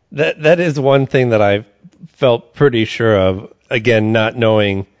motherfucker. That is one thing that I felt pretty sure of. Again, not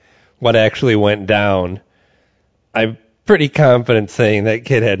knowing what actually went down, I'm pretty confident saying that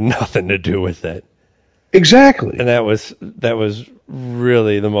kid had nothing to do with it. Exactly. And that was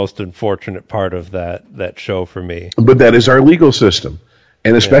really the most unfortunate part of that show for me. But that is our legal system,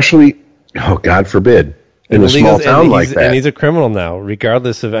 and especially, God forbid, in a small town like that. And he's a criminal now,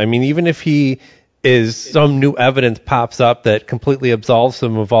 regardless of. I mean, even if he is, some new evidence pops up that completely absolves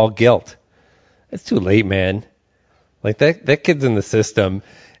him of all guilt. It's too late, man. Like that kid's in the system,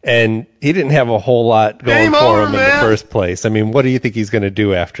 and he didn't have a whole lot going for him in the first place. I mean, what do you think he's going to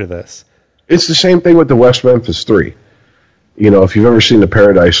do after this? It's the same thing with the West Memphis 3. If you've ever seen the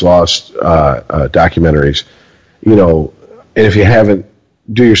Paradise Lost documentaries, and if you haven't,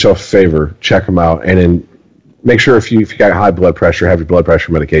 do yourself a favor, check them out, and then make sure if you got high blood pressure, have your blood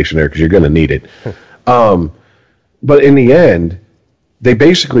pressure medication there because you're going to need it. But in the end, they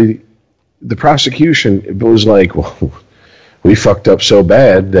basically, the prosecution was like, well, we fucked up so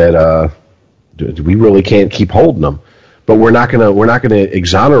bad that we really can't keep holding them. But we're not gonna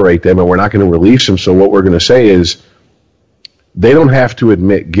exonerate them, and we're not gonna release them. So what we're gonna say is, they don't have to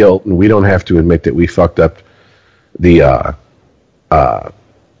admit guilt, and we don't have to admit that we fucked up the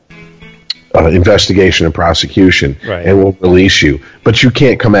investigation and prosecution, right, and we'll release you. But you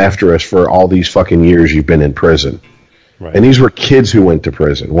can't come after us for all these fucking years you've been in prison. Right. And these were kids who went to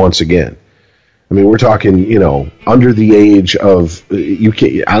prison, once again. I mean, we're talking, under the age of, you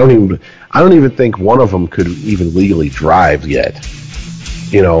can't, I don't even think one of them could even legally drive yet.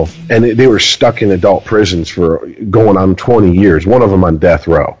 And they were stuck in adult prisons for going on 20 years, one of them on death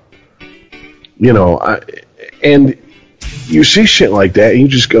row. And you see shit like that, and you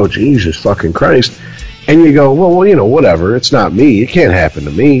just go, Jesus fucking Christ. And you go, well, whatever, it's not me. It can't happen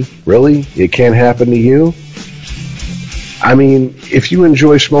to me. Really? It can't happen to you? I mean, if you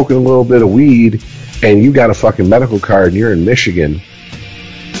enjoy smoking a little bit of weed and you got a fucking medical card and you're in Michigan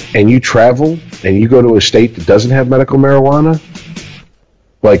and you travel and you go to a state that doesn't have medical marijuana,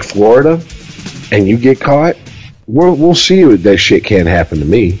 like Florida, and you get caught, we'll see you. That shit can't happen to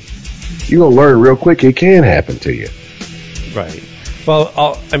me. You're going to learn real quick it can happen to you. Right. Well,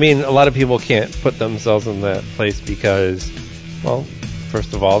 a lot of people can't put themselves in that place because, well,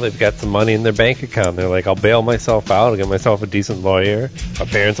 first of all, they've got some money in their bank account. They're like, I'll bail myself out. I'll get myself a decent lawyer. My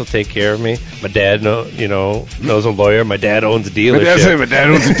parents will take care of me. My dad, knows a lawyer. My dad owns a dealership. My dad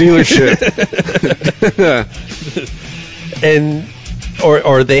owns a dealership. And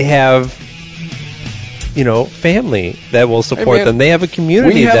or they have, family that will support them. They have a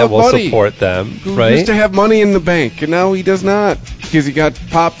community that will support them. Who right? used to have money in the bank, and now he does not because he got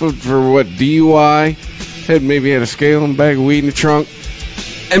popped for DUI. Maybe had a scale and a bag of weed in the trunk.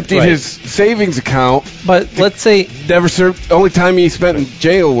 Emptied his savings account. But let's say never served. Only time he spent in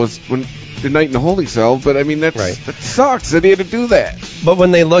jail was when the night in the holding cell. But I mean, that sucks that he had to do that. But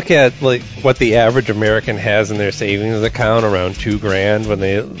when they look at like what the average American has in their savings account, around $2,000, when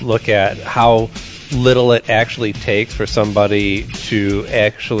they look at how little it actually takes for somebody to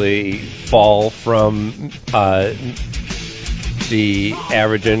actually fall from the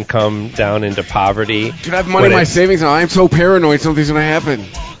average income down into poverty. Dude, I have money in my savings now. I'm so paranoid something's going to happen.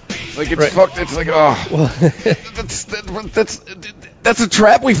 Like, it's fucked. It's like, that's a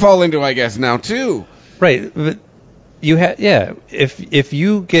trap we fall into, I guess, now, too. Right. But if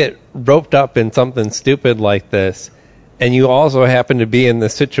you get roped up in something stupid like this, and you also happen to be in the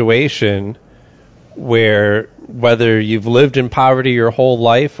situation where whether you've lived in poverty your whole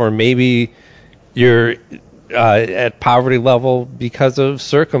life or maybe you're at poverty level because of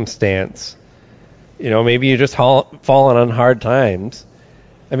circumstance, maybe you're just falling on hard times.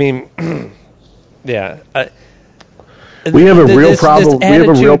 I mean, yeah. We have a real problem. We have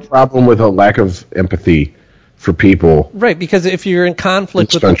a real problem with a lack of empathy for people. Right, because if you're in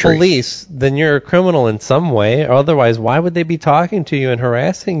conflict with the police, then you're a criminal in some way. Otherwise, why would they be talking to you and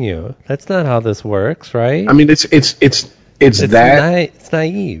harassing you? That's not how this works, right? I mean, it's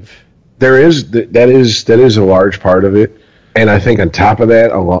naive. That is a large part of it. And I think on top of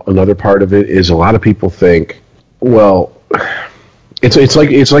that, another part of it is a lot of people think, well, it's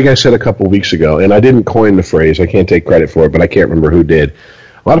like I said a couple of weeks ago, and I didn't coin the phrase. I can't take credit for it, but I can't remember who did.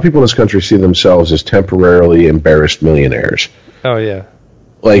 A lot of people in this country see themselves as temporarily embarrassed millionaires. Oh, yeah.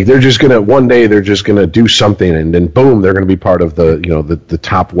 Like one day they're just gonna do something, and then boom, they're gonna be part of the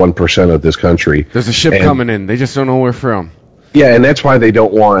top 1% of this country. There's a ship coming in. They just don't know where from. Yeah, and that's why they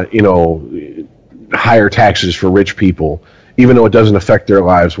don't want higher taxes for rich people, even though it doesn't affect their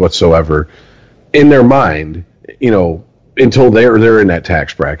lives whatsoever. In their mind, until they're in that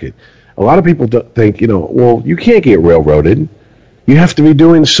tax bracket, a lot of people think, well, you can't get railroaded. You have to be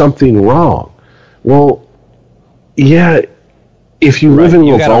doing something wrong. Well, yeah. If you live in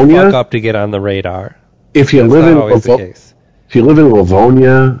Livonia, gotta fuck up to get on the radar. If you live in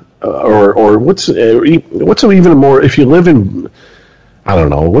Livonia, or what's even more? If you live in, I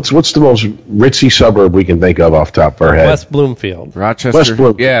don't know, what's the most ritzy suburb we can think of off the top of our head? West Bloomfield, Rochester.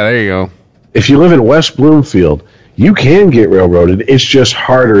 Yeah, there you go. If you live in West Bloomfield, you can get railroaded. It's just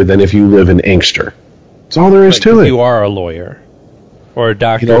harder than if you live in Inkster. That's all there is to it. You are a lawyer, or a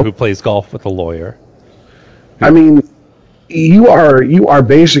doctor who plays golf with a lawyer. I mean, you are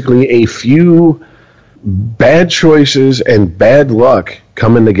basically a few bad choices and bad luck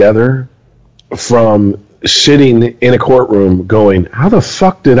coming together from sitting in a courtroom going, how the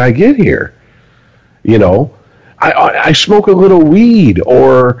fuck did I get here? I smoke a little weed,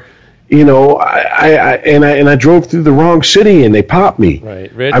 or I drove through the wrong city and they popped me.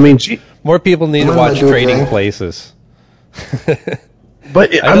 Right, Rich, I mean, more people need to watch Trading Places.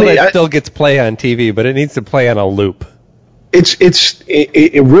 But I know that still gets play on TV, but it needs to play on a loop.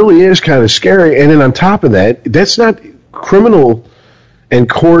 It really is kind of scary. And then on top of that, that's not criminal and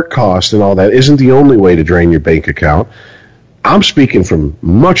court costs and all that isn't the only way to drain your bank account. I'm speaking from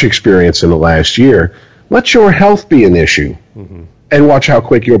much experience in the last year. Let your health be an issue, and watch how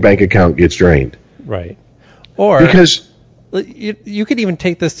quick your bank account gets drained. Right. Or because you could even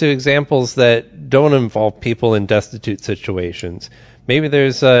take this to examples that don't involve people in destitute situations. Maybe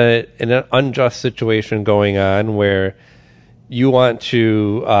there's an unjust situation going on where you want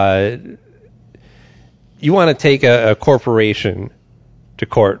to take a corporation to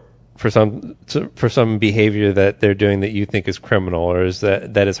court for some behavior that they're doing that you think is criminal, or is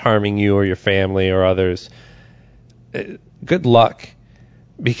that is harming you or your family or others. Good luck,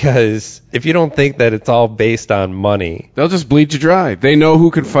 because if you don't think that it's all based on money, they'll just bleed you dry. They know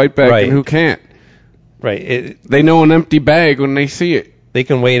who can fight back and who can't. Right. They know an empty bag when they see it. They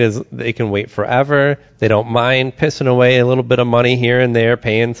can wait forever. They don't mind pissing away a little bit of money here and there,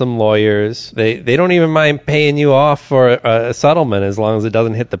 paying some lawyers. They don't even mind paying you off for a settlement as long as it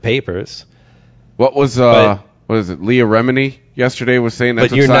doesn't hit the papers. What was what is it? Leah Remini yesterday was saying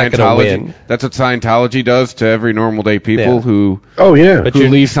that's what Scientology. That's what Scientology does to every normal day people who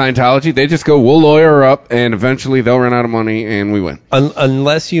leave Scientology. They just go, we'll lawyer her up, and eventually they'll run out of money, and we win.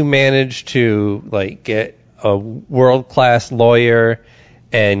 Unless you manage to get a world-class lawyer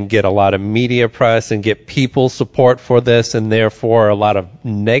and get a lot of media press and get people support for this, and therefore a lot of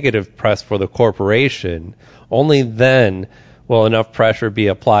negative press for the corporation, only then will enough pressure be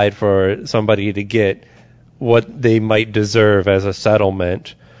applied for somebody to get what they might deserve as a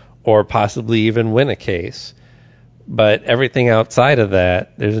settlement, or possibly even win a case. But everything outside of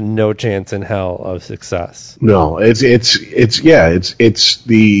that, there's no chance in hell of success. No, it's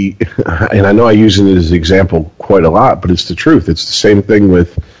the, and I know I use it as an example quite a lot, but it's the truth. It's the same thing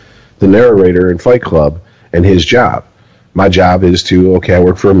with the narrator in Fight Club and his job. My job is I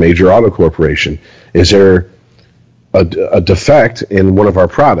work for a major auto corporation. Is there a defect in one of our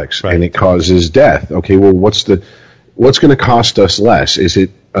products, and it causes death? Okay, well, what's going to cost us less? Is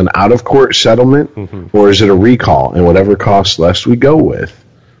it an out-of-court settlement, or is it a recall? And whatever costs less, we go with.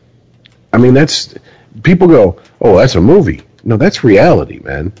 I mean, people go, oh, that's a movie. No, that's reality,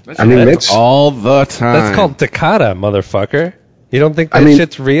 man. That's all the time. That's called Takata, motherfucker. You don't think that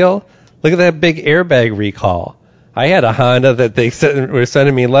shit's real? Look at that big airbag recall. I had a Honda that they were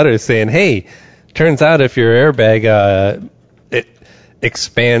sending me letters saying, hey, turns out if your airbag it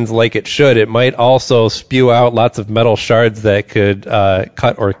expands like it should, it might also spew out lots of metal shards that could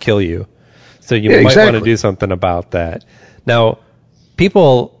cut or kill you. So you might want to do something about that. Now,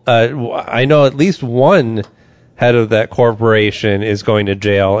 people, I know at least one head of that corporation is going to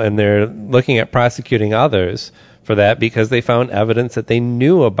jail, and they're looking at prosecuting others for that because they found evidence that they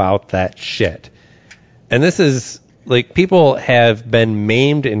knew about that shit. And this is, people have been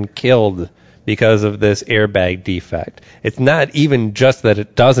maimed and killed because of this airbag defect. It's not even just that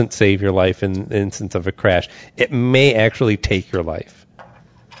it doesn't save your life in the instance of a crash. It may actually take your life.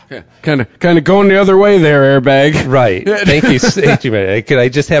 Kind of going the other way there, airbag. Right. Thank you. Could I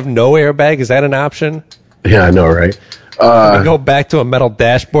just have no airbag? Is that an option? Yeah, I know, right? I can go back to a metal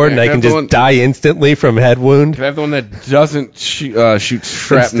dashboard and I can just die instantly from head wound. Can I have the one that doesn't shoot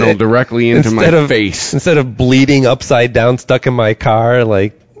shrapnel directly into my face? Instead of bleeding upside down, stuck in my car,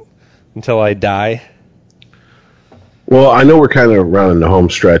 like, until I die. Well, I know we're kind of running the home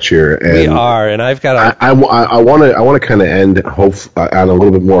stretch here, and we are, and I've got. I want to kind of end on a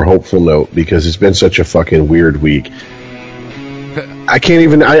little bit more hopeful note because it's been such a fucking weird week. I can't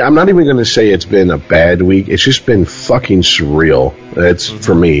even. I'm not even going to say it's been a bad week. It's just been fucking surreal. It's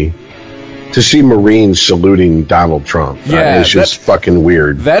for me to see Marines saluting Donald Trump. Yeah, it's just fucking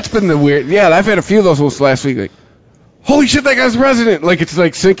weird. That's been the weird. Yeah, I've had a few of those last week. Like, holy shit, that guy's president. Like, it's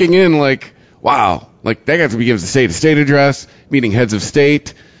like sinking in. Like, wow. Like, that guy's gives a state address, meeting heads of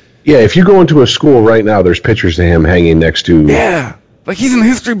state. Yeah, if you go into a school right now, there's pictures of him hanging next to. Yeah, like he's in the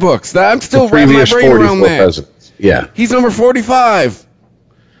history books. I'm still wrapping my brain around that. Presidents. Yeah, he's number 45.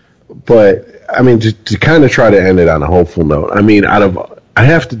 But I mean, to kind of try to end it on a hopeful note. I mean, out of all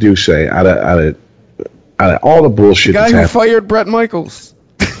the bullshit, the guy who fired Brett Michaels.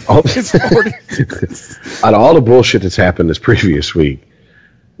 Out of all the bullshit that's happened this previous week,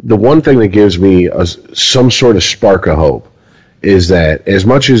 the one thing that gives me some sort of spark of hope is that as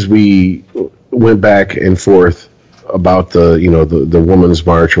much as we went back and forth about the Women's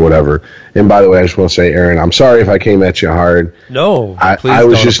March or whatever, and by the way, I just want to say, Aaron, I'm sorry if I came at you hard. No, please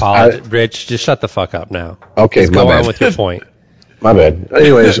don't apologize. Rich, just shut the fuck up now. Okay, just go on with your point. My bad.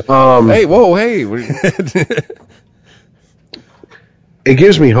 Anyways, hey, whoa, hey. It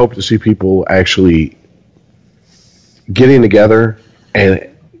gives me hope to see people actually getting together and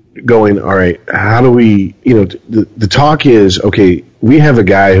going, all right, how do we, the talk is, okay, we have a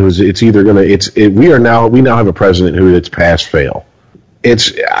guy we now have a president who it's pass fail.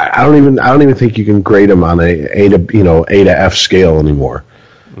 I don't even think you can grade him on a to F scale anymore,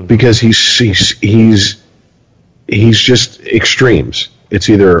 because he's just extremes. It's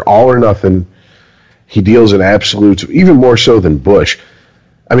either all or nothing. He deals in absolutes, even more so than Bush.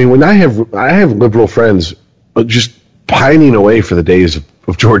 I mean, when I have liberal friends just pining away for the days of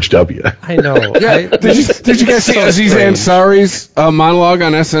George W. I know. Yeah. Did you guys see Aziz Ansari's monologue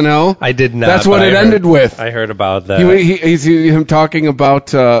on SNL? I did not. That's what it ended with. I heard about that. He's him talking about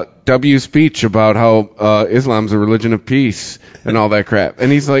W's speech about how Islam's a religion of peace and all that crap. And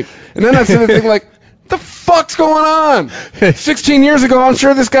he's like, and then I said the thing like, the fuck's going on? 16 years ago, I'm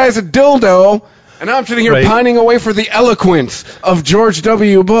sure this guy's a dildo. And now I'm sitting here pining away for the eloquence of George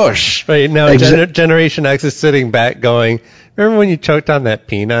W. Bush. Right, now Generation X is sitting back going, remember when you choked on that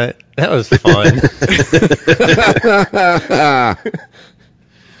peanut? That was fun.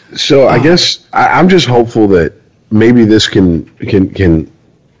 So I guess I'm just hopeful that maybe this can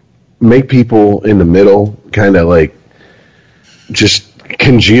make people in the middle kind of like just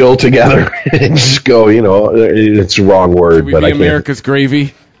congeal together and just go, it's the wrong word, but I can't. America's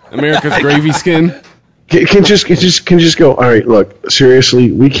gravy. America's gravy skin. Can just go, all right, look, seriously,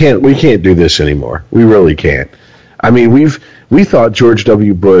 we can't do this anymore. We really can't. I mean, we thought George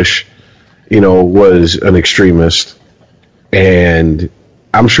W. Bush, was an extremist, and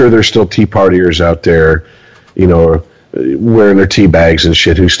I'm sure there's still Tea Partiers out there, wearing their tea bags and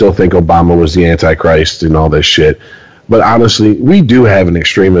shit, who still think Obama was the Antichrist and all this shit. But honestly, we do have an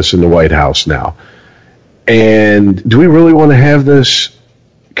extremist in the White House now. And do we really want to have this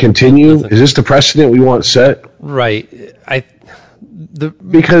continue? Is this the precedent we want set? Right.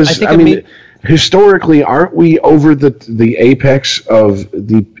 Historically, aren't we over the apex of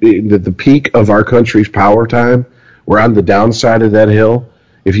the peak of our country's power time? We're on the downside of that hill.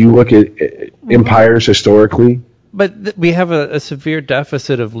 If you look at empires historically. But we have a severe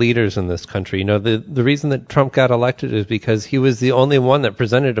deficit of leaders in this country. The reason that Trump got elected is because he was the only one that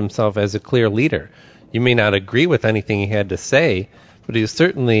presented himself as a clear leader. You may not agree with anything he had to say, but he was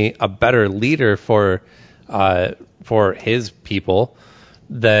certainly a better leader for his people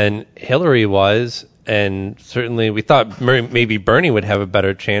than Hillary was, and certainly we thought maybe Bernie would have a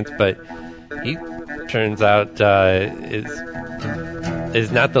better chance, but he turns out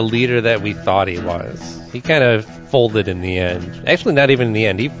is not the leader that we thought he was. He kind of folded in the end. Actually, not even in the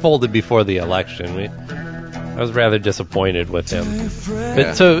end. He folded before the election. I was rather disappointed with him.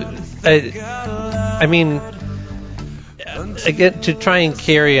 But so, I mean, again, to try and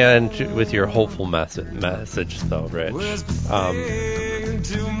carry on with your hopeful message, though, Rich,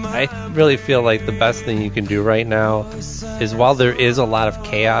 I really feel like the best thing you can do right now is, while there is a lot of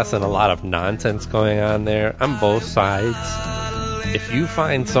chaos and a lot of nonsense going on there on both sides, if you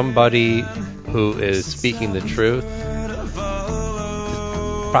find somebody who is speaking the truth,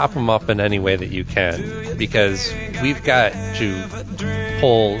 prop them up in any way that you can, because we've got to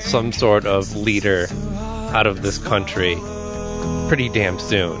pull some sort of leader out of this country pretty damn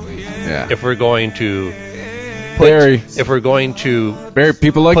soon. Yeah. If we're going to Barry. if we're going to Barry,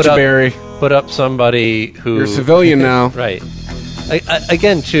 people like put you, up, Barry. put up somebody who You're a civilian now. Right.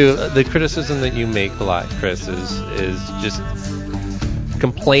 Again, too, the criticism that you make a lot, Chris, is just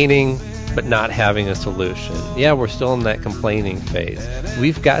complaining but not having a solution. Yeah, we're still in that complaining phase.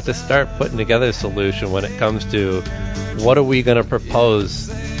 We've got to start putting together a solution when it comes to what are we going to propose.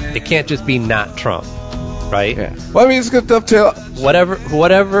 It can't just be not Trump, right? Yeah. Well, I mean, it's good dovetail.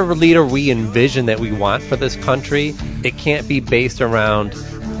 Whatever leader we envision that we want for this country, it can't be based around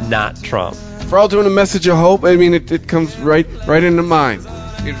not Trump. We're all doing a message of hope. I mean, it comes right into mind.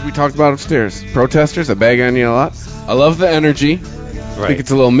 We talked about upstairs. Protesters, I bag on you a lot. I love the energy. I think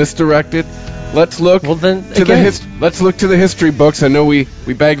it's a little misdirected. Let's look to the history books. I know we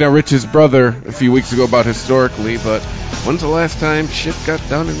bagged on Rich's brother a few weeks ago about historically, but when's the last time shit got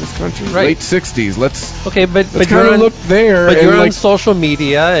done in this country? Right. Late 60s. Let's kind of look there. But and you're like, on social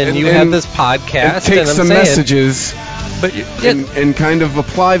media and you have this podcast. And take and I'm some saying, messages and kind of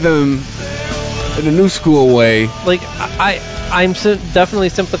apply them in a new school way. Like I'm definitely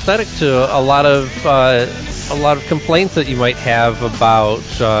sympathetic to a lot of complaints that you might have about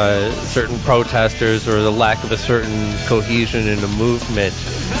certain protesters or the lack of a certain cohesion in a movement.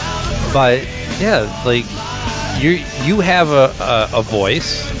 But yeah, like you have a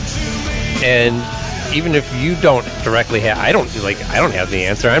voice, and even if you don't directly have, I don't have the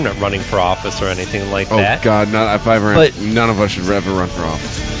answer. I'm not running for office or anything like that. Oh God, none of us should ever run for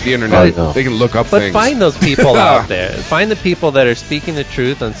office. The internet, they can look up things. But find those people out there. Find the people that are speaking the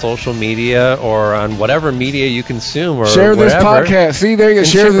truth on social media or on whatever media you consume or share wherever. This podcast. See, there you go.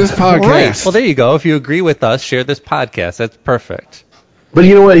 Share this podcast. Right. Well, there you go. If you agree with us, share this podcast. That's perfect. But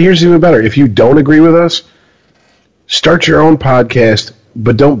you know what? Here's even better. If you don't agree with us, start your own podcast,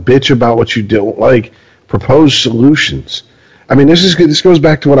 but don't bitch about what you don't like. Propose solutions. I mean, this goes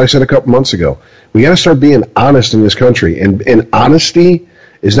back to what I said a couple months ago. We got to start being honest in this country, and honesty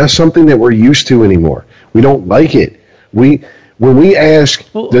is not something that we're used to anymore. We don't like it. When we ask,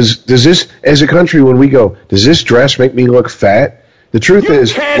 does this, as a country, when we go, does this dress make me look fat? The truth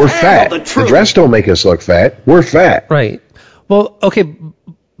is, we're fat. The dress don't make us look fat. We're fat. Right. Well, okay,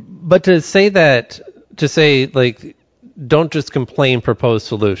 but to say, like, don't just complain, propose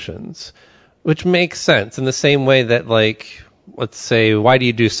solutions, which makes sense in the same way that, like, let's say, why do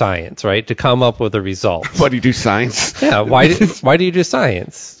you do science, right? To come up with a result. Why do you do science? Yeah, why do you do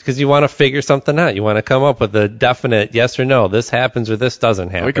science? Because you want to figure something out. You want to come up with a definite yes or no. This happens or this doesn't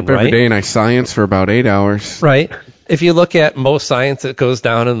happen. I wake up every day and I science for about 8 hours. Right. If you look at most science that goes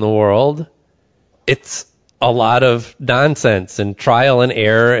down in the world, it's a lot of nonsense and trial and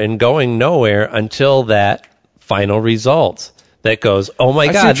error and going nowhere until that final result. That goes, oh my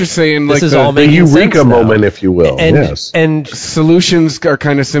God! I see what you're saying, this like is all the making eureka sense moment, now. if you will. Yes. And solutions are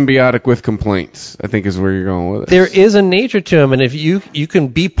kind of symbiotic with complaints, I think is where you're going with it. There is a nature to them, and if you can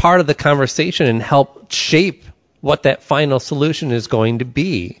be part of the conversation and help shape what that final solution is going to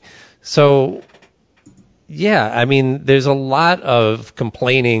be. So, yeah, I mean, there's a lot of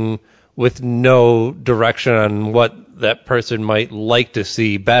complaining with no direction on what that person might like to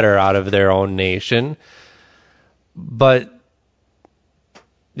see better out of their own nation. But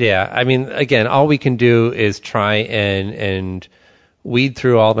yeah, I mean, again, all we can do is try and weed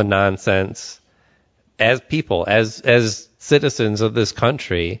through all the nonsense as people, as citizens of this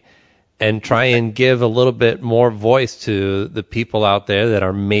country, and try and give a little bit more voice to the people out there that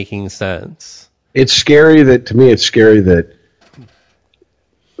are making sense. It's scary that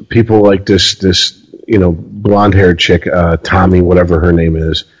people like this blonde-haired chick, Tommy, whatever her name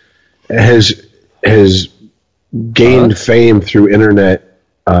is, has gained fame through internet.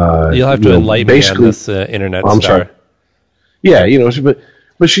 You'll have to enlighten me on this internet star. Sorry. Yeah,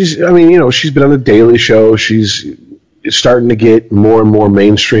 but she's been on the Daily Show. She's starting to get more and more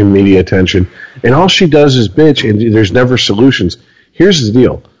mainstream media attention, and all she does is bitch, and there's never solutions. Here's the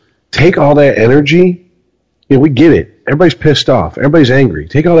deal: take all that energy. We get it. Everybody's pissed off. Everybody's angry.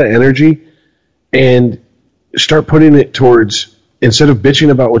 Take all that energy and start putting it towards, instead of bitching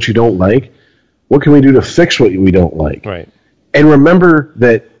about what you don't like, what can we do to fix what we don't like? Right. And remember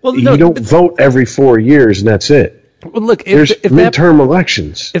that you don't vote every 4 years, and that's it. Well, look, there's midterm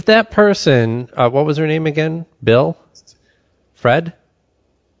elections. If that person, what was her name again? Bill? Fred?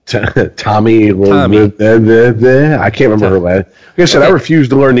 Tommy. I can't remember her last. Like I said, I refuse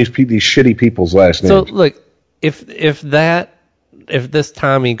to learn these shitty people's last names. So look, if this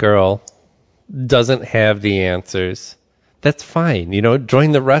Tommy girl doesn't have the answers, that's fine.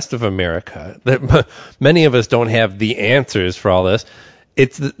 Join the rest of America. Many of us don't have the answers for all this.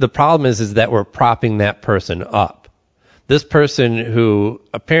 It's the problem is that we're propping that person up. This person who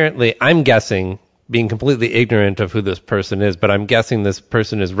apparently, I'm guessing, being completely ignorant of who this person is, but I'm guessing this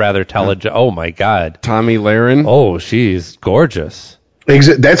person is rather intelligent. Oh my God, Tommy Lahren. Oh, she's gorgeous.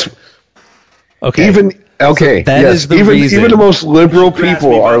 That's okay. Even okay. So yes. Even the most liberal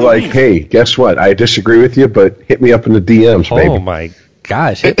people are like, hey, guess what? I disagree with you, but hit me up in the DMs, baby. Oh my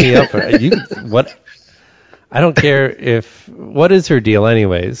gosh, hit me up. What? I don't care what is her deal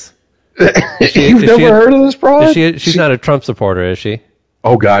anyways? You've never heard of this broad? She's not a Trump supporter, is she?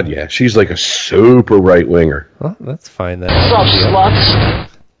 Oh God, yeah. She's like a super right winger. Well, that's fine then.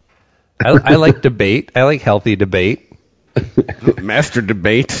 I like debate. I like healthy debate. Master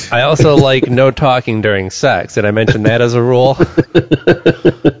debate. I also like no talking during sex. Did I mention that as a rule?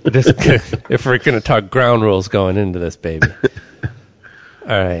 If we're going to talk ground rules going into this, baby.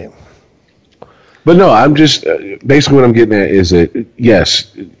 All right. But no, I'm just basically what I'm getting at is that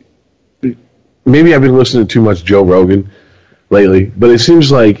yes, maybe I've been listening to too much Joe Rogan lately, but it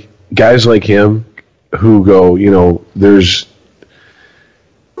seems like guys like him who go,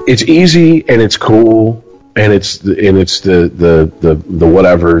 it's easy and it's cool and it's the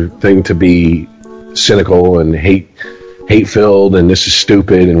whatever thing to be cynical and hate filled and this is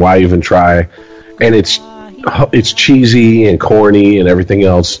stupid and why even try, and it's cheesy and corny and everything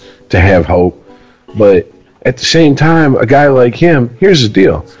else to have hope. But at the same time, a guy like him, here's the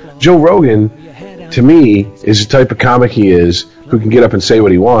deal. Joe Rogan, to me, is the type of comic he is who can get up and say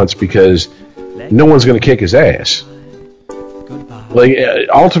what he wants because no one's going to kick his ass. Like,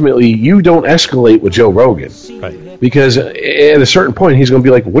 ultimately, you don't escalate with Joe Rogan. Right. Because at a certain point, he's going to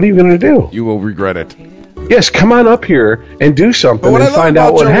be like, what are you going to do? You will regret it. Yes, come on up here and do something and find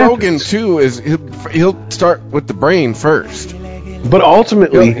out what happens. Joe Rogan, too, is he'll start with the brain first. But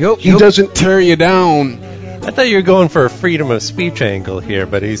ultimately, he doesn't tear you down. I thought you were going for a freedom of speech angle here,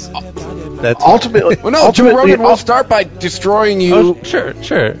 but that's ultimately. Well, no, Joe Rogan will start by destroying you. Oh,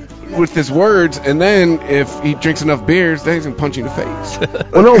 sure. With his words, and then if he drinks enough beers, then he's gonna punch you in the face.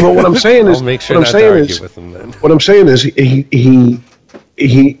 Well, no, but what I'm saying is, I'll make sure not to argue with him then. What I'm saying is, he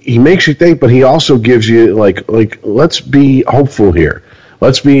makes you think, but he also gives you like let's be hopeful here.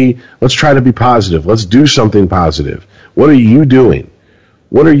 Let's try to be positive. Let's do something positive. What are you doing?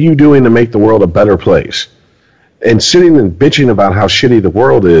 What are you doing to make the world a better place? And sitting and bitching about how shitty the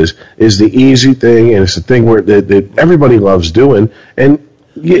world is the easy thing, and it's the thing where that everybody loves doing. And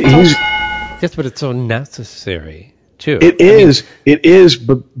he's yes, but it's so necessary too. It is,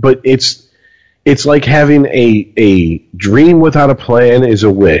 but it's like having a dream without a plan is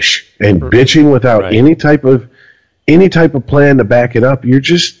a wish, and bitching without any type of plan to back it up. You're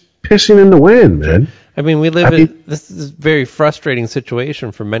just pissing in the wind, man. I mean, this is a very frustrating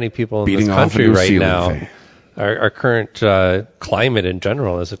situation for many people in this country right now. Our current climate in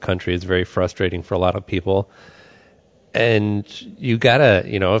general as a country is very frustrating for a lot of people. And you gotta,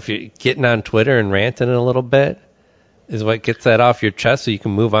 if you're getting on Twitter and ranting a little bit is what gets that off your chest so you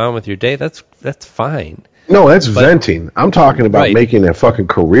can move on with your day, that's fine. No, that's venting. I'm talking about making a fucking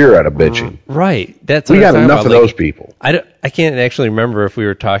career out of bitching. Right. We got enough of those people. I can't actually remember if we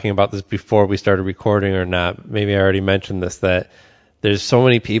were talking about this before we started recording or not. Maybe I already mentioned this, that there's so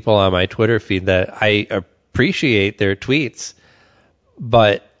many people on my Twitter feed that I appreciate their tweets,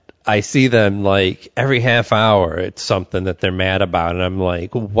 but I see them like every half hour it's something that they're mad about, and I'm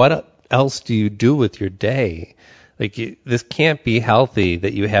like, what else do you do with your day? Like, this can't be healthy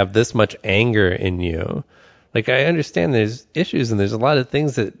that you have this much anger in you. Like, I understand there's issues and there's a lot of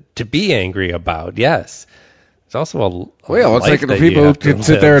things to be angry about, yes. There's also it's like the people who can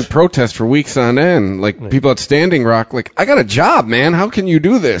sit there and protest for weeks on end, like people at Standing Rock. Like, I got a job, man. How can you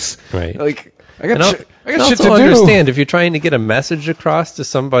do this? Right. Like, I got shit to do. Also understand if you're trying to get a message across to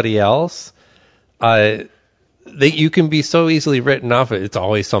somebody else, you can be so easily written off. It's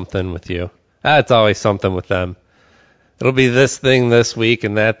always something with you. It's always something with them. It'll be this thing this week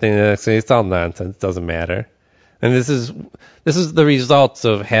and that thing the next week. It's all nonsense. It doesn't matter. And this is the results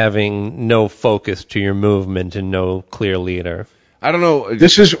of having no focus to your movement and no clear leader. I don't know.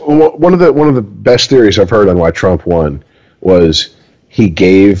 This is one of the best theories I've heard on why Trump won was he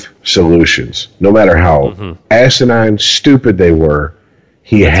gave solutions. No matter how asinine, stupid they were,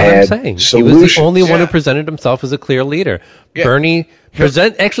 he had solutions. He was the only one who presented himself as a clear leader. Yeah. Bernie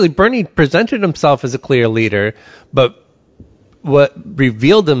presented himself as a clear leader, but what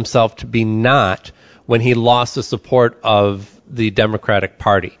revealed himself to be not when he lost the support of the Democratic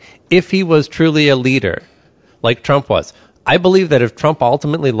Party. If he was truly a leader, like Trump was, I believe that if Trump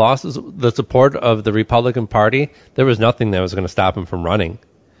ultimately lost the support of the Republican Party, there was nothing that was going to stop him from running.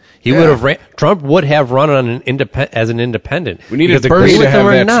 Trump would have run on as an independent. We needed Bernie to have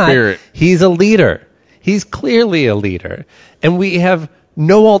that spirit. He's a leader. He's clearly a leader. And we have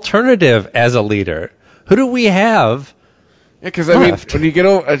no alternative as a leader. Who do we have? Yeah, because when you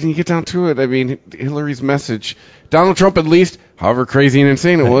get down to it, Hillary's message. Donald Trump, at least, however crazy and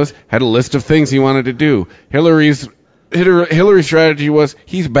insane it was, had a list of things he wanted to do. Hillary's strategy was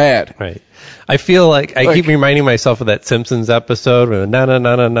he's bad. Right. I feel like I keep reminding myself of that Simpsons episode where not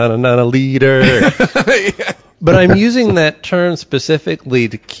a leader. Yeah. But I'm using that term specifically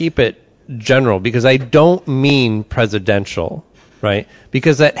to keep it general because I don't mean presidential, right?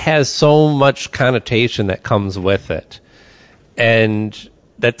 Because that has so much connotation that comes with it. And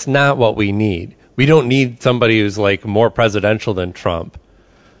that's not what we need. We don't need somebody who's like more presidential than Trump.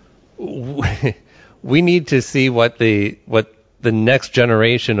 We need to see what the next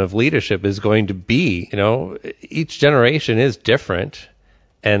generation of leadership is going to be. Each generation is different,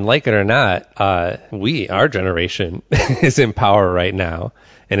 and like it or not, our generation is in power right now,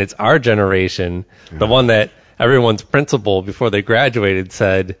 and it's our generation, the one that everyone's principal before they graduated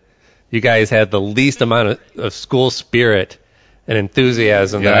said, "You guys had the least amount of school spirit and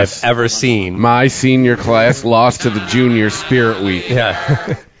enthusiasm that I've ever seen." My senior class lost to the junior spirit week.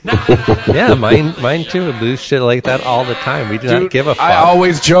 Yeah. Yeah, mine too would lose shit like that all the time. We do not give a fuck. I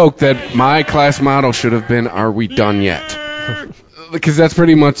always joke that my class motto should have been, "Are we done yet?" Because that's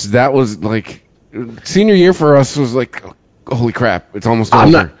pretty much, that was like, senior year for us was like, holy crap, it's almost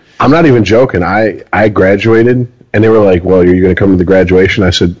over. I'm not even joking. I graduated, and they were like, "Well, you're going to come to the graduation?" I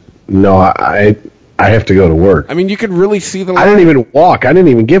said, "No, I have to go to work." You could really see the line. I didn't even walk. I didn't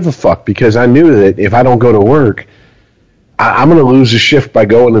even give a fuck because I knew that if I don't go to work, I'm going to lose a shift by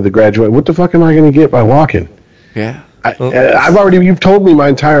going to the graduate. What the fuck am I going to get by walking? Yeah. You've told me my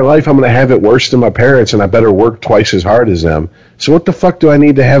entire life I'm going to have it worse than my parents and I better work twice as hard as them. So what the fuck do I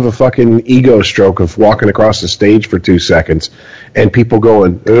need to have a fucking ego stroke of walking across the stage for 2 seconds and people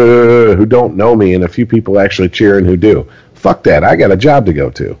going, who don't know me, and a few people actually cheering who do? Fuck that. I got a job to go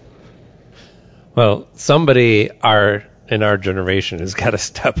to. Well, somebody in our generation has got to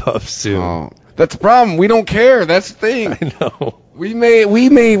step up soon. Oh. That's the problem. We don't care. That's the thing. I know. We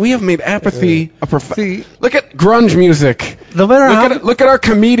have made apathy a profession. Look at grunge music. No matter look at our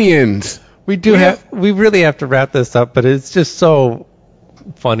comedians. We really have to wrap this up, but it's just so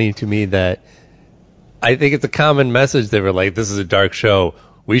funny to me that I think it's a common message. They were like, "This is a dark show.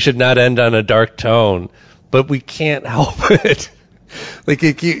 We should not end on a dark tone," but we can't help it.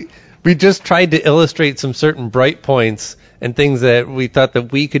 We just tried to illustrate some certain bright points and things that we thought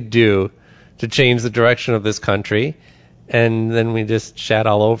that we could do to change the direction of this country, and then we just shat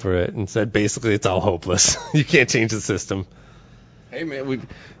all over it and said basically it's all hopeless. You can't change the system. Hey man,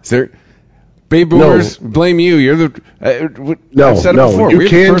 baby boomers, blame you. You're the I've said it before. We're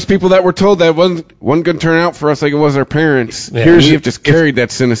the first people that were told that wasn't going to turn out for us like it was our parents. Yeah. We've just carried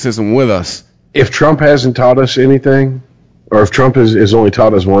that cynicism with us. If Trump hasn't taught us anything, or if Trump has only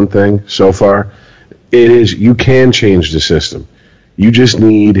taught us one thing so far, it is you can change the system. You just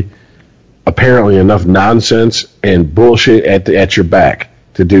need apparently enough nonsense and bullshit at your back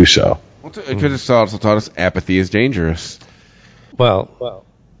to do so. Well, it could have also taught us apathy is dangerous. Well,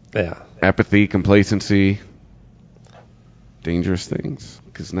 yeah. Apathy, complacency, dangerous things.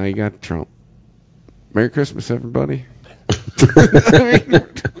 Because now you got Trump. Merry Christmas, everybody.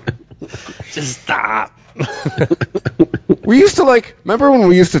 Just stop. We used to remember when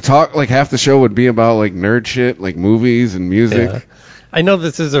we used to talk, half the show would be about nerd shit, movies and music. Yeah. I know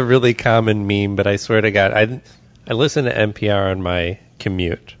this is a really common meme, but I swear to God, I listen to NPR on my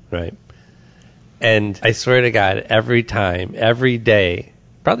commute, right? And I swear to God, every day,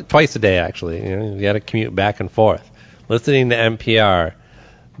 probably twice a day actually, you got to commute back and forth, listening to NPR,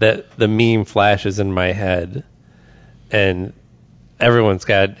 that the meme flashes in my head, and everyone's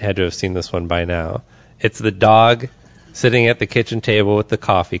had to have seen this one by now. It's the dog sitting at the kitchen table with the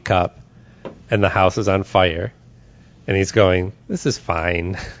coffee cup, and the house is on fire. And he's going, "This is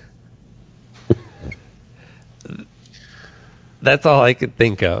fine." That's all I could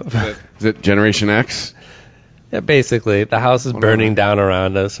think of. Is it Generation X? Yeah, basically. The house is burning down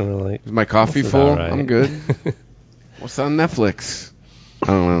around us, and we're like, "Is my coffee full? Right. I'm good." What's on Netflix? I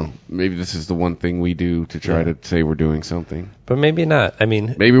don't know. Maybe this is the one thing we do to try to say we're doing something. But maybe not. I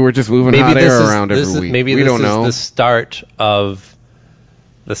mean, maybe we're just moving hot air around every week. Maybe we this don't know. Is the start of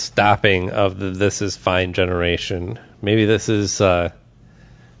the stopping of the "this is fine" generation. Maybe this is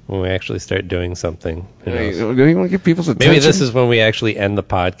When we actually start doing something. Hey, do you want to get people's attention? Maybe this is when we actually end the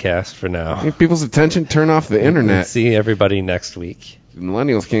podcast for now. Get people's attention, turn off the internet. We'll see everybody next week.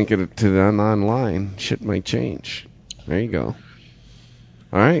 Millennials can't get it to them online. Shit might change. There you go.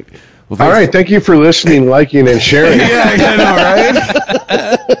 All right. Well, all right. Thank you for listening, liking, and sharing. Yeah, I know, right?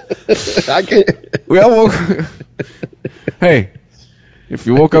 I can't. Hey, if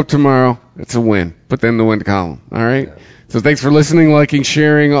you woke up tomorrow, it's a win. Put that in the win column. All right? Yeah. So thanks for listening, liking,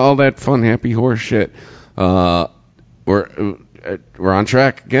 sharing, all that fun, happy horse shit. We're on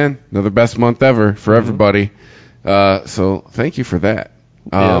track again. Another best month ever for everybody. So thank you for that.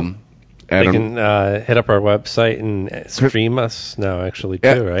 Adam, they can hit up our website and stream us now, actually,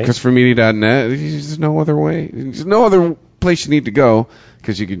 too, right? ChristopherMedia.net. There's no other way. There's no other place you need to go,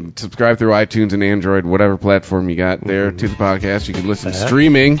 because you can subscribe through iTunes and Android, whatever platform you got there to the podcast. You can listen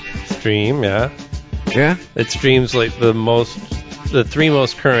streaming. Stream, yeah. Yeah? It streams like the 3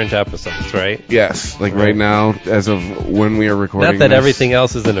 most current episodes, right? Yes, right now, as of when we are recording. Not that everything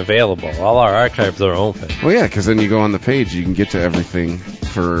else isn't available. All our archives are open. Well, yeah, because then you go on the page, you can get to everything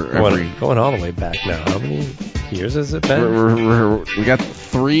for going all the way back now. How many years has it been? We got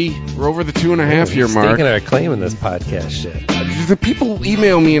 3. We're over the 2.5 year mark. Staking our claim in this podcast shit. The people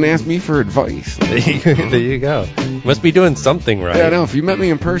email me and ask me for advice. There you go. You must be doing something right. Yeah, I know. If you met me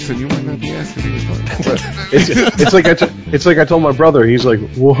in person, you might not be asking me advice. It's like I told my brother. He's like,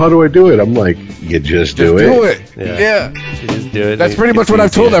 well, how do I do it? I'm like, you just do it. Yeah. You just do it. That's pretty much what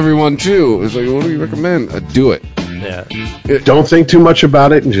I've told everyone, too. It's like, what do you recommend? Do it. Yeah. Don't think too much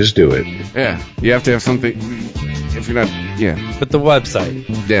about it and just do it. Yeah. You have to have something. If you're not, But the website.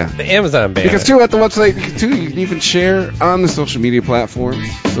 Yeah. The Amazon banner. Because, too, at the website, too, you can even share on the social media platforms.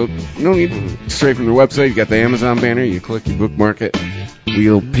 So, you don't need straight from the website. You got the Amazon banner. You click, you bookmark it.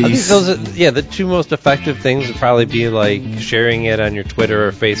 Wheel piece. I think those are, the 2 most effective things would probably be like sharing it on your Twitter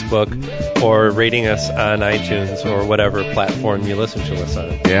or Facebook, or rating us on iTunes or whatever platform you listen to us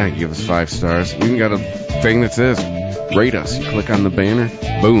on. Yeah, you give us 5 stars. We even got a thing that says rate us. You click on the banner,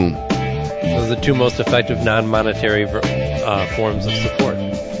 boom. Those are the 2 most effective non-monetary forms of support.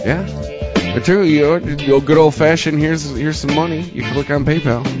 Yeah. But too, you good old fashioned. Here's some money. You click on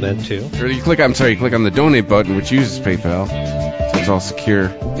PayPal. That too. Or you click on the donate button, which uses PayPal. So it's all secure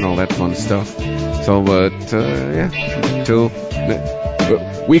and all that fun stuff. So, till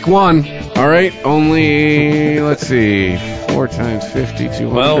week 1. All right. Only let's see, 4 times 50,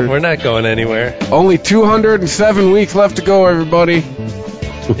 200. Well, we're not going anywhere. Only 207 weeks left to go, everybody.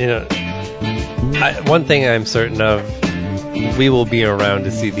 One thing I'm certain of, we will be around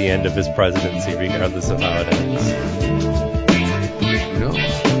to see the end of his presidency, regardless of how it ends.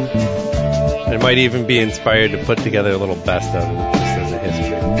 I might even be inspired to put together a little best of it, just as a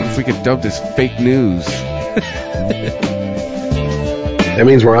history. What if we could dub this fake news? That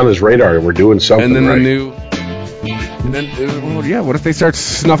means we're on his radar and we're doing something right. What if they start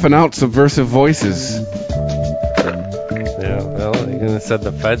snuffing out subversive voices? Yeah, well, you're going to send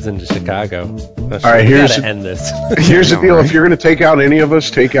the feds into Chicago. All right, here's to end this. Here's the deal. Right? If you're going to take out any of us,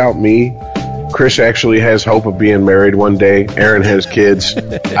 take out me. Chris actually has hope of being married one day. Aaron has kids.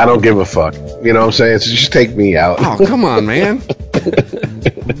 I don't give a fuck. You know what I'm saying? So just take me out. Oh, come on, man.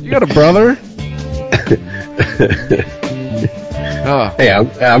 You got a brother? Hey,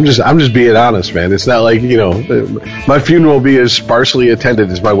 I'm just being honest, man. It's not like, my funeral will be as sparsely attended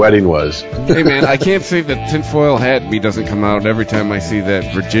as my wedding was. Hey, man, I can't say that tinfoil hat me doesn't come out every time I see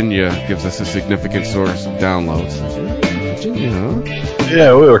that Virginia gives us a significant source of downloads. Virginia, huh?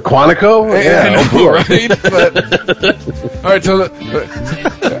 Yeah, we were Quantico? Yeah, I know, right? But, all right,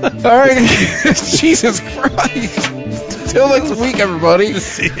 all right. Jesus Christ. Till next week, everybody.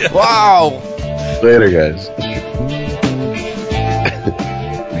 Wow. Later, guys.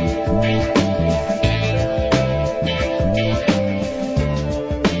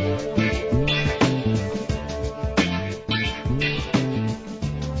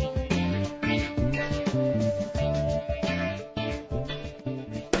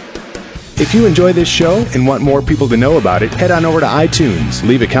 If you enjoy this show and want more people to know about it, head on over to iTunes,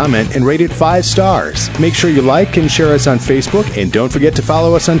 leave a comment, and rate it 5 stars. Make sure you like and share us on Facebook, and don't forget to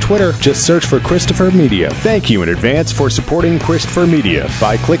follow us on Twitter. Just search for Christopher Media. Thank you in advance for supporting Christopher Media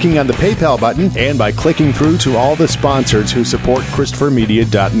by clicking on the PayPal button and by clicking through to all the sponsors who support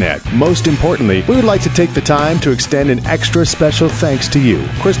ChristopherMedia.net. Most importantly, we would like to take the time to extend an extra special thanks to you.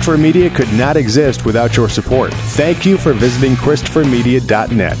 Christopher Media could not exist without your support. Thank you for visiting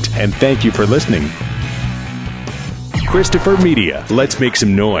ChristopherMedia.net, and thank you for listening. Christopher Media. Let's make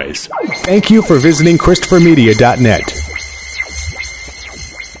some noise. Thank you for visiting ChristopherMedia.net.